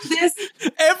direct this?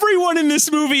 Everyone in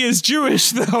this movie is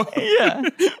Jewish, though. Yeah.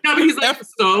 No, but he's like,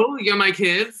 so, you're my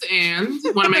kids, and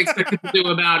what am I expected to do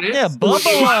about it? Yeah,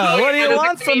 Bubba, what do you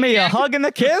want from me? A hug and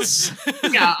a kiss?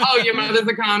 Yeah, oh, your mother's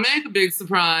a comic, big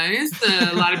surprise.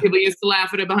 A lot of people used to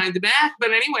laugh at it behind the back,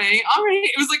 but anyway, all right.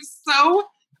 It was like so,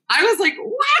 I was like,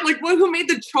 what? Like, who made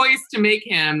the choice to make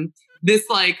him this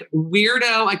like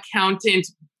weirdo accountant,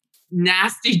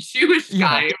 nasty Jewish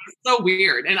guy? It was so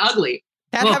weird and ugly.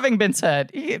 That having been said,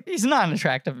 he's not an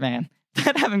attractive man.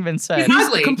 that having been said,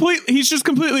 he's just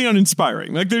completely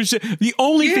uninspiring. Like there's the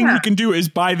only thing he can do is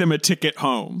buy them a ticket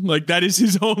home. Like that is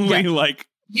his only like.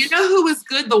 You know who was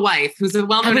good? The wife, who's a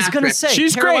well-known actress. I was going to say,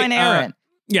 she's Caroline great. Aaron.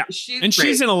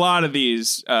 She's in a lot of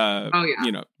these.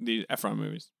 You know, these Efron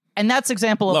movies. And that's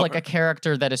example of like a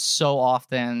character that is so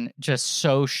often just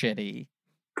so shitty.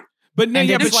 But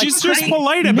she's just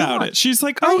polite about it. She's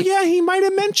like, "Oh yeah, he might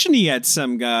have mentioned he had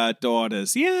some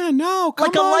daughters. Yeah, no, come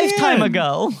like a lifetime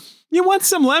ago. You want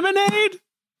some lemonade?"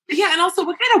 Yeah, and also,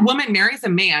 what kind of woman marries a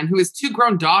man who has 2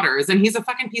 grown daughters and he's a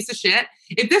fucking piece of shit?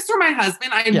 If this were my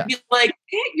husband, I'd be like,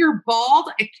 "Get your bald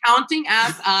accounting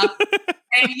ass up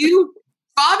and you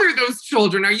father those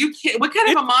children. Are you kidding? What kind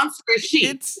of a monster is she?"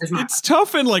 It's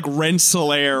tough in like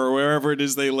Rensselaer or wherever it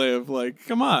is they live. Like,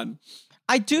 come on.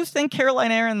 I do think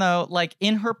Caroline Aaron, though, like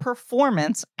in her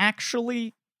performance,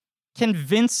 actually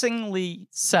convincingly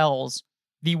sells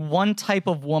the one type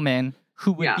of woman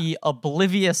who would be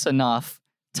oblivious enough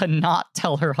to not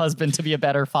tell her husband to be a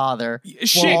better father,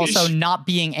 while also not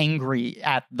being angry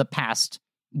at the past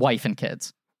wife and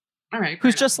kids. All right.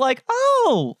 Who's just like,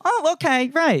 oh, okay,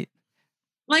 right.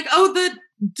 Like, oh, the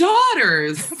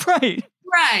daughters. Right.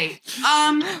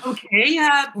 Okay.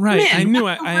 Right. I knew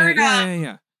it.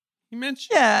 Yeah. He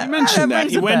mentioned that.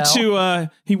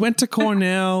 He went to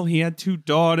Cornell. He had 2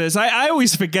 daughters. I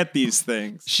always forget these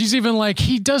things. She's even like,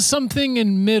 he does something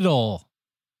in middle.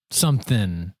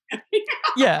 Something.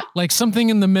 Yeah. Like something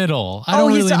in the middle. I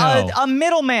don't really know. A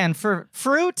middleman for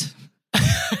fruit.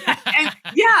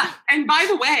 And by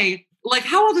the way, like,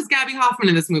 how old is Gabby Hoffman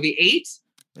in this movie? 8?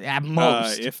 At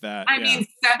most. If that. I mean,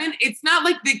 7. It's not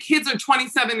like the kids are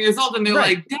 27 years old and they're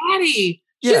like, Daddy.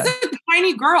 She's a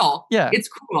tiny girl. Yeah. It's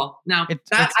cool. No,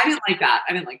 I didn't like that.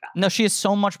 No, she has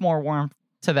so much more warmth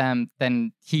to them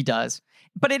than he does.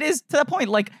 But it is to the point,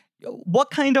 like,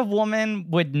 what kind of woman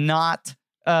would not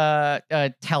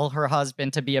tell her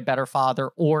husband to be a better father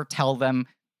or tell them,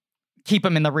 keep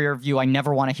him in the rear view, I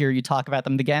never want to hear you talk about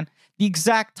them again? The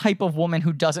exact type of woman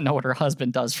who doesn't know what her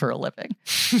husband does for a living.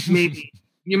 Maybe.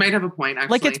 You might have a point, actually.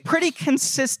 Like, it's pretty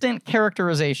consistent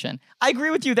characterization. I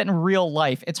agree with you that in real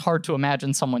life, it's hard to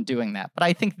imagine someone doing that. But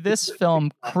I think this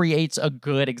film creates a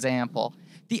good example.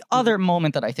 The other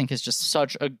moment that I think is just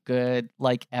such a good,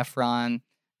 like, Efron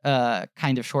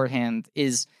kind of shorthand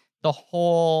is the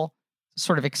whole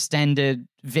sort of extended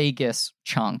Vegas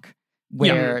chunk.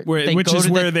 Where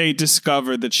they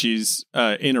discover that she's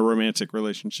in a romantic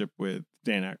relationship with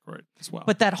Dan Aykroyd as well.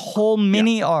 But that whole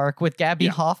mini arc with Gabby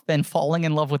Hoffman falling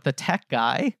in love with the tech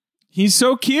guy. He's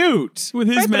so cute with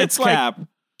his Mets cap. Like,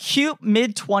 cute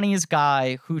mid-20s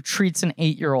guy who treats an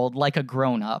 8-year-old like a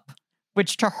grown-up,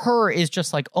 which to her is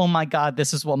just like, oh my God,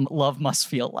 this is what love must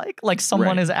feel like. Like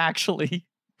someone is actually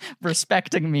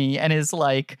respecting me and is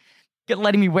like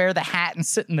letting me wear the hat and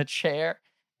sit in the chair.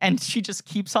 And she just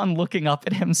keeps on looking up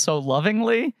at him so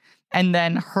lovingly. And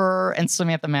then her and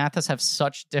Samantha Mathis have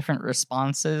such different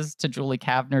responses to Julie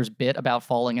Kavner's bit about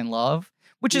falling in love,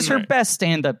 which is her best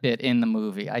stand-up bit in the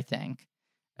movie, I think.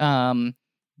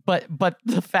 But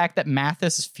the fact that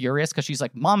Mathis is furious because she's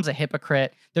like, Mom's a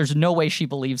hypocrite. There's no way she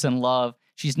believes in love.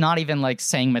 She's not even like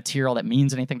saying material that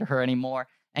means anything to her anymore.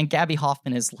 And Gabby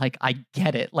Hoffman is like, I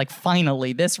get it. Like,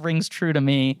 finally, this rings true to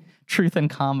me. Truth in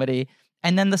comedy.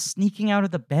 And then the sneaking out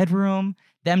of the bedroom,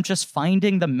 them just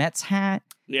finding the Mets hat,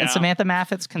 and Samantha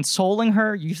Mathis consoling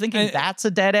her. You thinking that's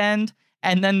a dead end?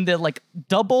 And then the like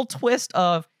double twist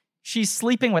of she's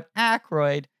sleeping with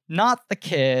Aykroyd, not the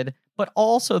kid, but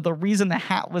also the reason the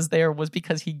hat was there was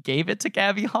because he gave it to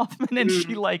Gabby Hoffman, and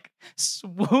she like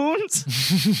swoons.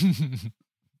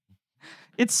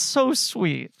 It's so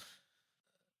sweet.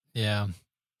 Yeah.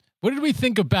 What did we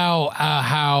think about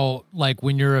how, like,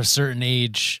 when you're a certain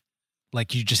age,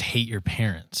 like, you just hate your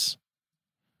parents?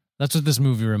 That's what this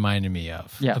movie reminded me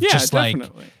of. Yeah, just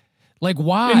definitely. Like,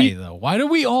 why, though? Why do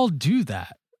we all do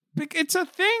that? It's a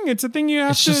thing. It's a thing you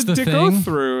have to go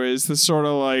through, is the sort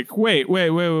of like, wait.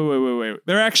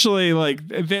 They're actually, like,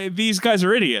 these guys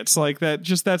are idiots. Like,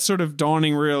 that sort of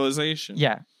dawning realization.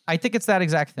 Yeah, I think it's that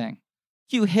exact thing.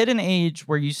 You hit an age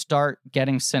where you start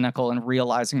getting cynical and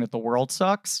realizing that the world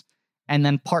sucks. And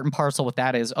then part and parcel with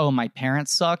that is, oh, my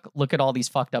parents suck. Look at all these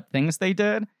fucked up things they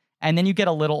did. And then you get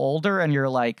a little older and you're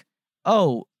like,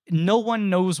 oh, no one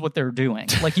knows what they're doing.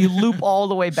 Like, you loop all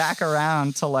the way back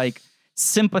around to like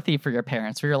sympathy for your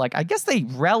parents, where you're like, I guess they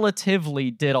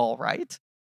relatively did all right.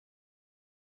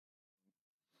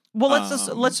 Well,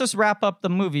 let's just wrap up the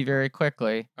movie very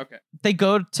quickly. Okay. They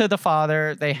go to the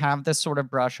father. They have this sort of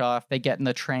brush off. They get in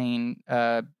the train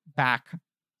back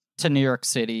to New York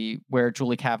City, where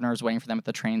Julie Kavner is waiting for them at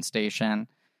the train station.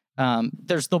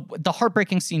 There's the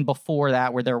heartbreaking scene before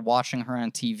that where they're watching her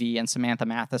on TV and Samantha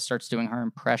Mathis starts doing her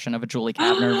impression of a Julie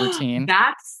Kavner routine.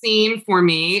 That scene for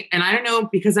me, and I don't know,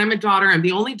 because I'm a daughter, I'm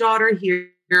the only daughter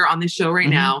here on this show right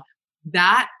now,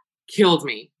 that killed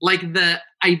me. Like the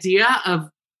idea of,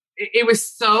 it was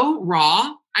so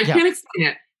raw. I can't explain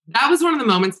it. That was one of the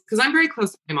moments, because I'm very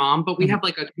close to my mom, but we have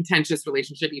like a contentious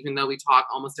relationship, even though we talk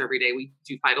almost every day, we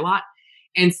do fight a lot.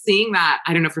 And seeing that,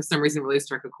 I don't know, for some reason really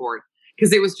struck a chord.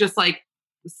 Because it was just like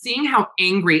seeing how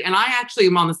angry, and I actually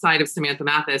am on the side of Samantha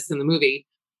Mathis in the movie.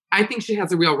 I think she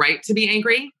has a real right to be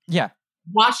angry. Yeah.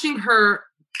 Watching her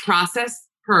process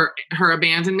her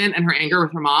abandonment and her anger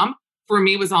with her mom, for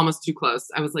me, was almost too close.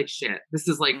 I was like, shit, this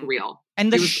is like real.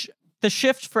 And the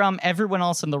shift from everyone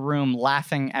else in the room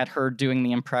laughing at her doing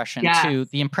the impression to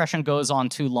the impression goes on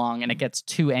too long and it gets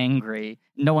too angry.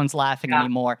 No one's laughing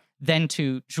anymore. Then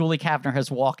to Julie Kavner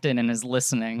has walked in and is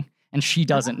listening. And she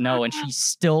doesn't know, and she's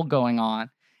still going on.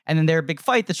 And then there's a big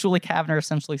fight that Julie Kavner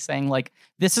essentially saying, like,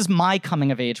 this is my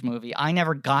coming-of-age movie. I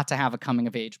never got to have a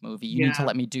coming-of-age movie. You need to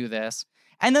let me do this.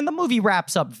 And then the movie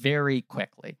wraps up very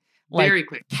quickly. Like, very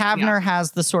quick. Kavner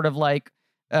has the sort of, like,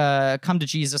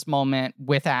 come-to-Jesus moment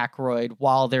with Aykroyd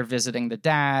while they're visiting the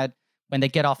dad. When they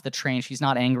get off the train, she's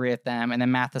not angry at them. And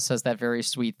then Mathis says that very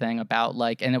sweet thing about,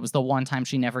 like, and it was the one time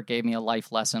she never gave me a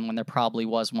life lesson when there probably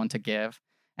was one to give.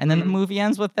 And then the movie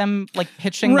ends with them like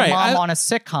pitching the mom on a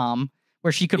sitcom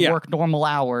where she could work normal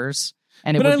hours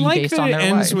and it would be based on their life. But I like that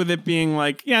it ends with it being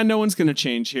like, yeah, no one's going to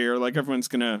change here. Like everyone's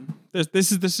going to,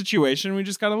 this is the situation. We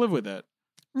just got to live with it.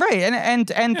 Right.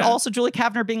 And also Julie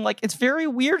Kavner being like, it's very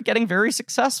weird getting very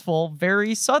successful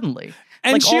very suddenly.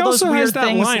 And like, she also has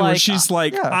that line where like, she's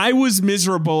like, I was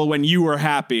miserable when you were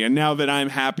happy. And now that I'm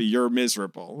happy, you're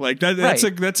miserable. Like that's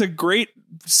a great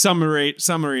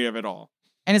summary of it all.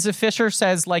 And as Fisher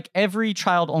says, like, every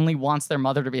child only wants their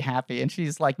mother to be happy. And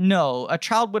she's like, no, a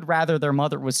child would rather their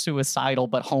mother was suicidal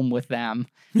but home with them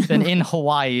than in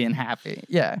Hawaii and happy.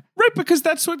 Yeah. Right, because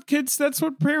that's what parents, that's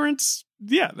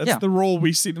the role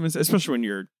we see them as, especially when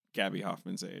you're Gabby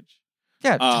Hoffman's age.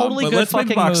 Yeah, totally good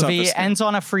fucking movie. Ends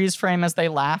on a freeze frame as they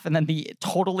laugh, and then the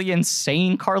totally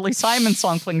insane Carly Simon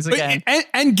song plays again.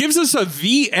 And gives us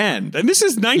the end. And this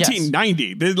is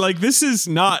 1990. Yes. Like, this is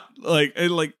not like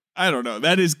I don't know.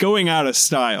 That is going out of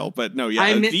style, but no,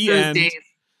 I miss the those end. Days.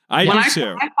 When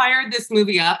I fired this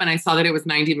movie up and I saw that it was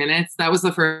 90 minutes, that was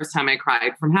the first time I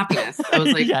cried from happiness. I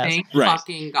was like, thank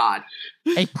fucking God.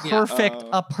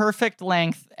 A perfect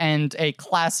length and a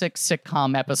classic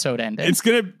sitcom episode ending. It's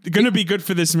gonna be good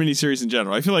for this miniseries in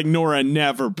general. I feel like Nora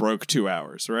never broke 2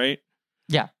 hours, right?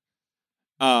 Yeah.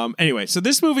 Anyway, so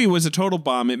this movie was a total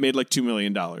bomb. It made like $2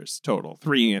 million total,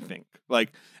 3, I think.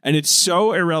 Like, and it's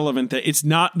so irrelevant that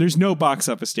there's no box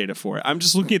office data for it. I'm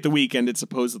just looking at the weekend it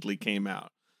supposedly came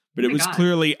out, but it was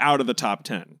clearly out of the top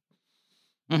 10.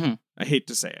 Mm-hmm. I hate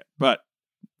to say it, but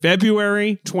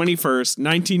February 21st,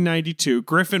 1992.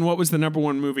 Griffin, what was the number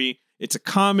one movie? It's a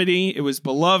comedy. It was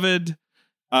beloved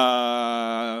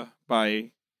by,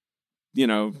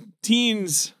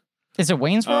 teens. Is it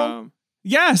Wayne's World?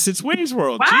 Yes, it's Wayne's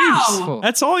World. Wow. Jeez,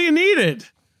 that's all you needed.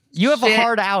 You have a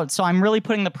hard out, so I'm really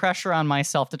putting the pressure on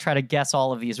myself to try to guess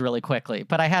all of these really quickly.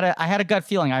 But I had a gut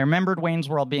feeling. I remembered Wayne's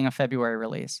World being a February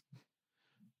release.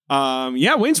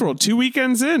 Wayne's World, 2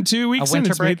 weekends in, 2 weeks in,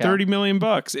 it's made $30 million.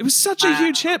 It was such a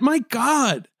huge hit. My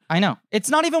God. I know. It's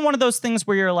not even one of those things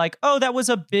where you're like, oh, that was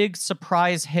a big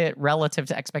surprise hit relative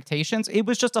to expectations. It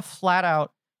was just a flat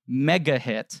out mega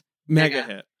hit. Mega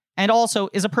hit. And also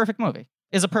is a perfect movie.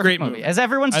 Is a perfect movie. As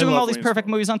everyone's doing all these perfect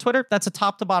movies on Twitter, that's a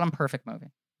top to bottom perfect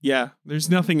movie. Yeah, there's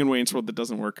nothing in Wayne's World that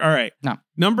doesn't work. All right. No.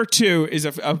 Number 2 is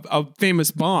a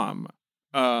famous bomb.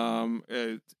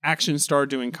 Action star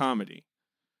doing comedy.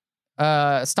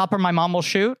 Stop or My Mom Will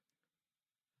Shoot.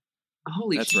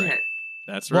 Holy shit. Right.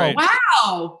 That's right.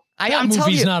 Wow. I'm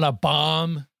telling you, not a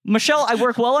bomb. Michelle, I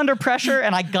work well under pressure,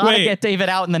 and I gotta get David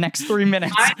out in the next 3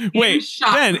 minutes. Wait,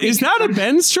 Ben, is that a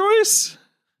Ben's choice?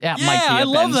 Yeah, it might be I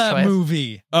love Ben's that choice.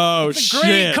 movie. Oh, it's shit.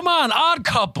 Great. Come on, Odd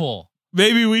Couple.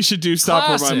 Maybe we should do Stop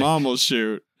Classic. or My Mom Will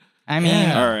Shoot. I mean,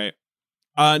 all right.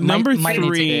 Number might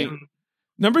 3.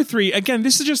 Number 3. Again,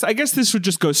 this is just. I guess this would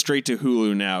just go straight to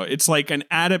Hulu now. It's like an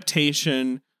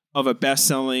adaptation of a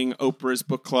best-selling Oprah's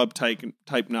Book Club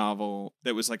type novel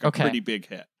that was like a pretty big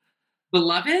hit.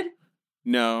 Beloved?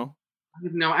 No,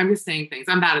 I'm just saying things.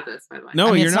 I'm bad at this, by the way.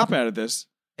 No, you're not bad at this.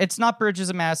 It's not Bridges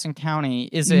of Madison County,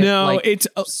 is it? No, it's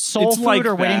Soul it's Food like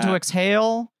or Waiting that. to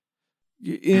Exhale?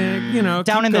 Yeah,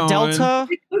 Down in the Delta?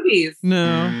 Movies.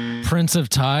 No. Prince of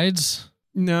Tides?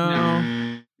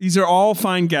 No. These are all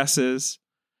fine guesses.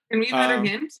 Can we better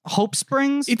hint? Hope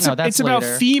Springs? It's that's about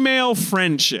later. female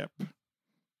friendship.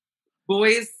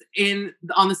 Boys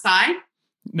on the Side?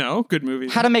 No, good movie.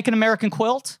 How to Make an American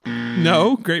Quilt?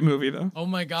 No, great movie though. Oh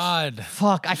my God.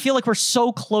 Fuck, I feel like we're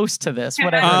so close to this.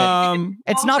 Whatever.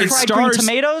 It's not Fried Green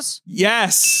Tomatoes?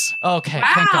 Yes. Okay,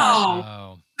 wow. Thank God.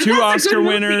 Oh. 2 Oscar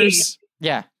winners.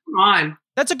 Yeah. Come on.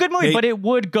 That's a good movie, but it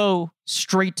would go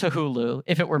straight to Hulu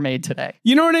if it were made today.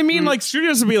 You know what I mean? Like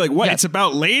studios would be like, what? Yes. It's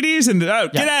about ladies and get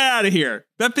out of here.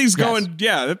 That thing's going,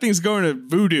 that thing's going to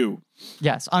Voodoo.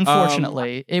 Yes,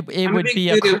 unfortunately. It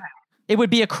would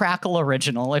be a Crackle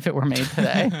original if it were made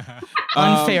today.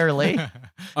 Unfairly.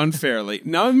 Unfairly.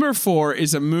 Number 4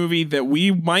 is a movie that we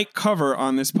might cover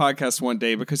on this podcast one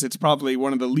day because it's probably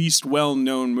one of the least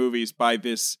well-known movies by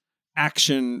this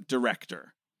action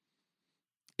director.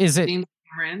 Is it?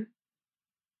 Cameron?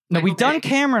 No, we've done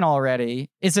Cameron already.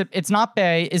 It's not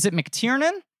Bay. Is it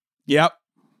McTiernan? Yep.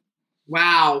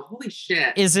 Wow. Holy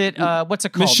shit. Is it, what's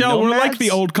it called? Michelle, Nomads? we're like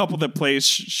the old couple that plays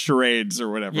charades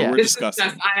or whatever. Yeah. We're discussing.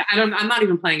 I'm not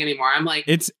even playing anymore. I'm like,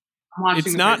 it's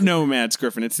not Nomads,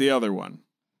 Griffin. It's the other one.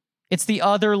 It's the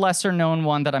other lesser known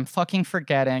one that I'm fucking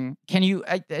forgetting. Can you,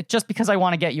 just because I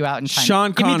want to get you out in time.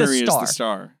 Sean give me Connery is the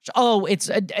star. Oh, it's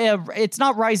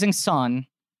not Rising Sun.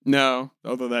 No,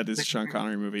 although that is a Sean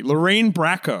Connery movie. Lorraine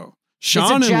Bracco.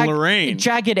 Sean and Lorraine.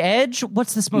 Jagged Edge?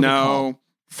 What's this movie called?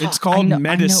 It's called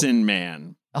Medicine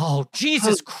Man. Oh,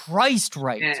 Jesus Christ,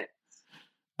 right.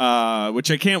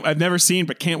 Which I've never seen,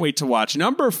 but can't wait to watch.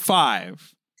 Number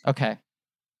 5. Okay.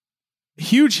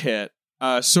 Huge hit.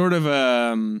 Sort of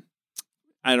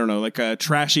I don't know, like a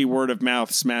trashy word of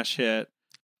mouth smash hit.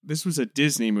 This was a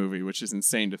Disney movie, which is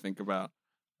insane to think about.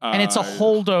 And it's a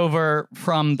holdover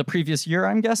from the previous year,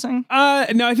 I'm guessing?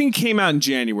 No, I think it came out in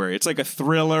January. It's like a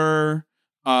thriller.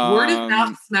 Word of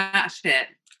mouth smash hit.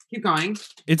 Keep going.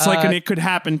 It's like an It Could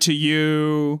Happen to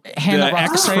You. Hand That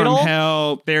Rocks the Cradle? From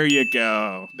Hell. There you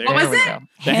go. What was it?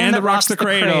 The Hand That Rocks the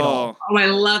Cradle. Oh, I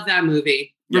love that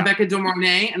movie. Yeah. Rebecca De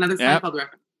Mornay, another Seinfeld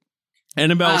reference.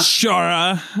 Annabelle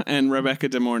Shara and Rebecca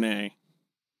De Mornay.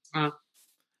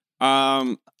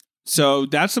 So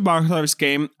that's the box office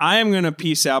game. I am going to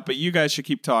peace out, but you guys should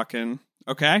keep talking.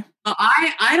 Okay. Well,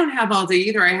 I don't have all day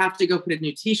either. I have to go put a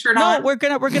new T-shirt on. No, we're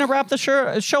gonna wrap the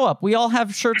show up. We all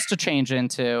have shirts to change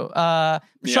into.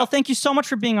 Michelle, thank you so much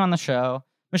for being on the show.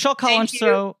 Michelle Collins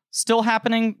Show still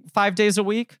happening 5 days a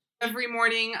week. Every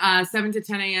morning, 7 to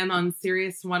 10 a.m. on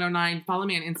Sirius 109. Follow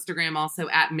me on Instagram also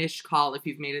at MishCall if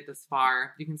you've made it this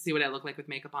far. You can see what I look like with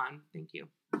makeup on. Thank you.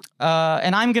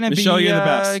 And I'm going to be you're the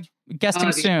best.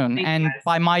 guesting soon, and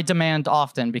by my demand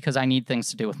often, because I need things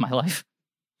to do with my life.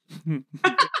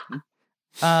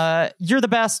 You're the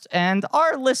best, and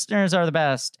our listeners are the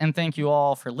best. And thank you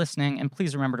all for listening. And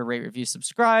please remember to rate, review,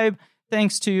 subscribe.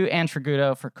 Thanks to Anne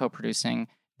Traguto for co-producing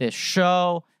this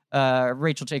show.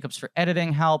 Rachel Jacobs for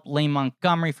editing help. Lane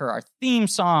Montgomery for our theme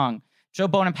song. Joe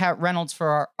Bone and Pat Reynolds for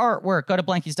our artwork. Go to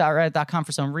blankies.reddit.com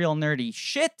for some real nerdy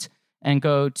shit. And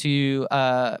go to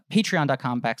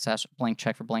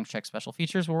patreon.com/blankcheck for blank check special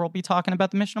features, where we'll be talking about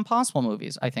the Mission Impossible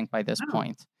movies, I think, by this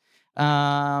point.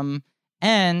 And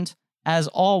as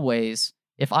always,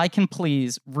 if I can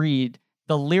please read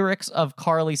the lyrics of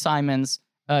Carly Simon's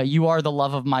You Are the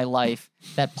Love of My Life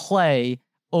that play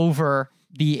over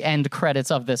the end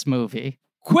credits of this movie.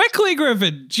 Quickly,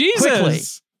 Griffin. Jesus. Quickly.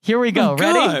 Here we go.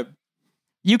 Ready? God.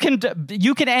 You can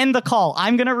end the call.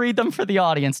 I'm going to read them for the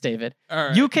audience, David. All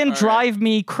right, you can drive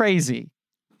me crazy.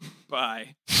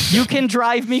 Bye. You can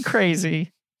drive me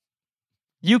crazy.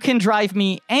 You can drive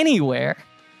me anywhere.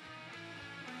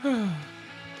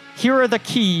 Here are the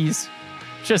keys.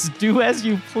 Just do as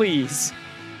you please.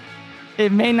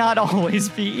 It may not always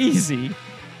be easy,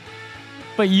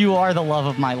 but you are the love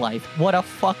of my life. What a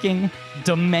fucking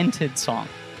demented song.